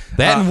 Yeah.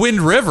 That and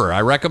Wind River.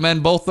 I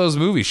recommend both those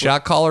movies,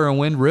 Shot Caller and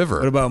Wind River.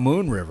 What about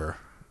Moon River?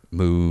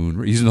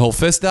 Using the whole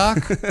fist,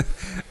 Doc?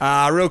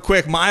 Real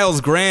quick,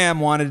 Miles Graham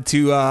wanted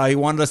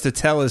us to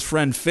tell his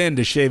friend Finn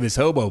to shave his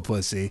hobo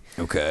pussy.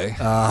 Okay.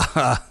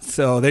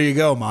 So there you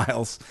go,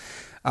 Miles.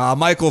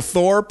 Michael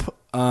Thorpe.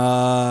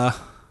 What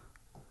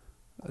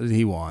did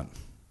he want?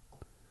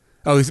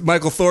 Oh,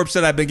 Michael Thorpe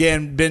said, I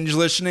began binge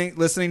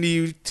listening to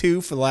you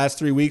two for the last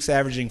 3 weeks,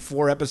 averaging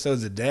 4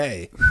 episodes a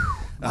day.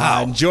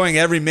 Wow. Enjoying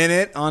every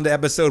minute. On to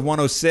episode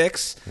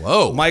 106.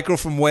 Whoa. Michael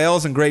from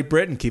Wales and Great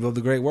Britain. Keep up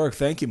the great work.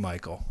 Thank you,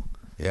 Michael.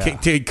 Yeah.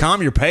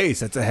 Calm your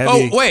pace. That's a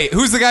heavy... Oh, wait.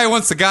 Who's the guy who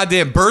wants the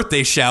goddamn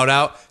birthday shout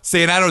out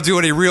saying I don't do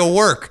any real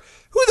work?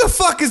 Who the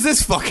fuck is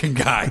this fucking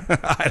guy?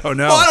 I don't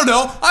know. Well, I don't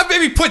know. I've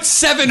maybe put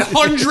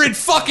 700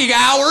 fucking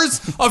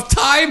hours of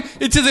time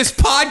into this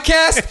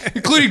podcast,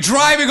 including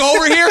driving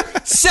over here.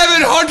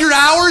 700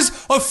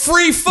 hours of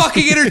free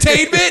fucking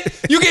entertainment.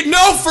 You get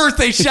no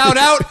birthday shout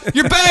out.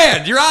 You're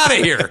banned. You're out of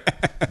here.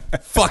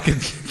 Fucking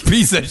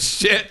piece of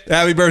shit.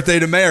 Happy birthday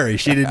to Mary.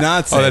 She did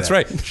not say Oh, that's that.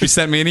 right. She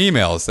sent me an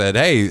email. Said,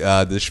 hey,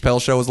 the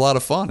Chappelle show was a lot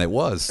of fun. It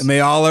was.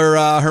 May all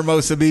her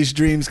Hermosa Beach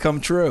dreams come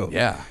true.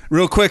 Yeah.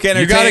 Real quick,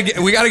 entertainment.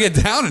 We got to get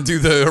down and do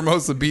the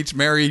Hermosa Beach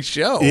Mary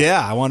show. Yeah,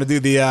 I want to do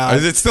the...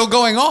 Is it still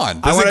going on?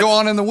 Does it go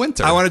on in the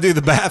winter? I want to do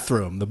the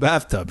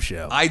bathtub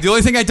show. The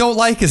only thing I don't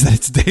like is that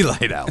it's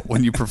daylight out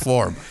when you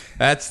perform.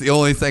 That's the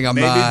only thing I'm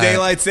Maybe not...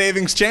 daylight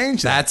savings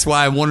change that. That's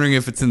why I'm wondering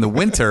if it's in the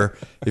winter.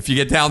 If you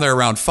get down there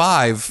around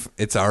 5,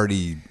 it's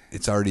already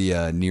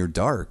near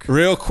dark.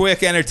 Real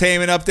quick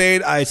entertainment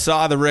update. I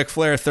saw the Ric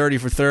Flair 30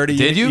 for 30.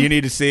 Did you? You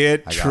need to see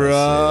it. I gotta see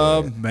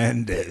it.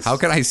 Tremendous. How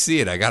can I see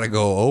it? I got to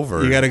go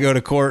over. You got to go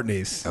to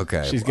Courtney's.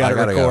 Okay. She's got it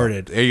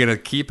recorded. Are you going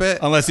to keep it?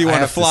 Unless you I want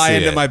to have fly see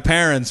into it. my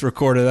parents'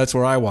 recorded. That's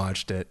where I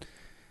watched it.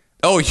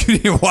 Oh, you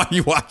didn't watch?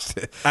 You watched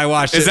it? I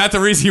watched it. Is that the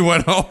reason you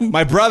went home?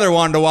 My brother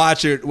wanted to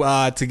watch it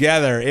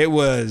together.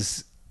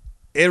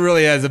 It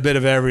really has a bit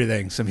of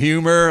everything. Some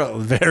humor,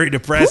 very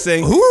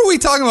depressing. Who are we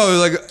talking about?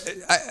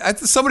 Like,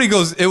 somebody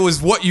goes, it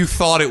was what you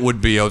thought it would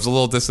be. I was a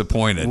little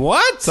disappointed.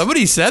 What?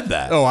 Somebody said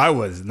that. Oh, I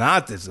was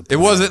not disappointed. It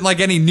wasn't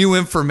like any new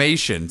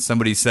information,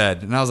 somebody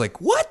said. And I was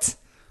like, what?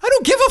 I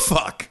don't give a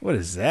fuck. What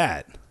is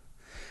that?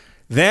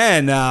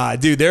 Then,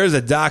 dude, there's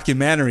a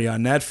documentary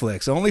on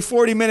Netflix, only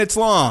 40 minutes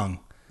long.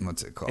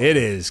 What's it called? It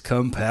is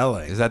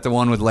compelling. Is that the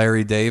one with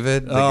Larry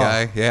David, the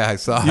guy? Yeah, I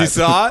saw it. You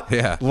saw it?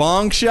 Yeah.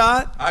 Long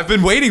shot? I've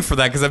been waiting for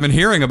that because I've been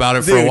hearing about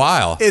it for Dude, a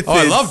while.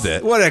 I loved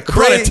it. What a It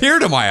brought a crazy tear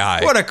to my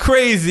eye. What a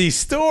crazy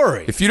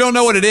story. If you don't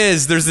know what it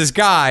is, there's this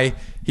guy.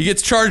 He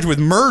gets charged with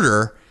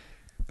murder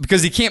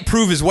because he can't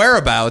prove his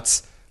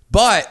whereabouts,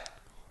 but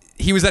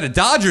he was at a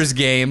Dodgers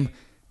game,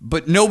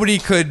 but they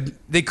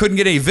couldn't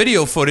get any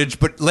video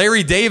footage, but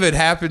Larry David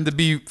happened to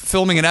be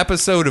filming an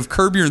episode of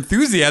Curb Your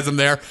Enthusiasm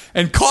there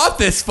and caught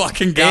this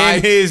fucking guy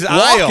in his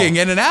walking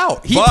aisle. in and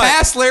out. He But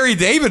passed Larry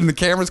David and the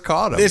cameras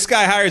caught him. This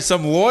guy hired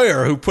some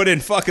lawyer who put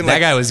in fucking That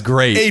guy was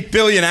great. 8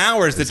 billion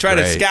hours to try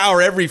to great.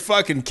 scour every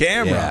fucking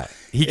camera. Yeah.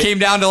 He came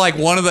down to like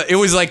it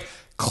was like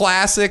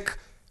classic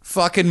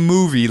fucking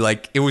movie.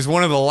 Like it was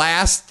one of the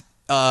last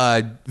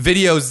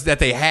videos that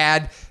they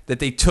had that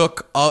they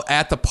took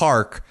at the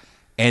park.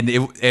 And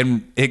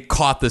it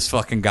caught this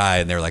fucking guy,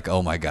 and they're like,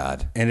 "Oh my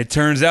god!" And it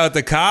turns out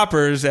the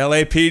coppers,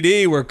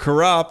 LAPD, were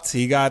corrupt.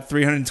 He got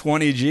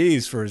 320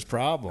 G's for his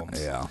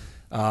problems. Yeah,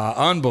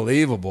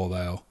 unbelievable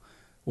though.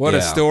 What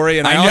a story!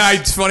 And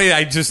it's funny.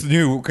 I just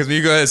knew because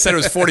you guys said it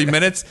was 40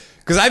 minutes.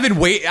 Because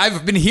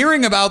I've been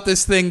hearing about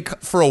this thing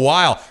for a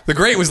while. The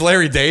great was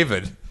Larry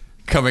David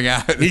coming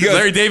out.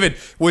 Larry David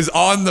was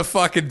on the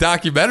fucking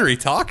documentary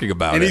talking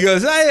about it. And he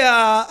goes,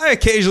 I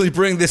occasionally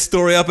bring this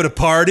story up at a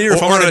party or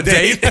if I'm on a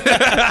date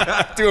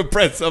to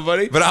impress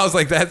somebody. But I was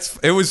like,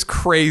 it was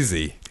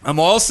crazy. I'm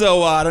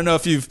also, I don't know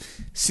if you've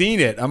seen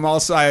it.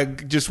 I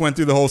just went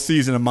through the whole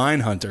season of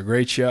Mindhunter.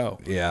 Great show.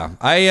 Yeah.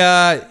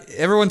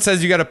 Everyone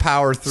says you got to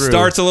power through.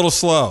 Starts a little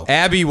slow.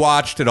 Abby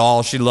watched it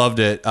all. She loved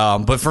it.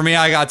 But for me,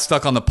 I got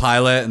stuck on the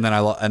pilot and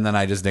then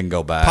I just didn't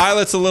go back.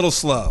 Pilot's a little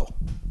slow.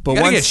 But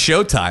once get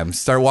Showtime,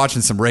 start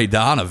watching some Ray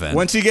Donovan.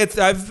 Once you get,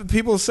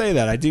 people say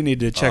that. I do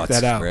need to check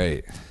that out.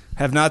 Great.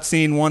 Have not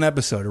seen one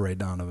episode of Ray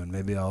Donovan.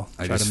 Maybe I'll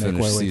try to make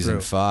my way through. Season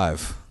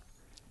 5.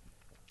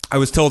 I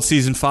was told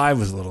season 5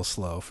 was a little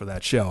slow for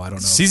that show. I don't know.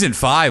 Season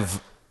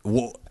 5.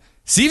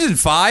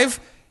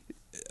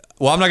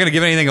 well, I'm not going to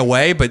give anything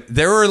away, but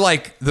they were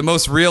like the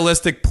most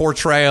realistic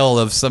portrayal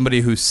of somebody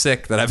who's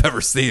sick that I've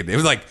ever seen. It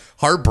was like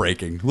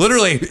heartbreaking.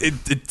 Literally,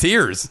 it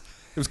tears.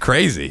 It was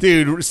crazy.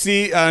 Dude,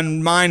 see,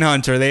 on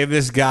Mindhunter, they have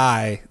this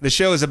guy. The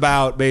show is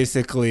about,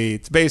 basically,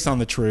 it's based on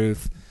the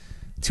truth.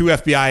 2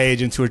 FBI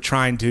agents who are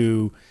trying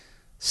to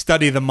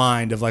study the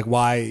mind of like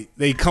why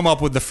they come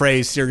up with the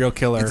phrase serial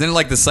killer. Isn't it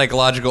like the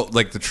psychological,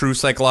 like the true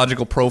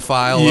psychological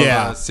profile of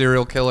a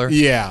serial killer?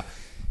 Yeah.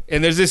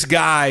 And there's this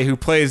guy who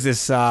plays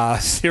this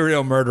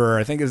serial murderer.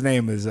 I think his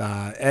name is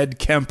Ed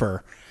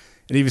Kemper.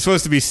 And he was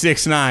supposed to be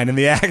 6'9", and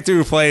the actor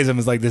who plays him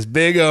is like this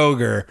big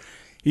ogre.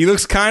 He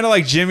looks kind of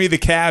like Jimmy the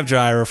cab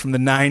driver from the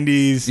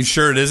 90s. You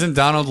sure it isn't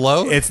Donald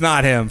Logue? It's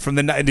not him.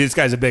 This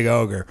guy's a big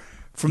ogre.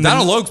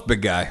 Donald Logue's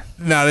big guy.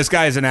 No, this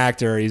guy is an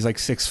actor. He's like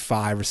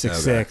 6'5" or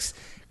 6'6". Okay.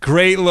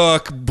 Great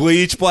look,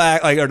 bleach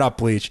black, or not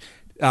bleach,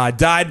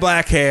 dyed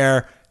black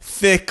hair,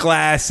 thick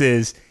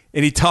glasses,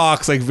 and he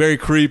talks like very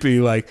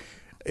creepy, like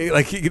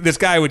this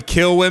guy would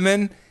kill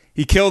women.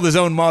 He killed his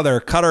own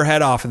mother, cut her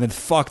head off, and then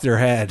fucked her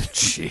head.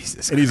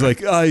 Jesus. And he's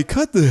like, I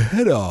cut the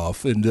head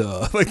off. And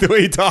like the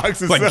way he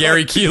talks is like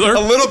Gary Keillor? A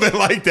little bit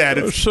like that.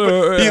 They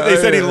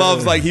said he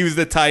loves, like, he was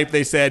the type,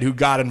 they said, who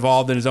got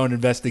involved in his own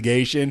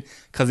investigation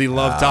because he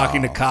loved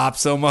talking to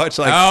cops so much.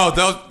 Like,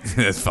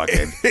 that's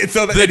fucking.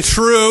 The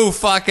true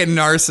fucking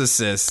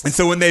narcissist. And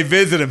so when they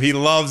visit him, he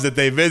loves that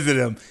they visit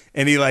him.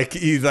 And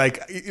he's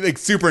like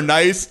super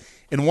nice.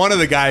 And one of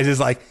the guys is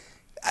like,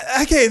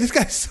 okay, this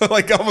guy's so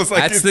like almost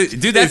like that's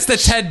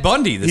the Ted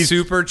Bundy, he's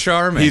super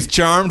charming. He's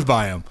charmed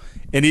by him,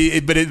 and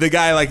the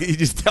guy like he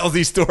just tells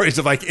these stories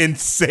of like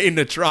insane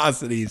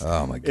atrocities.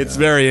 Oh my god, it's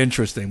very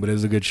interesting, but it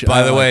was a good show.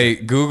 By the way,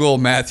 Google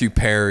Matthew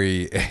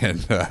Perry, and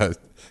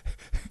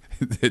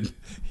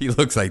he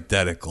looks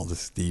identical to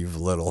Steve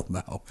Little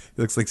now.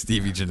 He looks like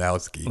Stevie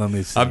Janowski. Let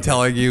me see. I'm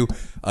telling you,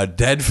 a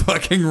dead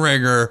fucking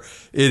ringer.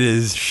 It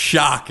is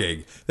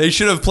shocking. They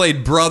should have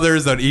played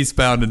brothers on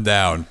Eastbound and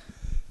Down.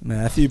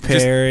 Matthew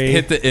Perry. Just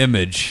hit the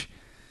image.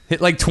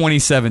 Hit like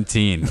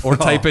 2017 or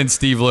type in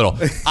Steve Little.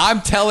 I'm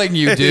telling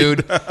you, dude,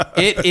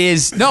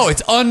 it's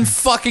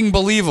unfucking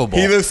believable.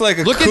 He looks like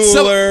look at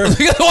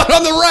the one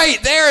on the right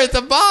there at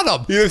the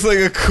bottom. He looks like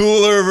a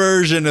cooler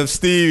version of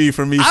Stevie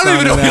from East. I don't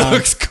even know if he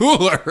looks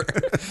cooler.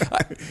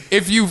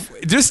 If you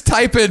just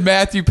type in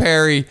Matthew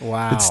Perry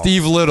and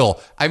Steve Little,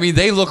 I mean,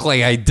 they look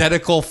like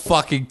identical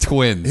fucking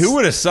twins. Who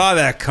would have saw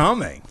that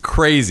coming?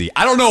 Crazy.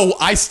 I don't know.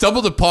 I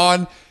stumbled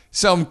upon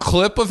some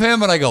clip of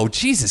him, and I go,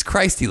 Jesus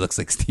Christ, he looks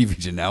like Stevie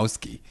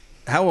Janowski.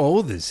 How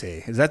old is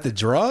he? Is that the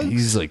drug?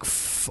 He's like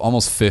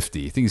almost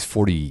 50. I think he's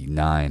 48,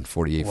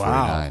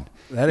 49.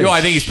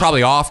 I think he's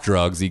probably off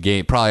drugs.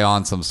 Probably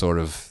on some sort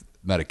of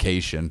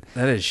medication.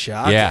 That is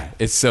shocking. Yeah,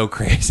 it's so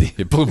crazy.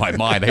 It blew my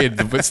mind. I had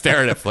to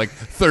stare at it for like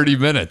 30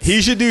 minutes.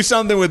 He should do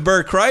something with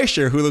Bert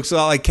Kreischer, who looks a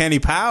lot like Kenny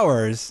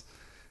Powers.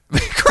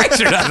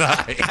 Kreischer doesn't.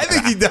 I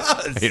think he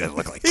does. He doesn't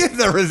look like. He has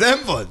a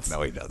resemblance.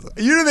 No, he doesn't.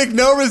 You don't think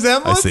no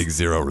resemblance? I see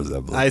zero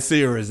resemblance. I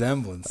see a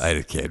resemblance.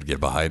 I can't get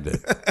behind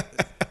it.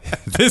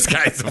 This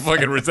guy's a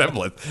fucking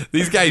resemblance.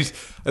 These guys,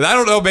 I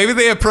don't know. Maybe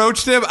they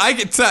approached him.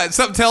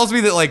 Something tells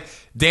me that like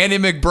Danny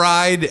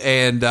McBride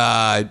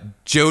and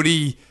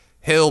Jody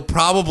Hill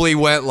probably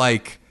went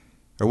like,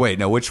 or wait,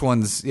 no, which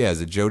one's? Yeah,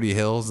 is it Jody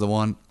Hill's the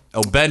one?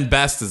 Oh, Ben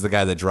Best is the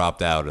guy that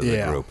dropped out of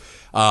the group.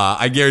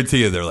 I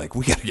guarantee you they're like,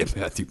 we got to get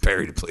Matthew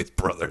Perry to play his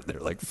brother. And they're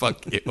like,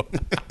 fuck you. All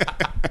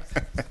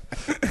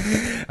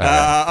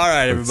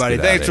right, everybody.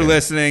 Thanks for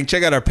listening.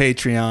 Check out our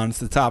Patreon. It's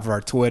the top of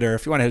our Twitter.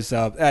 If you want to hit us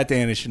up, at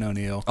Danish and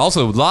O'Neill.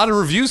 Also, a lot of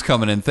reviews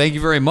coming in. Thank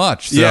you very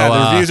much. So,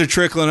 the reviews are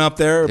trickling up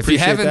there.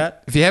 Appreciate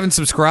that. If you haven't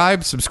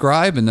subscribed,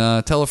 subscribe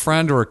and tell a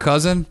friend or a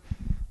cousin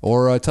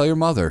or tell your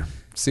mother.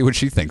 See what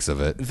she thinks of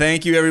it.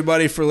 Thank you,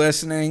 everybody, for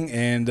listening,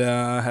 and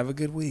have a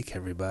good week,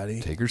 everybody.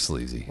 Take her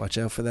sleazy. Watch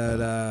out for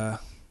that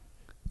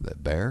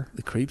bear?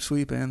 The creep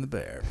sweep and the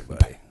bear,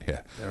 everybody.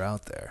 Yeah. They're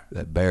out there.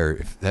 That bear,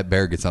 if that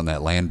bear gets on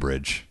that land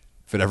bridge,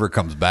 if it ever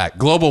comes back,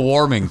 global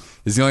warming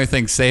is the only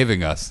thing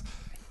saving us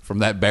from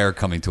that bear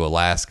coming to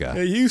Alaska.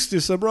 Hey,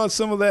 Eustace, I brought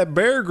some of that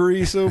bear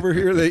grease over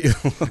here.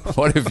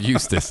 What if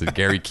Eustace and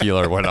Gary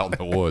Keillor went out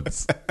in the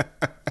woods?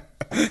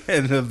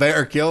 And the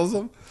bear kills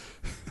him?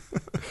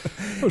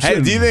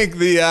 Hey, do you think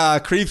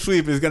the Creep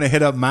Sweep is going to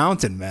hit up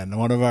Mountain Men,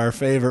 one of our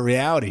favorite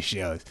reality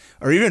shows?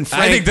 Or even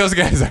Frank? I think those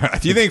guys are.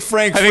 Do you think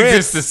Frank Fritz? I think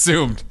just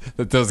assumed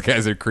that those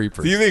guys are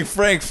creepers. Do you think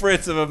Frank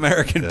Fritz of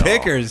American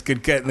Pickers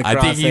could get in the crosshairs?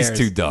 I think he's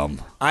too dumb.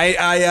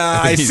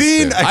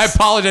 I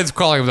apologize for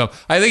calling him dumb.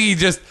 I think he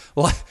just.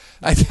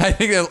 I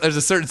think there's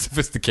a certain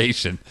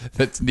sophistication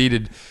that's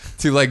needed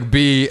to like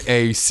be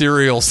a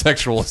serial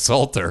sexual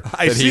assaulter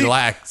he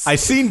lacks. I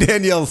seen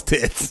Danielle's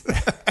tits.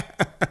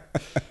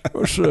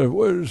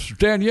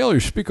 Danielle, you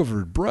speak of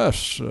her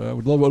breasts. I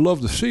would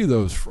love to see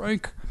those,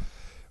 Frank.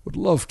 Would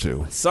love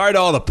to. Sorry to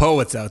all the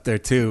poets out there,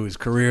 too, whose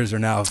careers are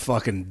now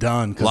fucking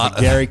done because of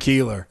Gary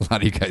Keillor. A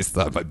lot of you guys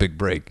thought my big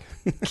break.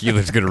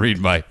 Keillor's going to read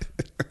my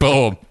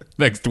poem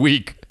next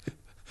week.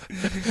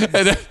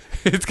 And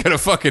It's gonna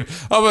fucking.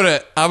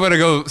 I'm gonna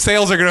go.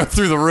 Sales are gonna go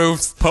through the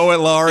roofs. Poet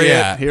laureate.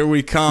 Yeah. Here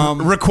we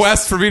come.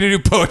 Requests for me to do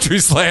poetry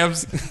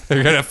slams.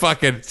 They're gonna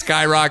fucking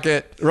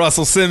skyrocket.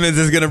 Russell Simmons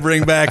is gonna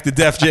bring back the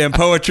Def Jam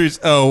poetry.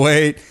 Oh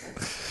wait,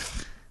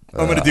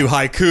 I'm gonna do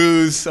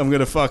haikus. I'm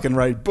gonna fucking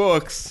write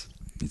books.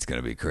 It's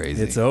gonna be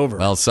crazy. It's over.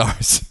 Well, sorry,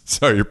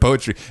 your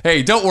poetry.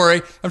 Hey, don't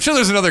worry. I'm sure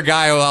there's another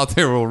guy out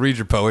there who will read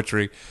your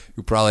poetry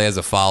who probably has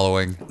a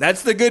following.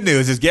 That's the good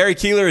news. Is Gary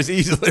Keillor is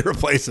easily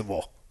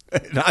replaceable.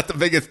 Not the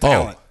biggest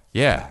talent. Oh,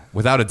 yeah,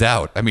 without a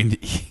doubt. I mean,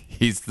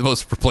 he's the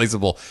most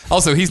replaceable.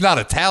 Also, he's not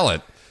a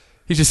talent.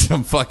 He's just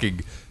some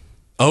fucking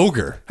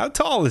ogre. How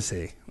tall is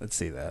he? Let's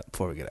see that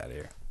before we get out of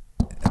here.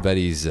 I bet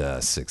he's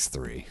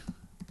 6'3".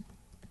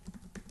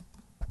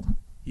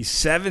 He's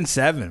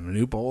 7'7".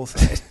 New Bulls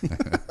head.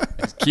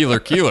 Keillor.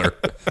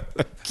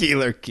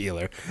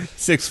 Keillor.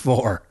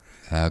 6'4".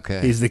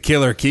 Okay. He's the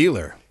killer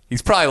Keillor.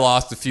 He's probably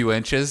lost a few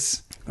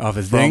inches Off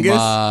his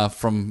dingus?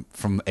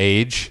 From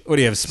age. What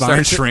do you have?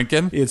 Started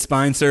shrinking. He had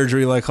spine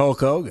surgery like Hulk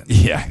Hogan.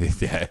 Yeah.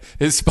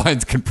 His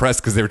spine's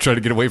compressed because they were trying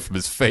to get away from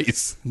his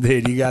face.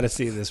 Dude, you got to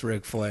see this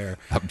Ric Flair.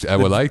 I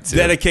would like to.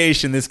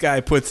 Dedication this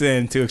guy puts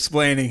into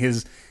explaining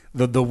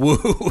the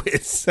woo.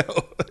 It's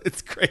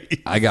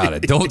crazy. I got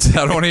it. I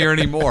don't want to hear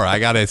any more. I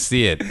got to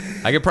see it.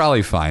 I could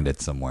probably find it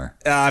somewhere.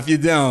 If you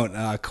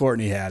don't,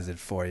 Courtney has it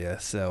for you.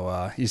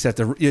 So you just have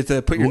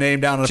to put your name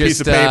down on a piece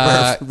of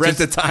paper, rent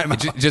the time out.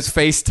 Just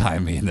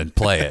FaceTime me and then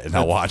play it, and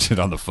I'll watch it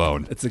on the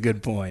phone. That's a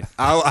good point.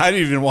 I'd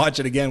even watch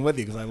it again with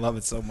you because I love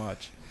it so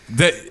much.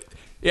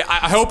 Yeah,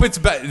 I hope it's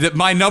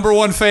my number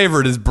one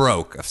favorite is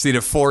Broke. I've seen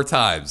it 4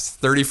 times.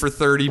 30 for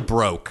 30,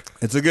 Broke.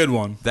 It's a good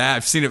one.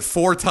 I've seen it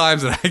 4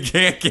 times, and I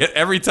can't get.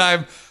 Every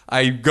time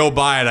I go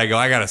by it, I go,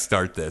 I got to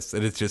start this,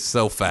 and it's just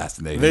so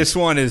fascinating. This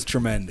one is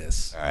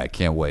tremendous. All right,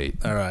 can't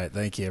wait. All right,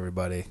 thank you,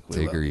 everybody.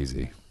 Take her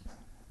easy.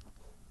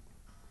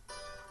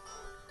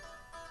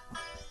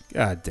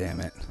 God damn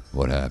it!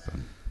 What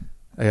happened?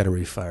 I got to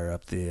refire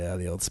up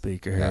the old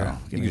speaker here. No,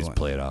 you can just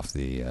play it off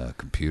the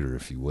computer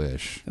if you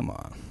wish. Come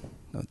on.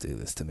 Don't do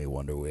this to me,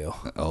 Wonder Wheel.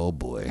 Oh,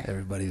 boy.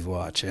 Everybody's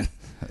watching.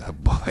 Oh,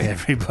 boy.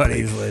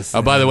 Everybody's listening.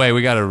 Oh, by the way,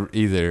 we got to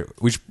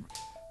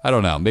I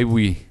don't know.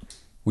 Maybe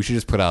we should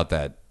just put out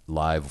that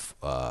live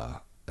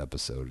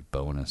episode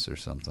bonus or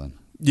something.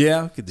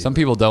 Yeah. Some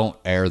people don't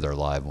air their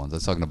live ones. I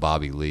was talking to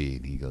Bobby Lee,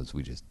 and he goes,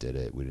 we just did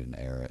it. We didn't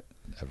air it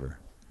ever.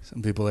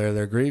 Some people air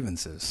their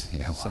grievances.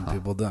 Yeah, wow. Some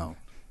people don't.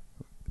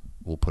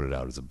 We'll put it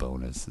out as a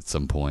bonus at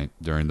some point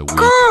during the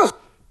week.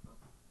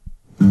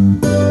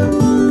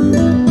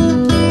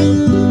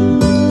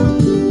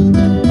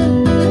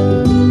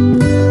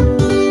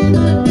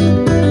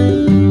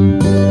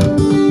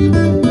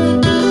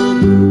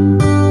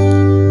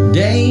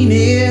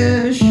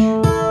 Danish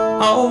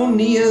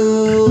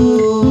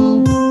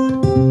O'Neill,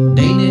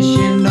 Danish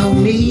and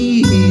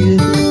O'Neill.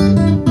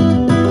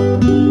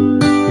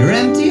 Your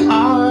empty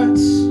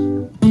hearts,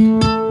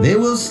 they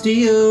will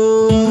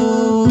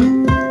steal.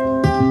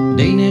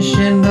 Danish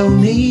and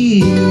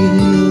O'Neill.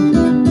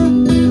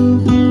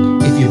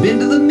 If you've been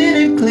to the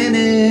Minute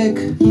Clinic,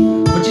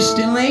 but you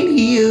still ain't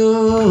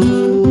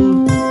healed.